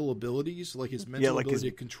mental abilities, his mental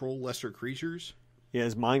ability to control lesser creatures. Yeah,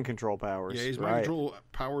 his mind control powers. Yeah, his mind control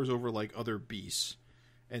powers over other beasts,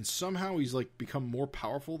 and somehow he's become more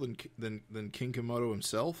powerful than King Komodo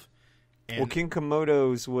himself. Well, King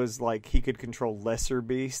Komodo's was he could control lesser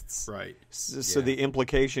beasts, right? So the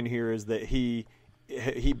implication here is that he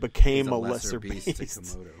became a lesser beast. To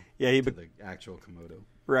Komodo. Yeah, to the actual Komodo.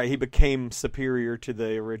 Right, he became superior to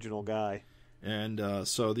the original guy, and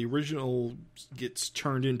so the original gets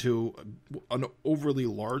turned into an overly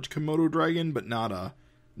large Komodo dragon, but not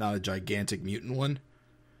a gigantic mutant one.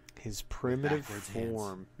 His primitive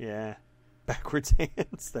form, yeah, backwards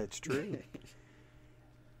hands. That's true.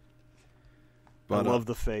 But, I love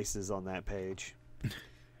the faces on that page.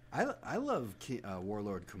 I love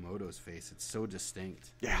Warlord Komodo's face. It's so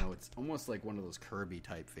distinct. Yeah. It's almost like one of those Kirby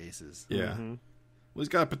type faces. Yeah. Mm-hmm. Well, he's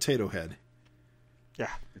got a potato head.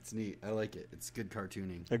 Yeah. It's neat. I like it. It's good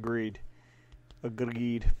cartooning. Agreed.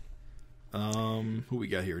 Who we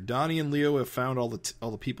got here? Donnie and Leo have found all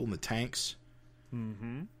the people in the tanks.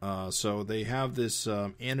 Mm-hmm. So they have this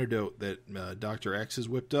antidote that Dr. X has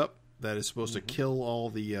whipped up that is supposed to kill all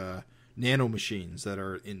the nanomachines that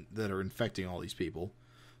are infecting all these people.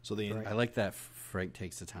 So I like that Frank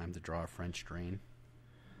takes the time to draw a French drain.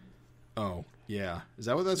 Oh, yeah. Is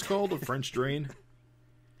that what that's called? A French drain?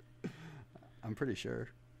 I'm pretty sure.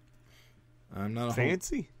 I'm not a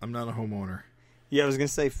fancy. I'm not a homeowner. Yeah, I was gonna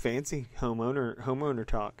say fancy homeowner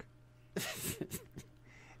talk.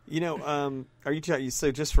 Are you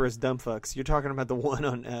so just for us dumb fucks? You're talking about the one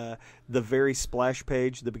on the very splash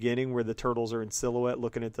page, the beginning where the turtles are in silhouette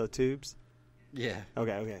looking at the tubes. Yeah.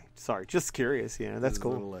 Okay. Sorry, just curious. That's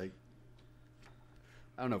cool. Little,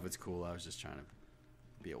 I don't know if it's cool. I was just trying to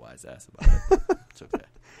be a wise ass about it. It's okay.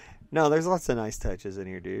 No, there's lots of nice touches in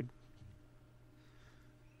here, dude.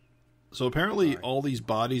 So apparently all these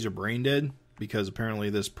bodies are brain dead because apparently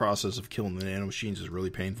this process of killing the nanomachines is really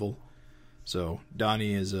painful. So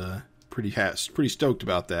Donnie is pretty stoked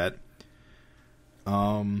about that.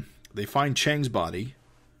 They find Chang's body,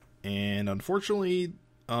 and unfortunately,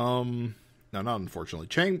 not unfortunately,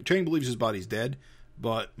 Chang believes his body's dead,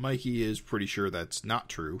 but Mikey is pretty sure that's not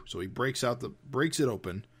true. So he breaks it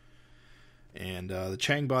open, and the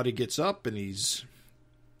Chang body gets up, and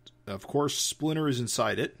of course, Splinter is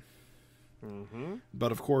inside it. Mm-hmm.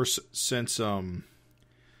 But of course, since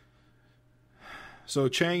so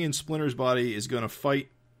Chang and Splinter's body is going to fight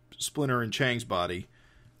Splinter and Chang's body,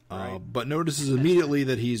 but notices immediately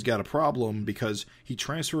that he's got a problem because he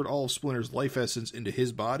transferred all of Splinter's life essence into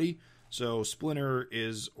his body. So Splinter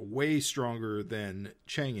is way stronger than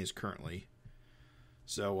Chang is currently.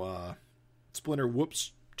 So Splinter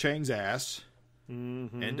whoops Chang's ass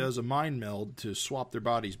and does a mind meld to swap their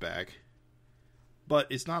bodies back. But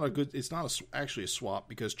it's not actually a swap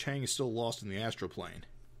because Chang is still lost in the astral plane.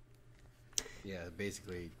 Yeah,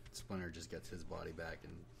 basically Splinter just gets his body back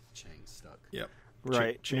and Chang's stuck. Yep.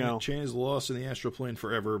 Right. Chang is lost in the astral plane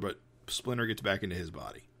forever, but Splinter gets back into his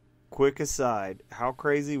body. quick aside, how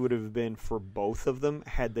crazy would it have been for both of them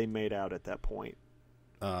had they made out at that point?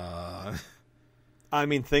 I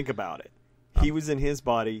mean, think about it. He was in his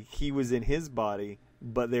body, he was in his body,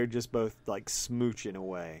 but they're just both like smooching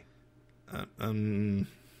away.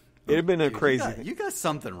 It'd have been a crazy thing. You got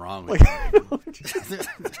something wrong with you.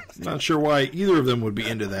 Not sure why either of them would be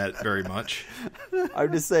into that very much.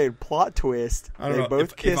 I'm just saying, plot twist. They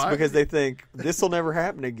both kiss because they think this will never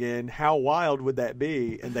happen again. How wild would that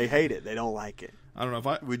be? And they hate it. They don't like it. I don't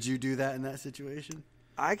know Would you do that in that situation?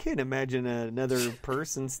 I can't imagine another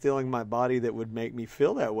person stealing my body that would make me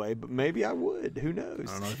feel that way, but maybe I would. Who knows?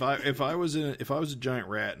 I don't know. If I was a giant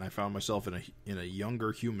rat and I found myself in a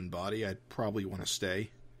younger human body, I'd probably want to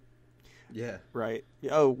stay. Yeah. Right.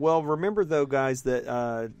 Oh, well, remember, though, guys,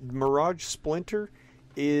 that Mirage Splinter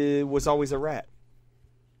was always a rat.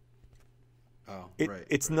 Oh, right.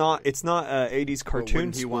 It's not 80s cartoon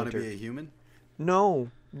Wouldn't he Splinter. want to be a human? No,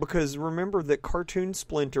 because remember that cartoon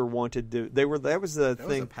Splinter wanted to... That was the thing. That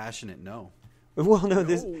was a passionate no. Well,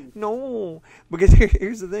 no. Because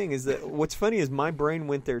here's the thing, is that what's funny is my brain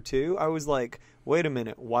went there, too. I was like... Wait a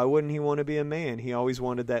minute, why wouldn't he want to be a man? He always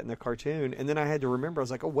wanted that in the cartoon. And then I had to remember, I was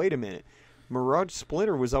like, oh, wait a minute. Mirage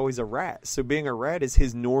Splinter was always a rat, so being a rat is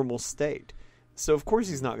his normal state. So of course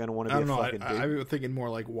he's not going to want to be a fucking dude. I was thinking more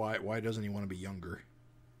like, why doesn't he want to be younger?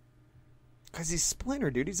 Because he's Splinter,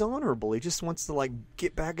 dude. He's honorable. He just wants to, like,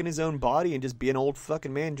 get back in his own body and just be an old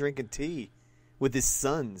fucking man drinking tea with his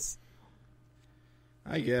sons.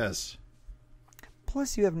 I guess.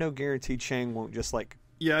 Plus, you have no guarantee Chang won't just, like,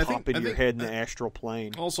 pop in your head in the astral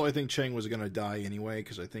plane. Also, I think Chang was going to die anyway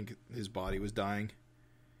because I think his body was dying.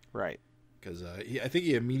 Right. Because I think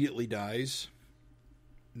he immediately dies.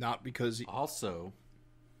 Not because he... Also...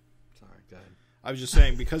 Sorry, go ahead. I was just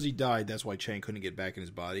saying, because he died, that's why Chang couldn't get back in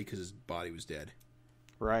his body, because his body was dead.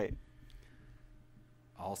 Right.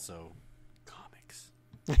 Also, comics.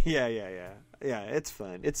 Yeah, it's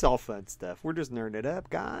fun. It's all fun stuff. We're just nerding it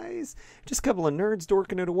up, guys. Just a couple of nerds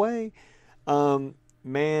dorking it away.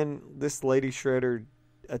 Man, this Lady Shredder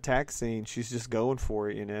attack scene, she's just going for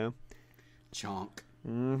it, you know? Chonk.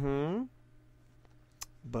 Mm-hmm.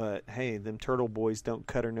 But, hey, them turtle boys don't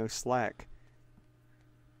cut her no slack.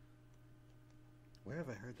 Where have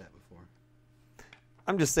I heard that before?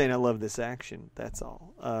 I'm just saying I love this action, that's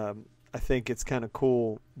all. I think it's kind of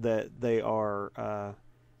cool that they are,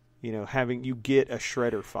 having you get a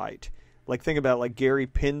Shredder fight. Like, think about, like, Gary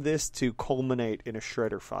pinned this to culminate in a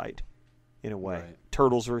Shredder fight. In a way. Right.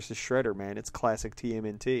 Turtles versus Shredder, man. It's classic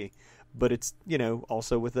TMNT. But it's,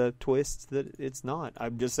 also with a twist that it's not.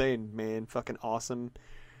 I'm just saying, man, fucking awesome.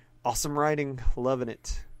 Awesome writing. Loving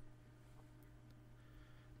it.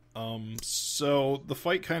 So the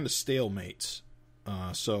fight kind of stalemates.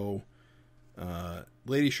 Lady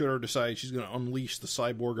Shredder decides she's going to unleash the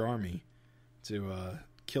cyborg army to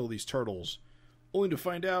kill these turtles. Only to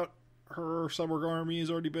find out her cyborg army has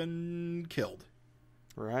already been killed.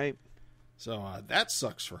 Right. So that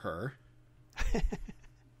sucks for her.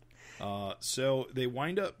 So they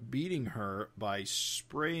wind up beating her by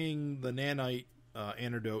spraying the nanite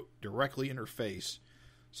antidote directly in her face.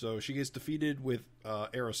 So she gets defeated with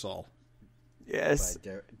aerosol. Yes.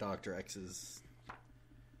 By Dr. X's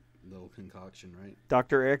little concoction, right?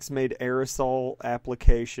 Dr. X made aerosol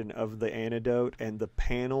application of the antidote, and the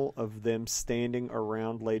panel of them standing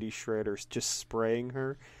around Lady Shredder just spraying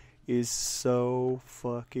her is so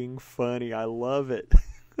fucking funny. I love it.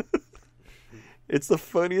 It's the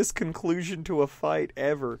funniest conclusion to a fight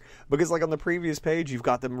ever. Because, like, on the previous page, you've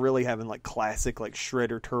got them really having, like, classic, like,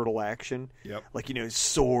 Shredder turtle action. Yep. Like,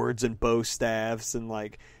 swords and bow staffs, and,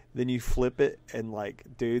 like, then you flip it, and, like,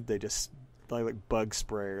 dude, they just, like bug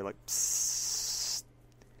spray, or, like, psst.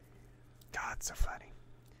 God, so funny.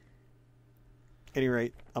 At any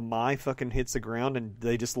rate, Amai fucking hits the ground, and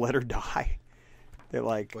they just let her die. They're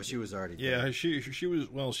like, well, she was already dead. Yeah,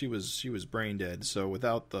 she was brain dead. So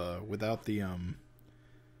without the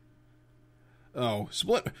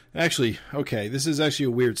split. Actually, okay, this is actually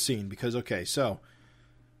a weird scene because so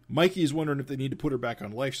Mikey is wondering if they need to put her back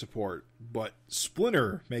on life support, but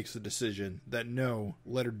Splinter makes the decision that no,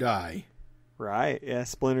 let her die. Right? Yeah,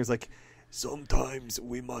 Splinter's like, sometimes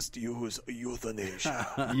we must use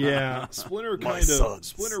euthanasia. Yeah, Splinter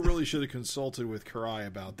Splinter really should have consulted with Karai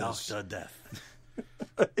about this. Dr. Death.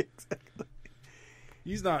 Exactly.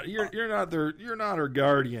 He's not. You're not her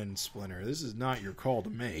guardian, Splinter. This is not your call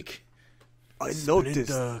to make. I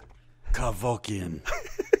noticed. Kavokian.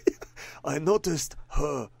 I noticed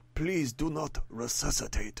her. Please do not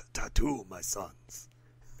resuscitate Tattoo, my sons.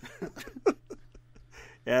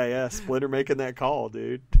 Yeah. Splinter making that call,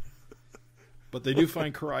 dude. But they do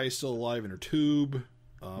find Karai still alive in her tube.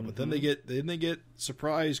 But then they get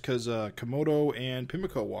surprised because Komodo and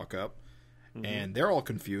Pimiko walk up, and they're all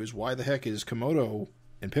confused. Why the heck is Komodo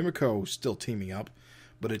and Pimiko still teaming up?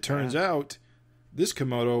 But it turns out this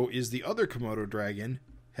Komodo is the other Komodo dragon,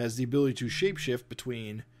 has the ability to shapeshift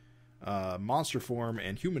between monster form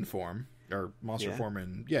and human form, or monster form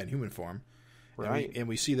and human form. Right. And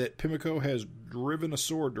we see that Pimiko has driven a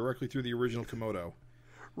sword directly through the original Komodo.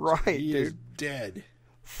 Right, So he dude. is dead.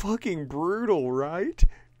 Fucking brutal, right?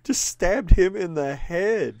 Just stabbed him in the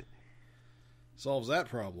head. Solves that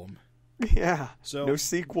problem. Yeah. So no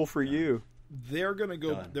sequel for you. they're gonna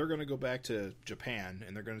go. Done. They're gonna go back to Japan,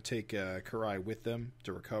 and they're gonna take Karai with them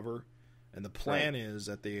to recover. And the plan is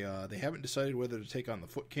that they haven't decided whether to take on the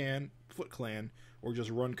Foot Clan or just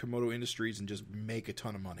run Komodo Industries and just make a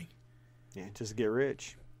ton of money. Yeah, just get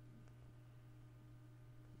rich.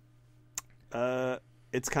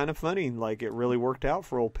 It's kind of funny. Like, it really worked out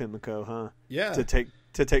for old Pimiko, huh? Yeah. To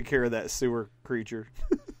take care of that sewer creature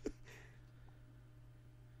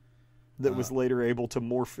that was later able to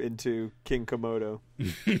morph into King Komodo.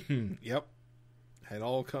 Yep. It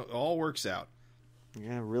all works out.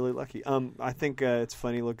 Yeah, really lucky. I think it's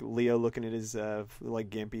funny. Look, Leo looking at his like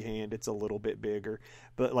gimpy hand. It's a little bit bigger,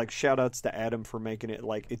 but like shout outs to Adam for making it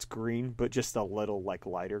like it's green, but just a little like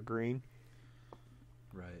lighter green.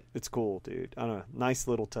 Right. It's cool, dude. I don't know. Nice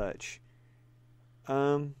little touch.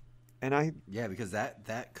 Yeah, because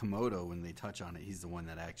that Komodo, when they touch on it, he's the one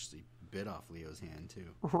that actually bit off Leo's hand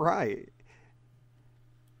too. Right.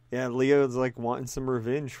 Yeah, Leo's like wanting some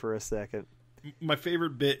revenge for a second. My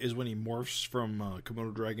favorite bit is when he morphs from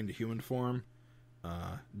Komodo dragon to human form.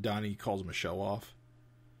 Donnie calls him a show off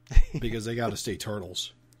because they got to stay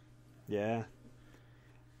turtles. Yeah.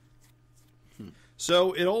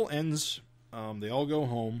 So it all ends. They all go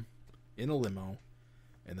home in a limo.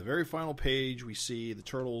 And the very final page, we see the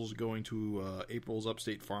turtles going to April's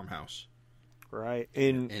upstate farmhouse. Right.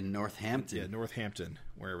 In Northampton. Yeah, Northampton,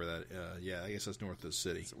 wherever that. Yeah, I guess that's north of the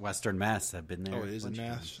city. It's Western Mass. I've been there. Oh, it is a in bunch of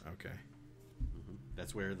Mass? times. Okay.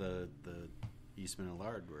 That's where the Eastman and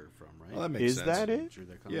Lard were from, right? Well, that makes Is sense. that it? Sure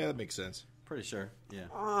they're coming Yeah, that from. makes sense. Pretty sure. Yeah.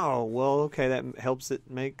 Oh, well, okay. That helps it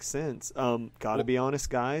make sense. Gotta be honest,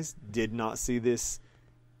 guys. Did not see this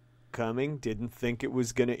coming. Didn't think it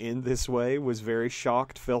was going to end this way. Was very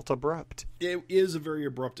shocked. Felt abrupt. It is a very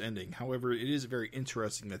abrupt ending. However, it is very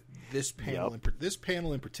interesting that this panel, this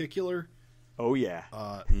panel in particular, Oh, yeah.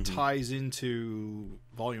 ties into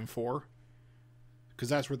Volume 4, because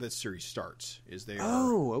that's where this series starts. Is they?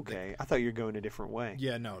 Oh, okay. I thought you were going a different way.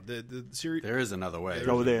 Yeah, no. The series. There is another way.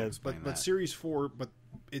 Oh, there. But Series 4, but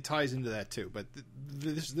it ties into that too. But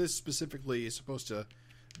this specifically is supposed to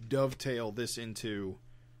dovetail this into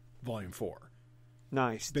Volume 4.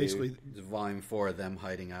 Nice, Basically, dude. Is Volume 4 of them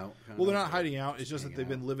hiding out? well, they're not hiding out. It's just that hanging they've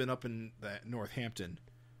been out. living up in that Northampton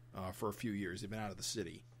for a few years. They've been out of the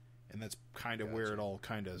city, and that's kind of where it all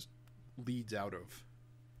kind of leads out of.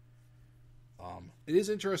 It is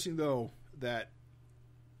interesting though that,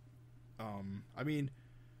 I mean,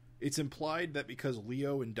 it's implied that because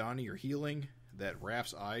Leo and Donnie are healing, that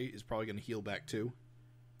Raph's eye is probably going to heal back too.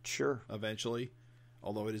 Sure. Eventually,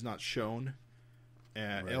 although it is not shown.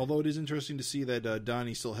 And Right. although it is interesting to see that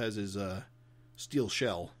Donnie still has his steel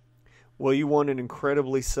shell. Well, you want an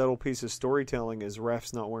incredibly subtle piece of storytelling is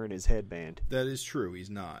Raph's not wearing his headband. That is true.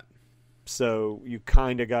 He's not. So you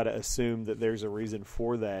kind of got to assume that there's a reason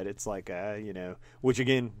for that. It's like, which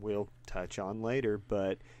again, we'll touch on later.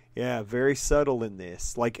 But yeah, very subtle in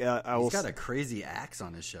this. Like, He's got a crazy axe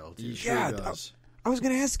on his shell, too. He sure Yeah, does. I was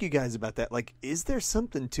going to ask you guys about that. Like, is there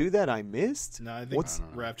something to that I missed? No, I think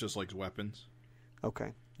Raph just likes weapons.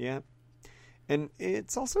 Okay, yeah. And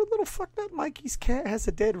it's also a little fucked up. Mikey's cat has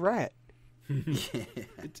a dead rat.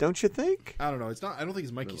 Don't you think? I don't know. It's not. I don't think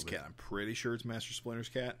it's Mikey's cat. I'm pretty sure it's Master Splinter's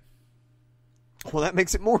cat. Well, that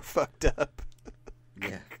makes it more fucked up.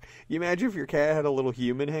 Yeah. You imagine if your cat had a little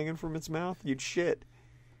human hanging from its mouth? You'd shit.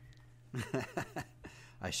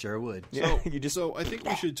 I sure would. Yeah, So I think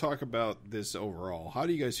we should talk about this overall. How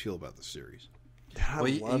do you guys feel about the series? Well,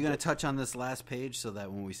 you going to touch on this last page so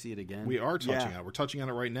that when we see it again? We are touching Yeah. on it. We're touching on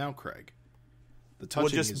it right now, Craig. The Well,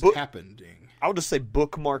 touching just is book- happening. I'll just say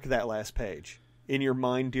bookmark that last page in your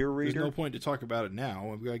mind, dear There's reader. no point to talk about it now.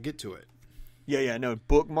 We've got to get to it. Yeah, no.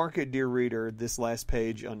 Bookmark it, dear reader, this last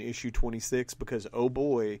page on issue 26 because, oh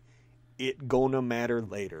boy, it gonna matter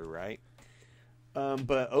later, right?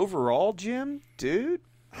 But overall, Jim, dude,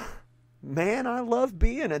 man, I love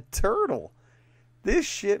being a turtle. This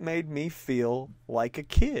shit made me feel like a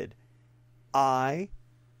kid. I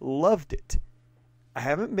loved it. I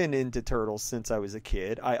haven't been into turtles since I was a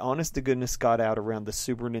kid. I honest to goodness got out around the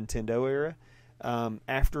Super Nintendo era.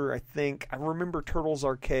 After I remember Turtles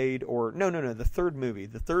Arcade, or no, the third movie.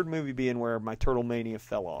 The third movie being where my Turtle Mania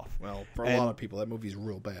fell off. Well, for a lot of people, that movie's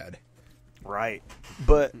real bad. Right.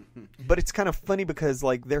 But it's kind of funny because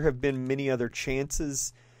like there have been many other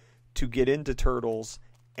chances to get into Turtles,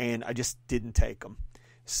 and I just didn't take them.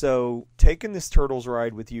 So taking this Turtles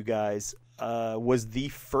ride with you guys was the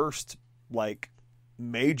first like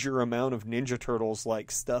major amount of Ninja Turtles like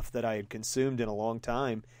stuff that I had consumed in a long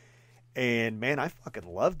time. And man, I fucking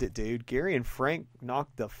loved it, dude. Gary and Frank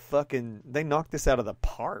knocked this out of the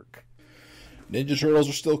park. Ninja Turtles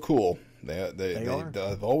are still cool.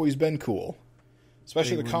 They've always been cool.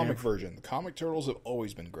 Especially the comic version. The comic Turtles have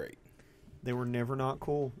always been great. They were never not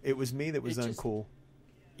cool. It was me that was uncool.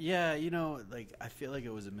 Yeah, like I feel like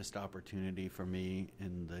it was a missed opportunity for me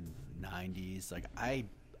in the 90s. Like I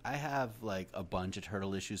have like a bunch of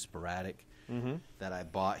Turtle issues sporadic that I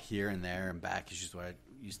bought here and there, and back issues where I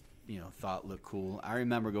thought looked cool. I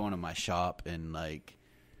remember going to my shop and like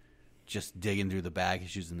just digging through the back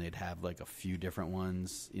issues, and they'd have like a few different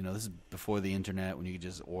ones. This is before the internet, when you could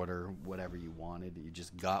just order whatever you wanted. You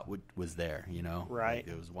just got what was there, Right. Like,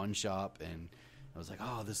 it was one shop, and I was like,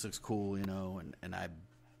 oh, this looks cool, and I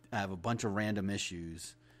have a bunch of random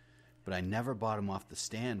issues, but I never bought them off the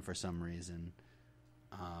stand for some reason.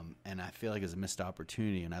 And I feel like it's a missed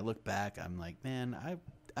opportunity. And I look back, I'm like, man,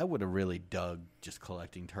 I would have really dug just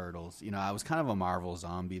collecting Turtles. I was kind of a Marvel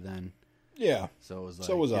zombie then. Yeah. So it was like,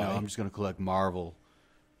 so was I. I'm just going to collect Marvel.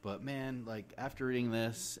 But man, like after reading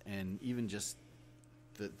this, and even just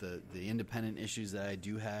the independent issues that I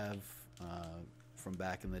do have from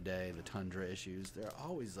back in the day, the Tundra issues, they're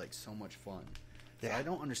always like so much fun. Yeah. I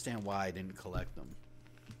don't understand why I didn't collect them.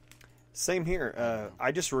 Same here.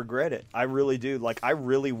 I just regret it. I really do. Like, I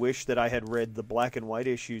really wish that I had read the black and white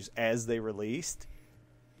issues as they released.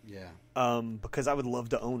 Yeah. Because I would love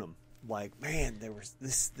to own them. Like, man, there was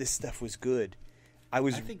this stuff was good. I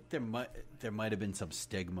think there might have been some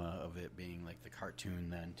stigma of it being like the cartoon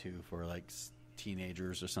then too, for like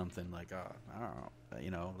teenagers or something. Like, I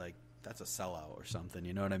don't know, like that's a sellout or something.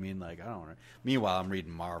 You know what I mean? Like, I don't know. Meanwhile, I'm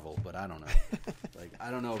reading Marvel, but I don't know. Like,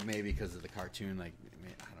 I don't know, maybe because of the cartoon. Like,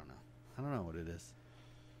 I don't know what it is.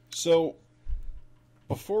 So,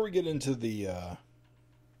 before we get into the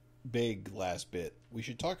big last bit, we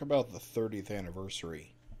should talk about the 30th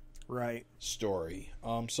anniversary story.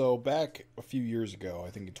 So back a few years ago,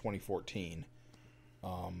 I think in 2014, it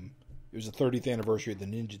was the 30th anniversary of the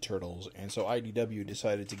Ninja Turtles, and so IDW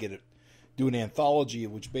decided to do an anthology,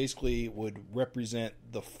 which basically would represent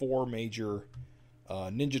the four major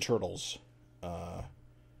Ninja Turtles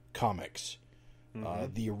comics.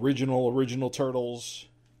 The original Turtles,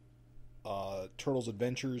 Turtles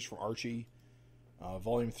Adventures from Archie,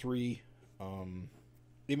 Volume 3,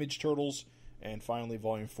 Image Turtles, and finally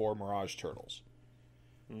Volume 4, Mirage Turtles.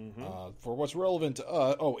 For what's relevant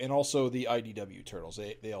to and also the IDW Turtles.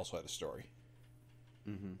 They also had a story.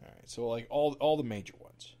 All right, so like all the major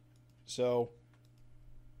ones. So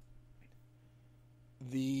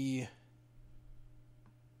the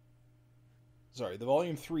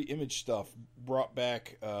Volume 3 Image stuff brought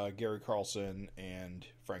back Gary Carlson and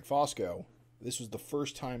Frank Fosco. This was the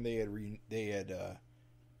first time they had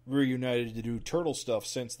reunited to do Turtle stuff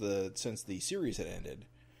since the series had ended.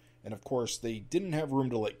 And of course, they didn't have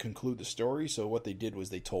room to like conclude the story, so what they did was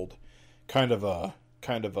they told kind of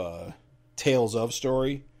a Tales of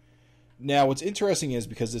story. Now, what's interesting is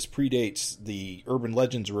because this predates the Urban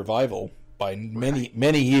Legends revival by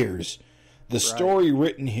many years, the story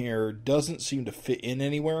written here doesn't seem to fit in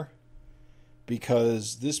anywhere,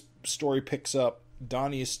 because this story picks up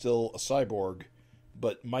Donnie is still a cyborg,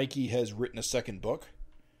 but Mikey has written a second book,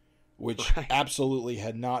 which absolutely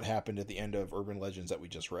had not happened at the end of Urban Legends that we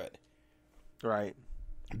just read. Right.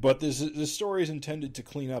 But this story is intended to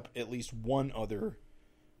clean up at least one other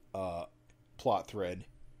plot thread.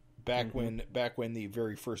 Back when the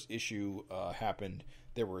very first issue happened,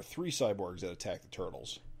 there were 3 cyborgs that attacked the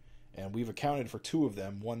Turtles. And we've accounted for 2 of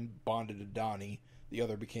them. One bonded to Donnie. The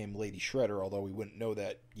other became Lady Shredder, although we wouldn't know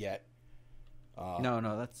that yet. No,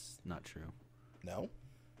 that's not true. No?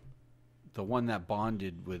 The one that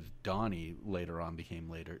bonded with Donnie later on became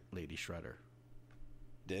Lady Shredder.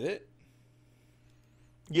 Did it?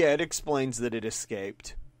 Yeah, it explains that it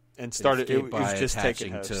escaped and started. It was just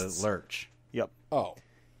taking to Lurch. Yep. Oh.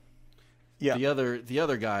 Yeah. The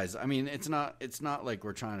other guys. I mean, it's not like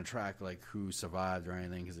we're trying to track like who survived or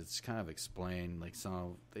anything, because it's kind of explained. Like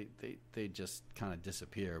they just kind of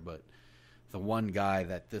disappear. But the one guy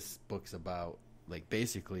that this book's about, like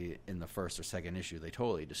basically in the first or second issue, they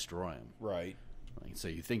totally destroy him. Right. Like, so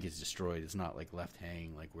you think he's destroyed. It's not like left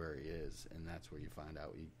hanging like where he is, and that's where you find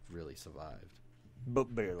out he really survived.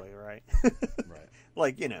 but barely, right? Right.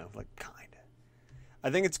 Like, kind of. I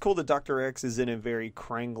think it's cool that Dr. X is in a very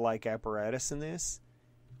Krang-like apparatus in this.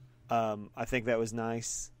 I think that was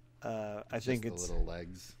nice. I think it's the little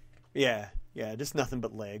legs. Yeah, just nothing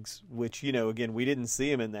but legs, which, again, we didn't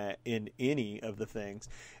see him in any of the things.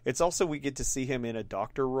 It's also, we get to see him in a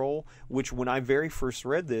doctor role, which when I very first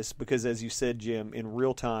read this, because as you said, Jim, in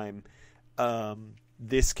real time,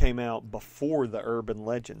 this came out before the Urban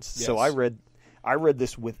Legends. Yes. So I read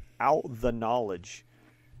this without the knowledge.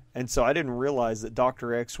 And so I didn't realize that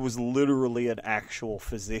Dr. X was literally an actual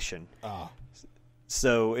physician.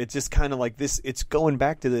 So it's just kind of like this. It's going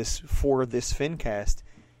back to this for this FINcast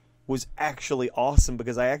was actually awesome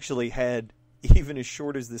because I actually had, even as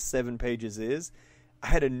short as this 7 pages is, I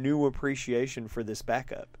had a new appreciation for this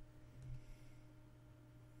backup.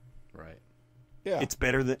 Right. Yeah. It's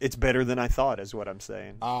better than I thought, is what I'm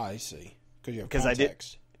saying. I see. Because you have 'Cause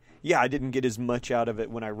context. I didn't get as much out of it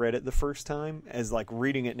when I read it the first time as like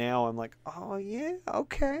reading it now. I'm like, oh yeah,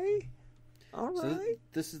 okay, all right. So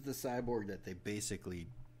this is the cyborg that they basically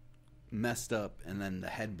messed up, and then the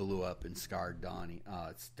head blew up and scarred Donnie.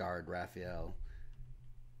 It scarred Raphael,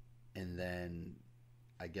 and then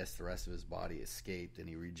I guess the rest of his body escaped, and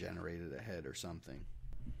he regenerated a head or something.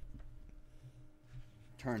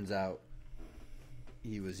 Turns out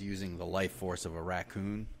he was using the life force of a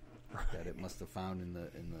raccoon that it must have found in the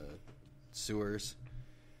sewers,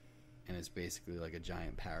 and it's basically like a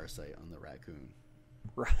giant parasite on the raccoon.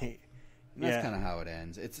 Right. And that's kind of how it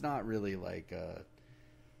ends. It's not really like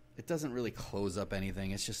it doesn't really close up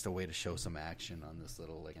anything. It's just a way to show some action on this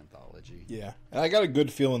little like anthology. Yeah, and I got a good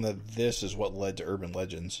feeling that this is what led to Urban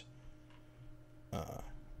Legends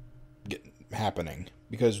happening,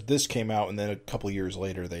 because this came out and then a couple years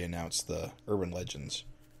later they announced the Urban Legends.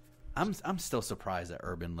 I'm still surprised that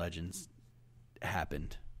Urban Legends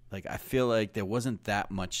happened. Like, I feel like there wasn't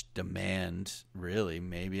that much demand, really.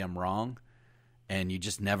 Maybe I'm wrong. And you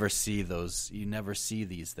just never see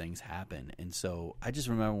these things happen. And so I just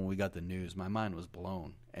remember when we got the news, my mind was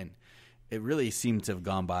blown. And it really seemed to have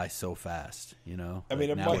gone by so fast, I mean,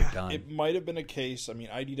 like, it might have been a case. I mean,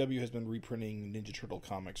 IDW has been reprinting Ninja Turtle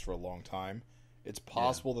comics for a long time. It's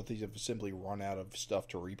possible that they have simply run out of stuff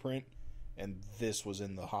to reprint, and this was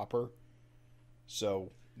in the hopper.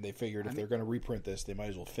 So they figured if they're going to reprint this, they might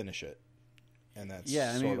as well finish it. And that's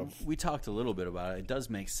we talked a little bit about it. It does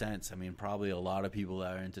make sense. I mean, probably a lot of people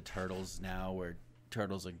that are into Turtles now, where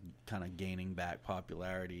Turtles are kind of gaining back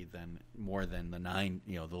popularity more than the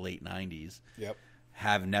late 90s. Yep.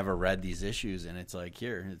 Have never read these issues, and it's like,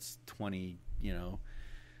 here, it's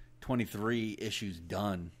 23 issues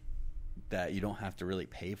done that you don't have to really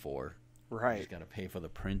pay for. Right. You just got to pay for the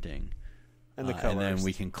printing. And the colors. And then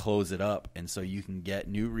we can close it up, and so you can get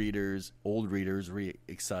new readers, old readers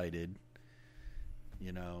excited,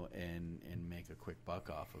 and make a quick buck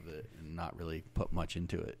off of it and not really put much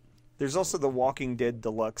into it. There's also the Walking Dead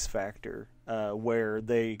Deluxe factor, where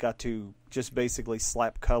they got to just basically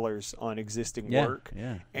slap colors on existing work.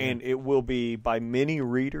 And it will be, by many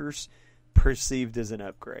readers, perceived as an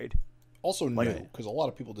upgrade. Also new, because a lot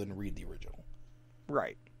of people didn't read the original.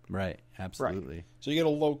 Right. Right, absolutely. Right. So you get a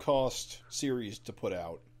low-cost series to put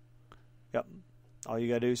out. Yep. All you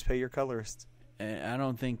got to do is pay your colorist. And I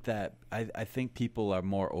don't think that... I think people are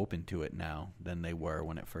more open to it now than they were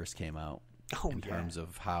when it first came out. In terms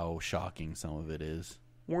of how shocking some of it is.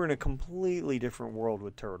 We're in a completely different world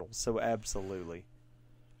with Turtles, so absolutely.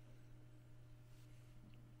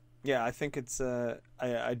 Yeah, I think it's...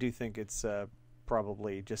 I do think it's...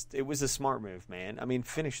 probably just, it was a smart move, man. I mean,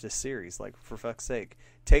 finish this series, like, for fuck's sake.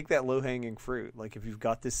 Take that low-hanging fruit. Like, if you've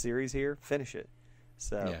got this series here, finish it.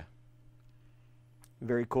 So,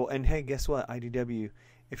 very cool. And hey, guess what, IDW,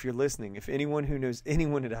 if you're listening, if anyone who knows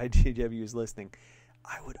anyone at IDW is listening,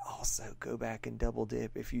 I would also go back and double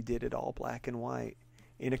dip if you did it all black and white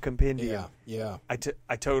in a compendium. Yeah.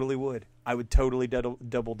 I totally would. I would totally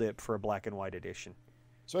double dip for a black and white edition.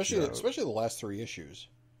 Especially the last 3 issues.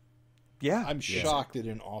 Yeah. I'm shocked they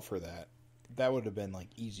didn't offer that. That would have been like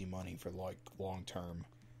easy money for like long time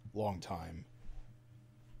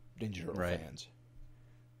Ninja Turtle fans.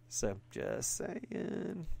 So just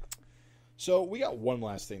saying. So we got one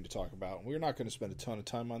last thing to talk about. We're not going to spend a ton of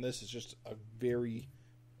time on this. It's just a very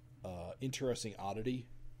interesting oddity.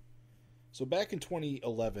 So back in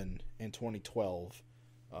 2011 and 2012,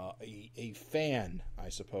 a fan, I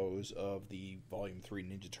suppose, of the Volume 3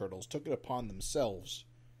 Ninja Turtles took it upon themselves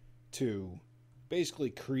to basically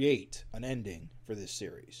create an ending for this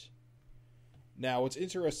series. Now, what's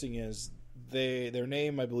interesting is their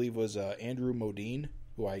name, I believe, was Andrew Modine,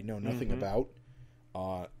 who I know nothing about,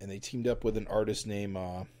 and they teamed up with an artist named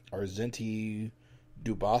Arzenti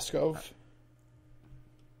Dubaskov.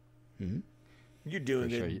 You're doing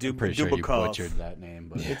it. I'm pretty sure you Dubakov. butchered that name,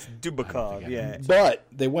 but It's Dubakov, yeah. But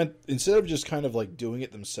they went, instead of just kind of like doing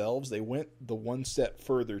it themselves, they went the one step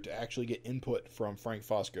further to actually get input from Frank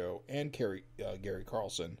Fosco and Gary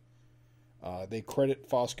Carlson. They credit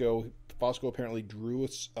Fosco. Fosco apparently drew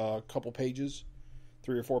a couple pages,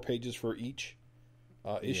 3 or 4 pages for each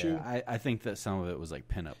issue. Yeah, I think that some of it was like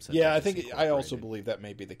pinups. Yeah, I also believe that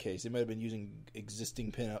may be the case. They might have been using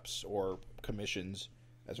existing pinups or commissions,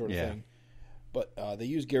 that sort of thing. But they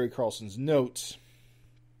used Gary Carlson's notes.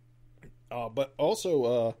 But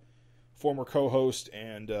also, former co-host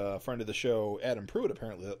and friend of the show, Adam Pruitt,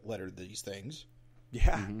 apparently lettered these things.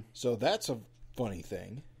 Yeah. Mm-hmm. So that's a funny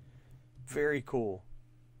thing. Very cool.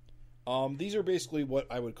 These are basically what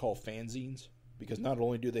I would call fanzines, because not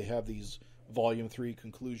only do they have these Volume 3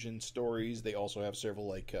 conclusion stories, they also have several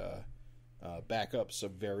like backups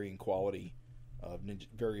of varying quality of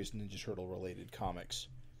various Ninja Turtle related comics.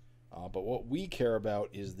 But what we care about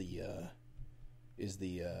is the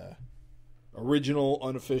original,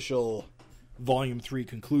 unofficial Volume 3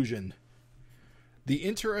 conclusion. The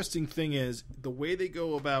interesting thing is the way they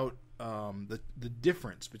go about the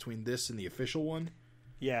difference between this and the official one.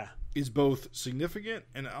 Yeah. Is both significant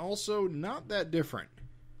and also not that different.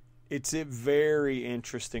 It's a very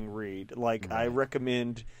interesting read. Like, I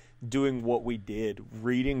recommend doing what we did,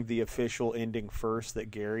 reading the official ending first that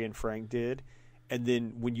Gary and Frank did, and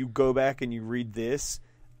then when you go back and you read this,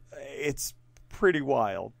 it's pretty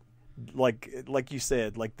wild. Like you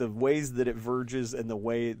said, like the ways that it verges and the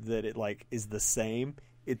way that it like is the same,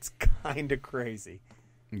 it's kind of crazy.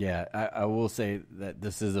 Yeah, I will say that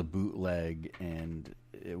this is a bootleg and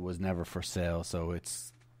it was never for sale, so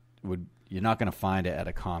you're not going to find it at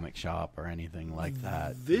a comic shop or anything like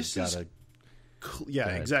that. Exactly.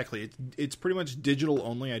 It's pretty much digital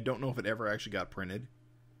only. I don't know if it ever actually got printed.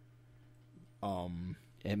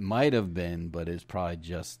 It might have been, but it's probably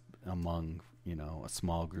just among, a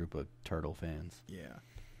small group of Turtle fans. Yeah.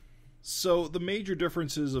 So the major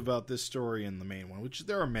differences about this story and the main one, which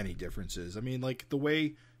there are many differences. I mean, like the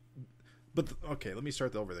way, okay, let me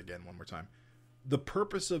start over again one more time. The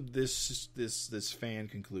purpose of this fan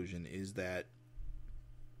conclusion is that,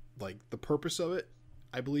 like, the purpose of it,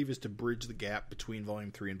 I believe, is to bridge the gap between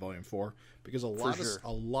Volume 3 and Volume 4, because a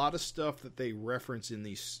lot of stuff that they reference in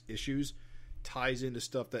these issues ties into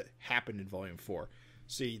stuff that happened in Volume 4.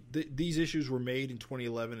 See, these issues were made in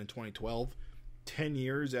 2011 and 2012, 10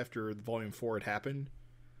 years after Volume 4 had happened.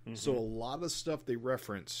 Mm-hmm. So a lot of stuff they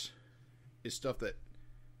reference is stuff that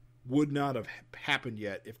would not have happened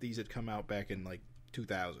yet if these had come out back in, like,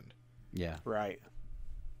 2000. Yeah. Right.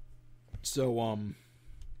 So,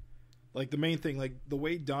 like, the main thing, like, the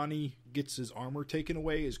way Donnie gets his armor taken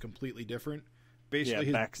away is completely different.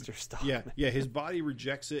 Basically, Baxter Stockman. Yeah, his body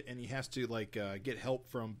rejects it, and he has to, like, get help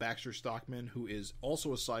from Baxter Stockman, who is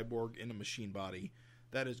also a cyborg in a machine body.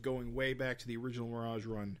 That is going way back to the original Mirage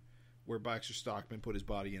run, where Baxter Stockman put his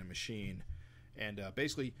body in a machine. And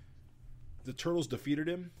basically, the Turtles defeated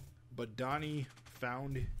him, but Donnie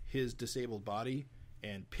found his disabled body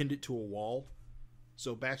and pinned it to a wall.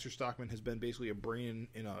 So Baxter Stockman has been basically a brain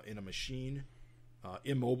in a machine,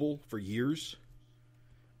 immobile for years.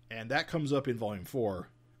 And that comes up in Volume 4,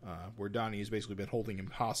 where Donnie has basically been holding him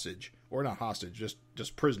hostage. Or not hostage,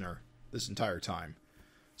 just prisoner this entire time.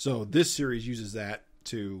 So this series uses that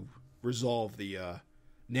to resolve the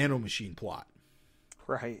nanomachine plot.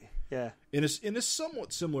 Right, yeah. In a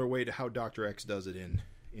somewhat similar way to how Dr. X does it in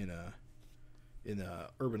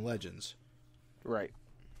Urban Legends. Right.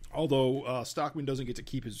 Although Stockman doesn't get to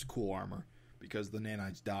keep his cool armor, because the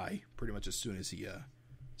nanites die pretty much as soon as he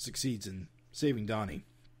succeeds in saving Donnie.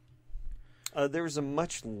 There's a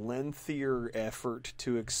much lengthier effort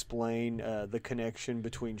to explain the connection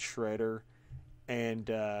between Shredder and,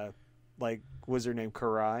 was her name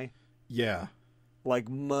Karai? Yeah. Like,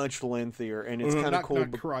 much lengthier, and it's kind of cool.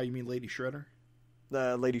 Not Karai, you mean Lady Shredder?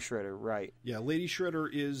 Lady Shredder, right. Yeah, Lady Shredder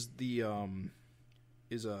is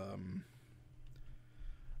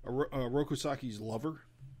Rokusaki's lover.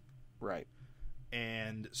 Right.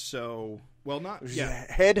 And so, well, not... She's yeah.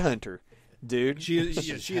 a headhunter, dude. She is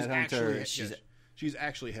actually... She's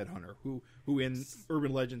actually Headhunter, who in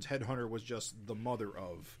Urban Legends, Headhunter was just the mother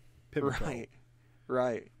of Pimlico.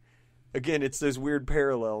 Right. Again, it's those weird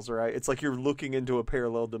parallels, right? It's like you're looking into a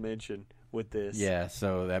parallel dimension with this. Yeah,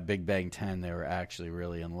 so that Big Bang 10, they were actually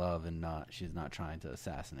really in love and she's not trying to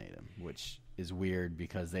assassinate him, which is weird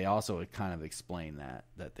because they also kind of explain that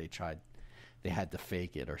they had to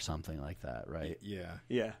fake it or something like that, right?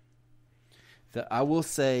 Yeah. I will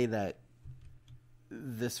say that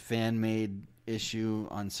this fan-made issue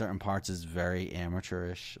on certain parts is very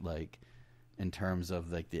amateurish, like in terms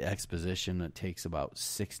of like the exposition. It takes about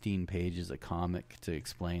 16 pages of comic to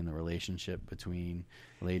explain the relationship between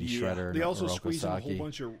Lady Shredder and They also Oroku squeeze in a whole Saki.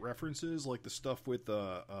 bunch of references, like the stuff with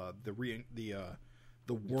the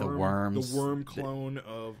worms. worm clone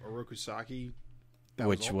of Oroku Saki,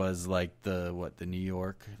 Which was like the New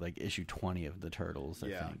York, like issue 20 of the Turtles, I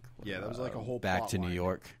think. Yeah, that was like a whole Back plot to New line.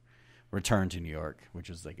 York. Return to New York, which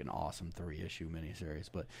is like an awesome 3-issue miniseries.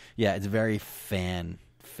 But yeah, it's very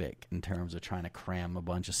fanfic in terms of trying to cram a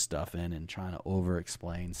bunch of stuff in and trying to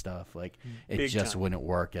over-explain stuff. Like, it Big just time. wouldn't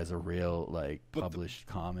work as a real, like, published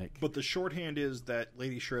comic. But the shorthand is that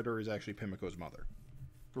Lady Shredder is actually Pimiko's mother.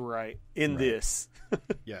 Right. In this.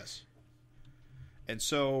 Yes. And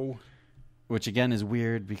so... Which, again, is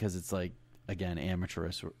weird because it's like, again,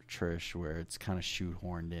 amateurish, where it's kind of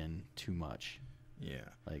shoehorned in too much. Yeah.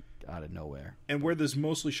 Like, out of nowhere. And where this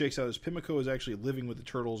mostly shakes out is Pimiko is actually living with the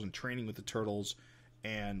turtles and training with the turtles,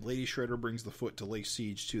 and Lady Shredder brings the foot to lay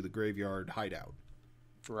siege to the graveyard hideout.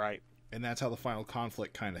 Right. And that's how the final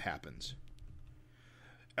conflict kind of happens.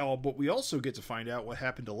 Oh, but we also get to find out what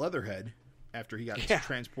happened to Leatherhead after he got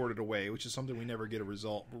transported away, which is something we never get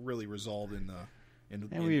really resolved in the... And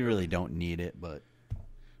we really don't need it, but...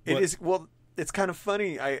 It is, well... It's kind of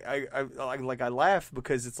funny. I laugh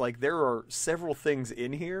because it's like there are several things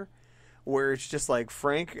in here where it's just like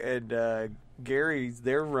Frank and Gary's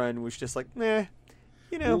their run was just like, meh,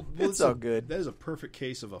 it's all good. That is a perfect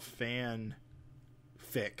case of a fan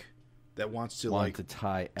fic that wants to to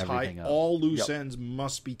tie everything up. All loose ends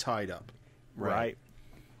must be tied up. Right.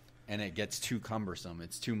 And it gets too cumbersome.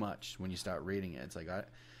 It's too much when you start reading it. It's like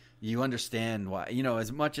you understand why,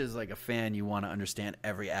 as much as like a fan, you want to understand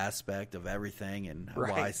every aspect of everything and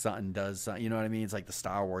why something does something. You know what I mean? It's like the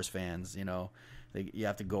Star Wars fans, you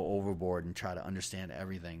have to go overboard and try to understand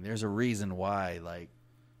everything. There's a reason why, like,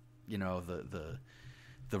 the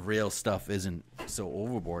real stuff isn't so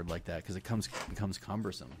overboard like that because it becomes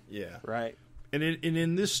cumbersome. Yeah. Right. And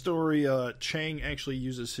in this story, Chang actually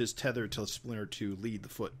uses his tether to Splinter to lead the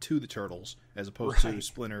foot to the turtles, as opposed to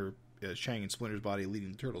Splinter. Chang and Splinter's body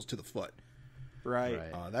leading the turtles to the foot. Right.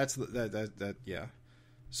 That's yeah.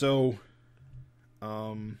 So,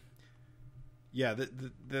 that's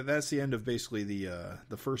the end of basically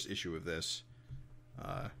the first issue of this.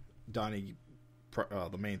 Donnie,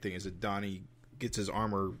 the main thing is that Donnie gets his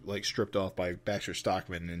armor like stripped off by Baxter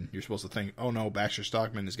Stockman, and you're supposed to think, oh no, Baxter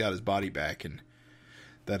Stockman has got his body back, and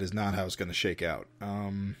that is not how it's going to shake out.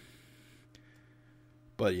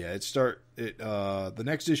 But yeah, the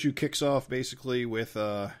next issue kicks off basically with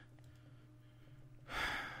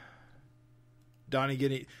Donnie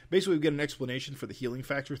getting... Basically, we get an explanation for the healing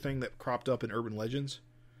factor thing that cropped up in Urban Legends.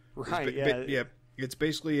 Right,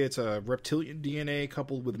 It's a reptilian DNA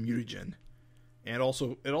coupled with mutagen. And it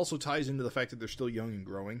also ties into the fact that they're still young and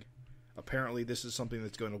growing. Apparently, this is something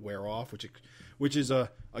that's going to wear off, which is,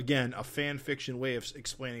 again, a fan fiction way of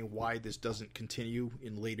explaining why this doesn't continue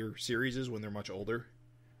in later series when they're much older.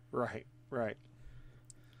 Right.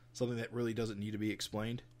 Something that really doesn't need to be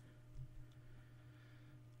explained.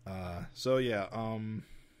 I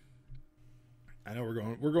know we're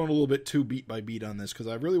going a little bit too beat by beat on this because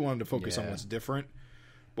I really wanted to focus on what's different.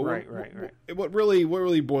 But right. What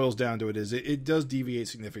really boils down to it is it does deviate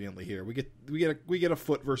significantly here. We get a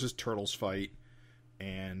Foot versus Turtles fight,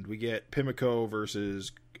 and we get Pimiko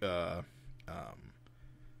versus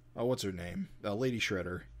what's her name? Lady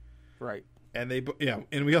Shredder. Right. And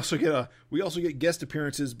and we also get guest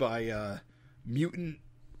appearances by mutant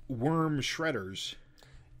worm shredders.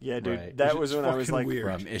 Yeah, dude, Right. that was when I was like,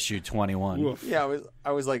 weird. From issue 21. Woof. yeah,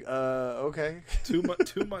 I was like, okay, too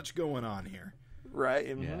much going on here. right,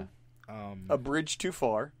 Yeah. a bridge too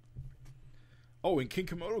far. Oh, and King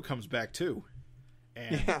Komodo comes back too,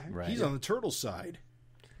 and Yeah. Right. he's on the turtle side,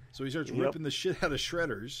 so he starts ripping the shit out of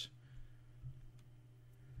shredders.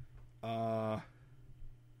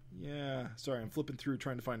 Yeah, sorry, I'm flipping through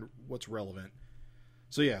trying to find what's relevant.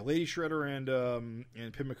 So yeah, Lady Shredder and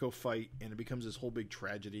Pimiko fight, and it becomes this whole big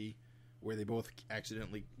tragedy where they both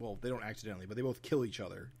accidentally, well, they don't accidentally, but they both kill each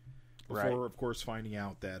other before, of course, finding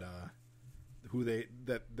out that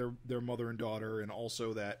their mother and daughter, and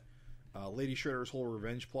also that Lady Shredder's whole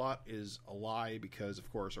revenge plot is a lie because,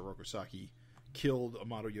 of course, Oroku Saki killed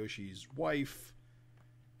Amato Yoshi's wife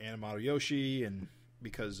and Amato Yoshi, and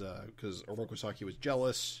because Oroku Saki was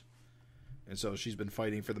jealous. And so she's been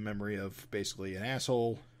fighting for the memory of basically an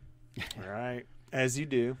asshole. Right. As you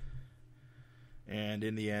do. And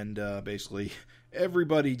in the end, basically,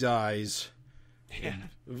 everybody dies in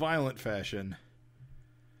violent fashion.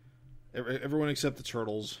 Everyone except the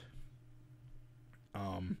turtles.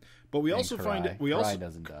 But we And also find Karai. we Karai also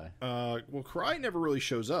doesn't die. well, Karai never really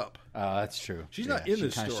shows up. That's true. She's not in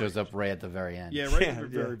this She kind of story. shows up right at the very end. Yeah, right Yeah, at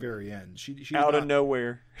the yeah. very, very end. She's Out not, of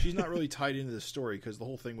nowhere. she's not really tied into the story because the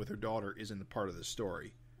whole thing with her daughter isn't a part of the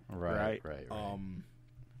story. Right.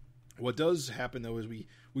 What does happen though is we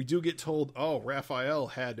do get told, Raphael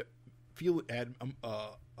had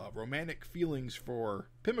romantic feelings for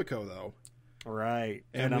Pimiko though. Right.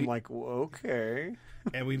 And And I'm we- like, well, okay.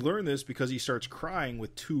 And we learn this because he starts crying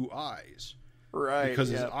with two eyes. Right. Because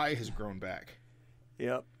his yep. eye has grown back.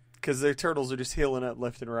 Yep. Because their turtles are just healing up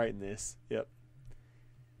left and right in this. Yep.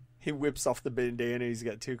 He whips off the bandana. He's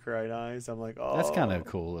got two cried eyes. I'm like, oh. That's kind of a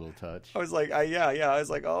cool little touch. I was like, yeah. I was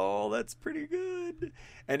like, oh, that's pretty good.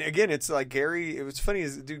 And again, it's like Gary. It was funny,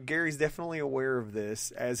 dude. Gary's definitely aware of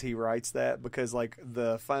this as he writes that because, like,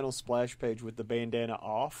 the final splash page with the bandana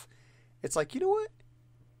off, it's like, you know what?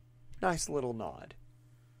 Nice little nod.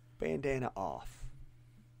 Bandana off.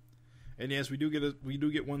 And yes, we do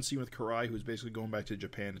get one scene with Karai, who's basically going back to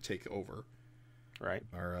Japan to take over. Right.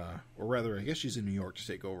 Or rather, I guess she's in New York to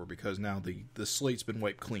take over because now the slate's been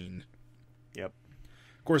wiped clean. Yep.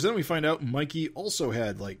 Of course, then we find out Mikey also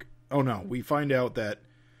had we find out that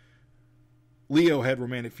Leo had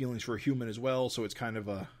romantic feelings for a human as well, so it's kind of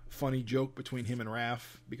a funny joke between him and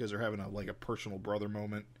Raph because they're having a personal brother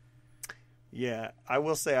moment. Yeah, I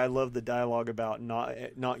will say I love the dialogue about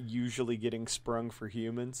not usually getting sprung for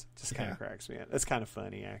humans. Just kind of cracks me up. That's kind of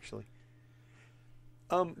funny, actually.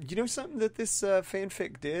 You know something that this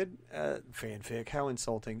fanfic did? Fanfic, how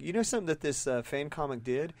insulting. You know something that this fan comic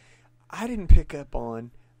did? I didn't pick up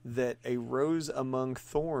on that a rose among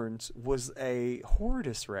thorns was a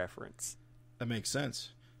Horridus reference. That makes sense.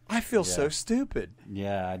 I feel so stupid.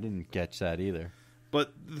 Yeah, I didn't catch that either.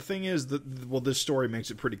 But the thing is, this story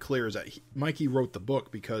makes it pretty clear is that Mikey wrote the book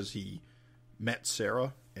because he met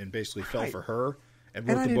Sarah and basically fell for her and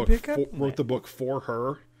wrote the book for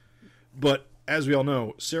her. But as we all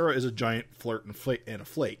know, Sarah is a giant flirt and a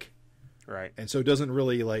flake, right? And so doesn't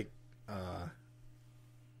really what's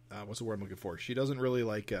the word I'm looking for? She doesn't really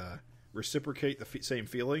reciprocate the same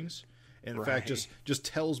feelings, and in fact, just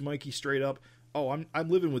tells Mikey straight up, "Oh, I'm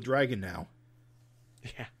living with Dragon now."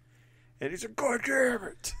 Yeah. And he's like, God damn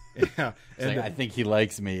it. Yeah. And I think he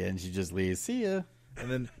likes me, and she just leaves. See ya.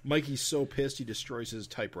 And then Mikey's so pissed he destroys his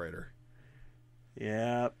typewriter.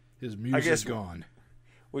 Yeah. His muse is gone.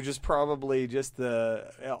 Which is probably just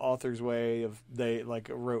the author's way of they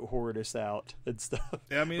wrote Horridus out and stuff.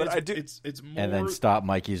 Yeah, I mean, but it's more... And then stop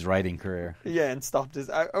Mikey's writing career. Yeah, and stopped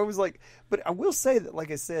his... I was like... But I will say that,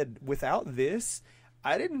 like I said, without this...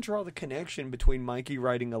 I didn't draw the connection between Mikey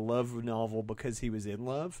writing a love novel because he was in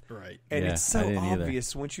love. Right. And Yeah, it's so I didn't either.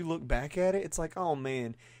 obvious once you look back at it. It's like, oh,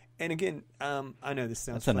 man. And again, I know this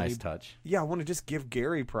sounds That's a funny. nice touch. Yeah, I want to just give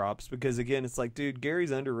Gary props because, again, it's like, dude, Gary's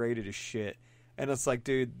underrated as shit. And it's like,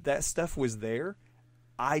 dude, that stuff was there.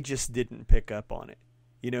 I just didn't pick up on it.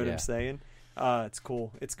 You know what I'm saying? It's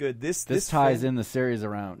cool. It's good. This ties in the series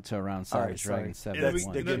around Savage Dragon 7.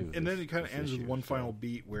 And then it kind of ends with one final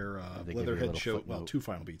beat where Leatherhead shows... Well, two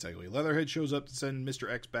final beats, actually. Leatherhead shows up to send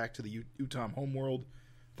Mr. X back to the Utom homeworld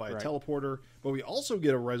via teleporter. But we also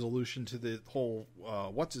get a resolution to the whole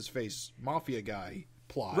what's-his-face mafia guy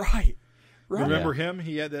plot. Right. Remember him?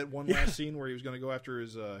 He had that one last scene where he was going to go after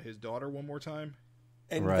his daughter one more time.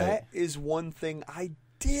 And that is one thing I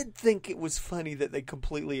did think it was funny that they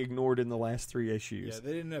completely ignored in the last 3 issues. Yeah,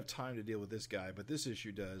 they didn't have time to deal with this guy, but this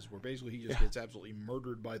issue does, where basically he just gets absolutely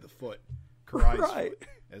murdered by the foot, Karai's foot,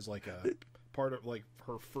 as a part of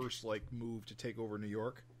her first move to take over New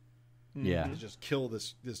York. Yeah, to just kill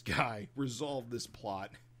this guy, resolve this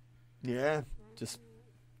plot. Yeah, just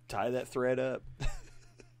tie that thread up.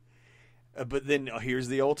 But then here's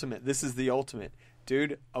the ultimate. This is the ultimate,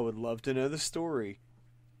 dude. I would love to know the story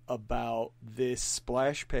about this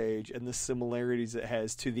splash page and the similarities it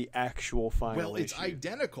has to the actual final issue. It's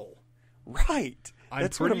identical. Right. I'm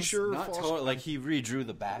pretty sure. Not totally, he redrew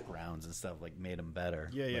the backgrounds and stuff, made them better.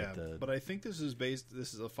 Yeah. But I think this is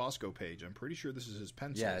a Fosco page. I'm pretty sure this is his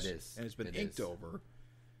pencils. Yeah, it is. And it's been inked over.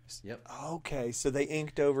 Yep. Okay, so they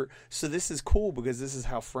inked over. So this is cool because this is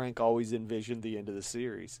how Frank always envisioned the end of the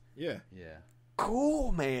series. Yeah. Yeah.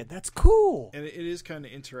 Cool, man. That's cool. And it is kind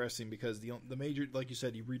of interesting because the major, like you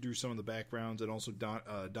said, he redrew some of the backgrounds, and also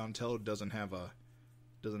Donatello doesn't have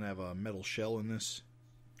a metal shell in this,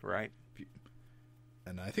 right?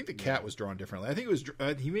 And I think the cat was drawn differently. I think it was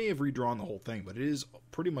he may have redrawn the whole thing, but it is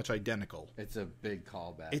pretty much identical. It's a big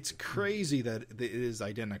callback. It's crazy that it is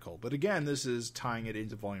identical, but again, this is tying it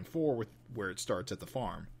into Volume 4 with where it starts at the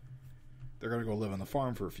farm. They're going to go live on the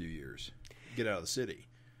farm for a few years, get out of the city.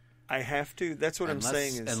 I have to. That's what I'm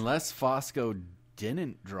saying. Is Unless Fosco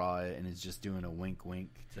didn't draw it and is just doing a wink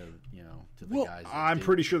to to the guys. I'm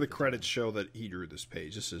pretty sure the credits show that he drew this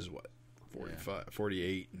page. This is what 45,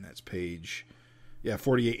 48, and that's page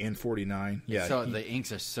 48 and 49. Yeah, so the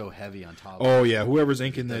inks are so heavy on top. Oh yeah, whoever's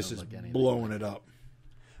inking this is blowing it up.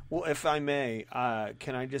 Well, if I may,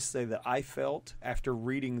 can I just say that I felt after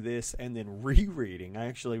reading this and then rereading, I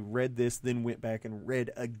actually read this, then went back and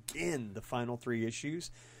read again the final 3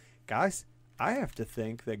 issues. Guys, I have to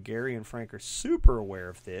think that Gary and Frank are super aware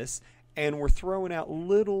of this, and we're throwing out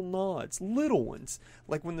little nods, little ones.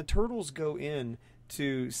 Like when the turtles go in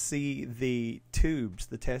to see the tubes,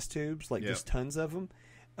 the test tubes, like just tons of them.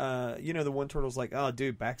 The one turtle's like, oh,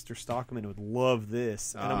 dude, Baxter Stockman would love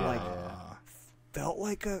this. And I'm like... Felt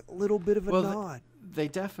like a little bit of a nod. They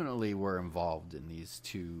definitely were involved in these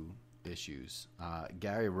 2 issues.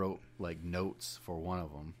 Gary wrote like notes for one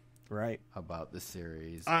of them, right, about the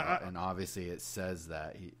series, and obviously it says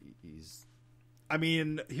that he's. I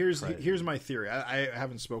mean, here's my theory. I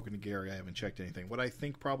haven't spoken to Gary. I haven't checked anything. What I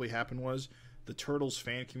think probably happened was the Turtles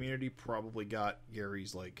fan community probably got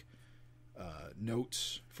Gary's like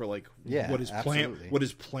notes for like what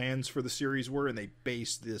his plans for the series were, and they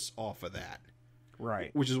based this off of that.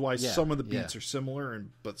 Right. Which is why some of the beats are similar,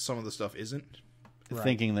 but some of the stuff isn't. Right.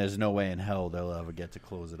 Thinking there's no way in hell they'll ever get to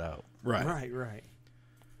close it out. Right.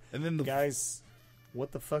 And then guys,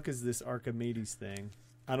 what the fuck is this Archimedes thing?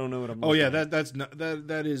 I don't know what I'm. Oh yeah, at. that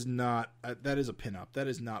is not that is a pinup. That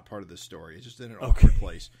is not part of the story. It's just in an awkward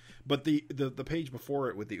place. But the page before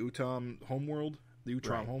it with the Utrom homeworld,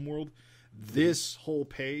 this whole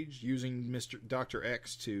page using Dr.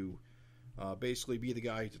 X to basically be the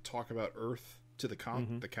guy to talk about Earth to the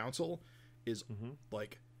council is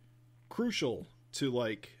like crucial to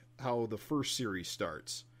like how the first series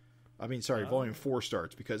starts. I mean, sorry, volume 4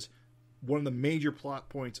 starts, because one of the major plot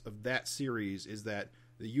points of that series is that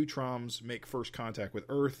the Utroms make first contact with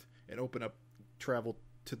Earth and open up travel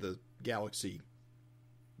to the galaxy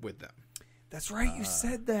with them. That's right. You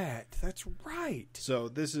said that. That's right. So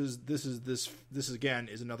this again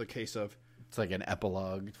is another case of, it's like an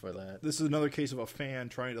epilogue for that. This is another case of a fan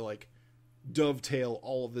trying to like dovetail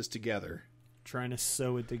all of this together. Trying to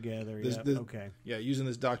sew it together. Okay. Yeah, using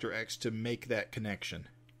this Dr. X to make that connection.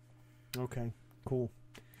 Okay, cool.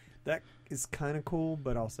 That is kind of cool,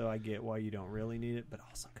 but also I get why you don't really need it, but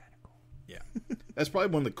also kind of cool. Yeah. That's probably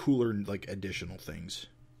one of the cooler like additional things.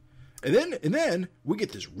 And then we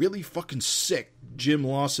get this really fucking sick Jim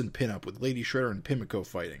Lawson pinup with Lady Shredder and Pimlico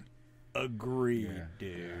fighting. Agreed,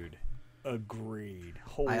 dude. Agreed.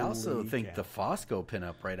 Holy I also think the Fosco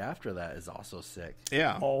pinup right after that is also sick.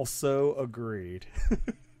 Yeah. Also agreed.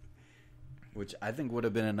 Which I think would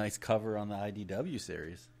have been a nice cover on the IDW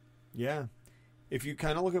series. Yeah. If you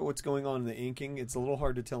kind of look at what's going on in the inking, it's a little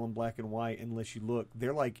hard to tell in black and white unless you look.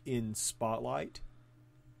 They're like in spotlight.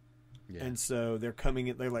 Yeah. And so they're coming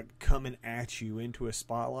at you into a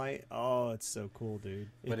spotlight. Oh, it's so cool, dude.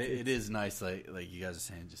 But it is nice, like you guys are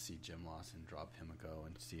saying, to see Jim Lawson draw Pimlico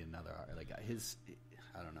and see another like his.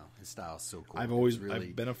 I don't know, his style's so cool.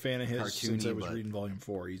 I've been a fan of his since I was reading Volume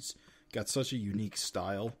 4. He's got such a unique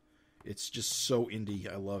style. It's just so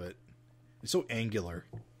indie. I love it. It's so angular.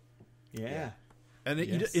 Yeah. And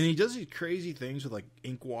he does these crazy things with like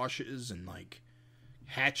ink washes and like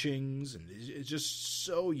hatchings, and it's just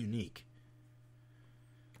so unique.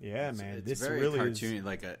 Yeah, man, it's this very really cartoony, is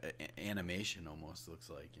like a animation almost looks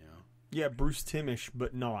like, Yeah, Bruce Timmish,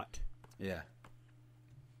 but not. Yeah.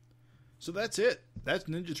 So that's it. That's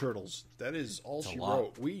Ninja Turtles. That is all she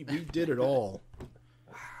wrote. We did it all.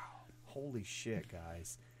 Wow, holy shit,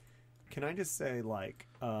 guys! Can I just say, like,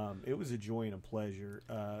 it was a joy and a pleasure.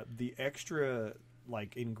 The extra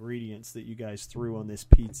like ingredients that you guys threw on this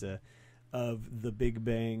pizza of the Big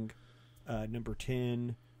Bang number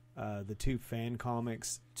 10, the 2 fan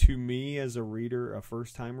comics, to me as a reader, a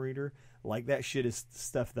first time reader, like that shit is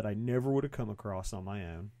stuff that I never would have come across on my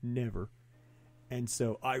own, never. And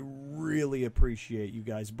so I really appreciate you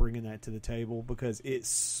guys bringing that to the table, because it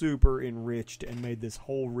super enriched and made this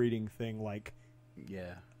whole reading thing like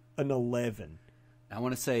an 11. I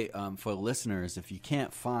want to say, for listeners, if you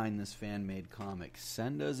can't find this fan-made comic,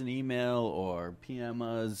 send us an email or PM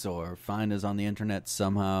us or find us on the internet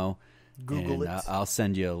somehow. Google it. I'll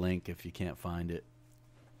send you a link if you can't find it.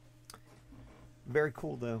 Very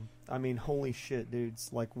cool, though. I mean, holy shit, dudes.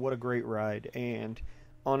 Like, what a great ride. And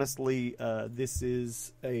honestly, this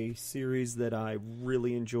is a series that I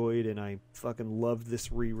really enjoyed, and I fucking loved this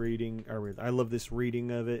rereading. Or I love this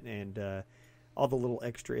reading of it, and all the little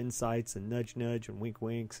extra insights and nudge and wink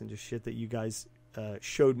winks and just shit that you guys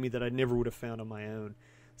showed me that I never would have found on my own.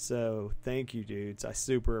 So thank you, dudes. I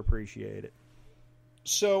super appreciate it.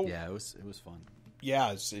 So yeah, it was fun.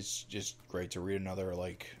 Yeah, it's just great to read another,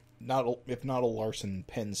 like, if not a Larson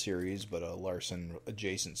pen series, but a Larson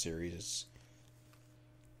adjacent series.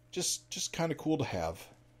 It's just kind of cool to have.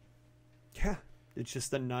 Yeah, it's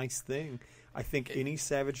just a nice thing. I think any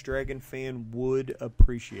Savage Dragon fan would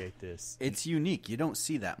appreciate this. It's unique. You don't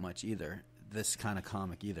see that much either, this kind of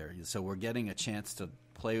comic either. So we're getting a chance to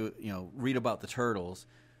play, read about the turtles,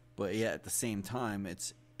 but yet at the same time,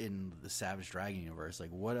 it's in the Savage Dragon universe.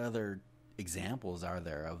 Like, what other examples are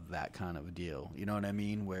there of that kind of a deal? You know what I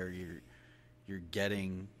mean? Where you're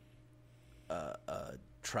getting a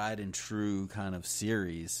tried and true kind of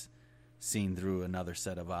series seen through another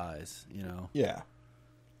set of eyes. Yeah.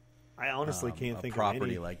 I honestly can't think of a property of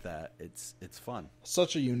any. like that. It's fun.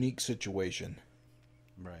 Such a unique situation.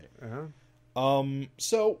 Right.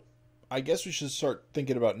 So I guess we should start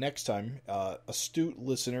thinking about next time. Astute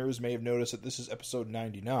listeners may have noticed that this is episode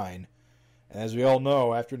 99. And as we all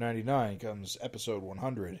know, after 99 comes episode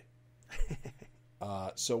 100.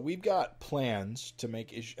 So we've got plans to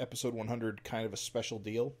make episode 100 kind of a special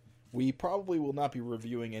deal. We probably will not be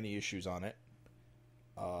reviewing any issues on it.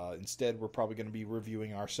 Instead, we're probably going to be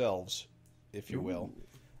reviewing ourselves, if you will.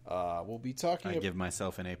 We'll be talking. I give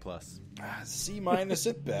myself an A+. C-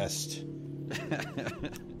 at best.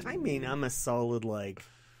 I mean, I'm a solid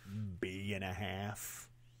B.5.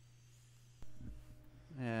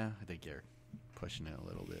 Yeah, I think you're pushing it a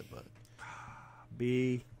little bit, but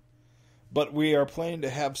B. But we are planning to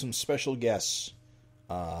have some special guests.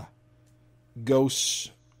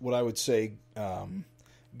 Ghosts, what I would say,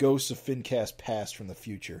 ghosts of FINcast past from the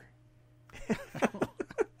future.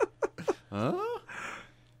 Huh?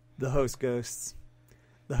 The host ghosts.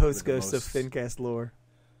 The host ghosts most... of FINcast lore.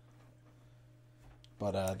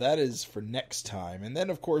 But that is for next time. And then,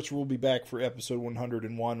 of course, we'll be back for episode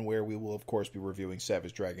 101, where we will, of course, be reviewing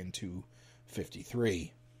Savage Dragon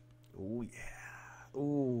 253. Oh, yeah.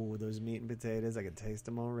 Ooh, those meat and potatoes. I can taste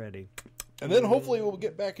them already. And then hopefully we'll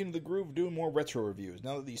get back into the groove of doing more retro reviews.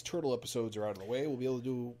 Now that these turtle episodes are out of the way, we'll be able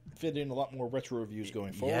to fit in a lot more retro reviews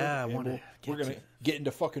going forward. Yeah, we're going to get into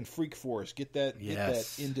fucking Freak Force. Get that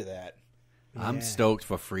into that. I'm stoked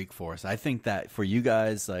for Freak Force. I think that for you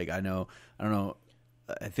guys, I don't know.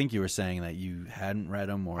 I think you were saying that you hadn't read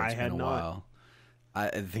them, or it's been a while. I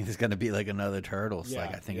think there's going to be another Turtles. Yeah,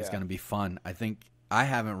 I think it's going to be fun. I think I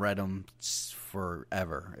haven't read them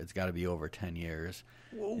forever. It's got to be over 10 years.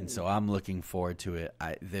 Whoa. And so I'm looking forward to it.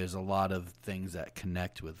 There's a lot of things that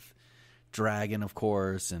connect with Dragon, of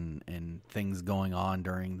course, and things going on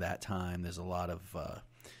during that time. There's a lot of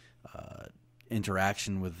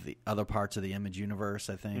interaction with the other parts of the Image universe,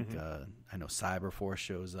 I think. Mm-hmm. I know Cyberforce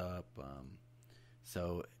shows up.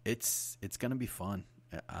 So it's going to be fun.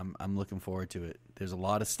 I'm looking forward to it. There's a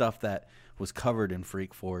lot of stuff that was covered in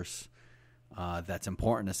Freak Force that's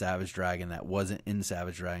important to Savage Dragon that wasn't in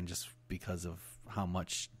Savage Dragon just because of how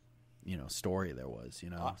much story there was.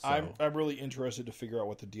 So, I'm really interested to figure out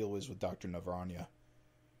what the deal is with Dr. Navrania.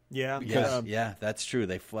 Yeah, because yeah, that's true.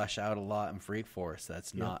 They flesh out a lot in Freak Force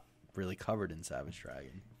that's not really covered in Savage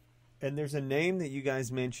Dragon. And there's a name that you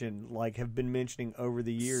guys mentioned, have been mentioning over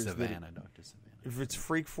the years. Dr. Savannah. If it's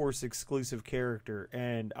Freak Force exclusive character,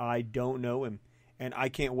 and I don't know him, and I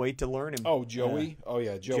can't wait to learn him. Oh, Joey.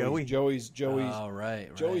 Joey's. Oh,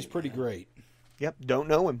 right. Joey's pretty great. Yep, don't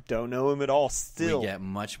know him. Don't know him at all. Still, we get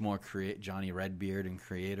much more Johnny Redbeard and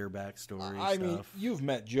creator backstory. I mean, you've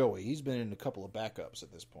met Joey. He's been in a couple of backups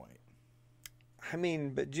at this point. I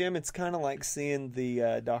mean, but Jim, it's kind of like seeing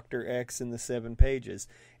the Dr. X in the 7 pages.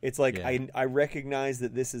 It's like I recognize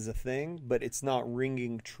that this is a thing, but it's not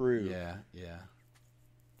ringing true. Yeah.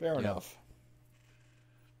 Fair enough.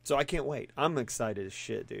 So I can't wait. I'm excited as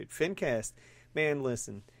shit, dude. FINcast, man,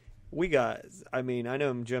 listen. We got, I know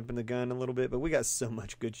I'm jumping the gun a little bit, but we got so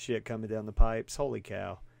much good shit coming down the pipes. Holy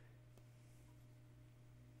cow.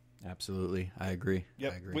 Absolutely. I agree.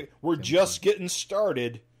 Yep. I agree. We're just getting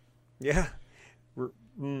started. Yeah.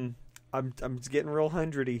 I'm getting real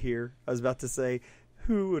hundredy here. I was about to say,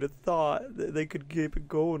 who would have thought that they could keep it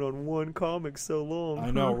going on one comic so long?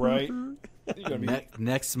 I know, right?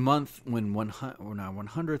 Next month, when our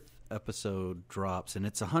 100th episode drops, and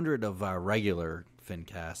it's 100 of our regular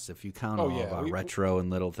FINcasts, if you count all of our retro and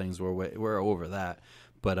little things, we're over that.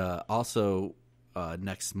 But also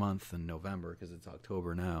next month in November, because it's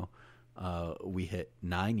October now, we hit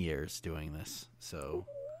 9 years doing this. So,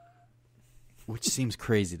 which seems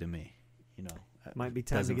crazy to me. Might be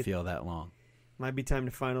time doesn't feel that long. Might be time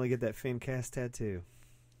to finally get that FINcast tattoo.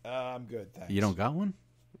 I'm good, thanks. You don't got one?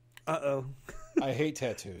 Uh-oh. I hate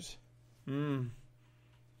tattoos.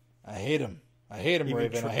 I hate them.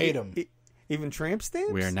 Raven. I hate them. Even tramp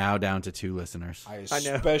stamps? We are now down to 2 listeners. I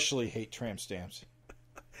especially hate tramp stamps.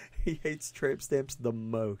 He hates tramp stamps the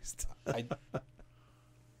most.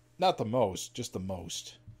 Not the most, just the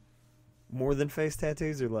most. More than face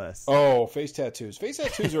tattoos or less? Oh, face tattoos. Face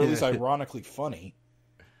tattoos are at least ironically funny.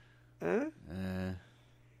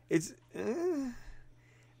 It's.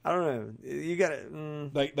 I don't know. You gotta.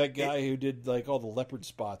 Like that guy who did like all the leopard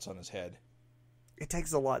spots on his head. It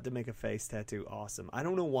takes a lot to make a face tattoo awesome. I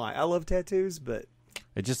don't know why. I love tattoos, but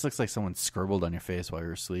It just looks like someone scribbled on your face while you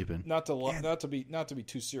were sleeping. Not to be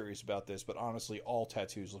too serious about this, but honestly, all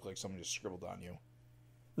tattoos look like someone just scribbled on you.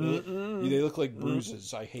 They look like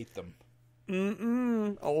bruises. I hate them.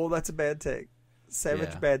 Oh, that's a bad take.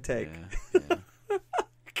 Savage bad take. Yeah.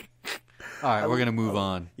 All right, we're going to move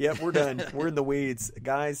on. Yep, we're done. We're in the weeds.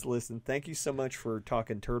 Guys, listen, thank you so much for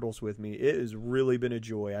talking turtles with me. It has really been a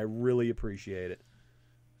joy. I really appreciate it.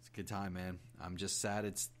 It's a good time, man. I'm just sad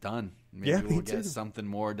it's done. Maybe Yeah, we'll get something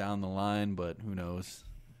more down the line, but who knows?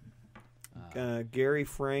 Gary,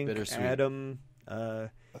 Frank, Adam, I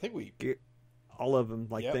think all of them.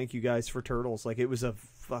 Thank you guys for turtles. It was a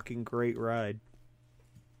fucking great ride.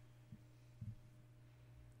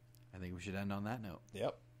 I think we should end on that note.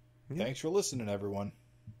 Yep. Thanks for listening, everyone.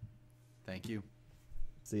 Thank you.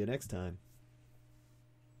 See you next time.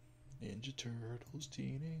 Ninja Turtles,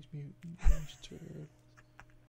 Teenage Mutant Ninja Turtles.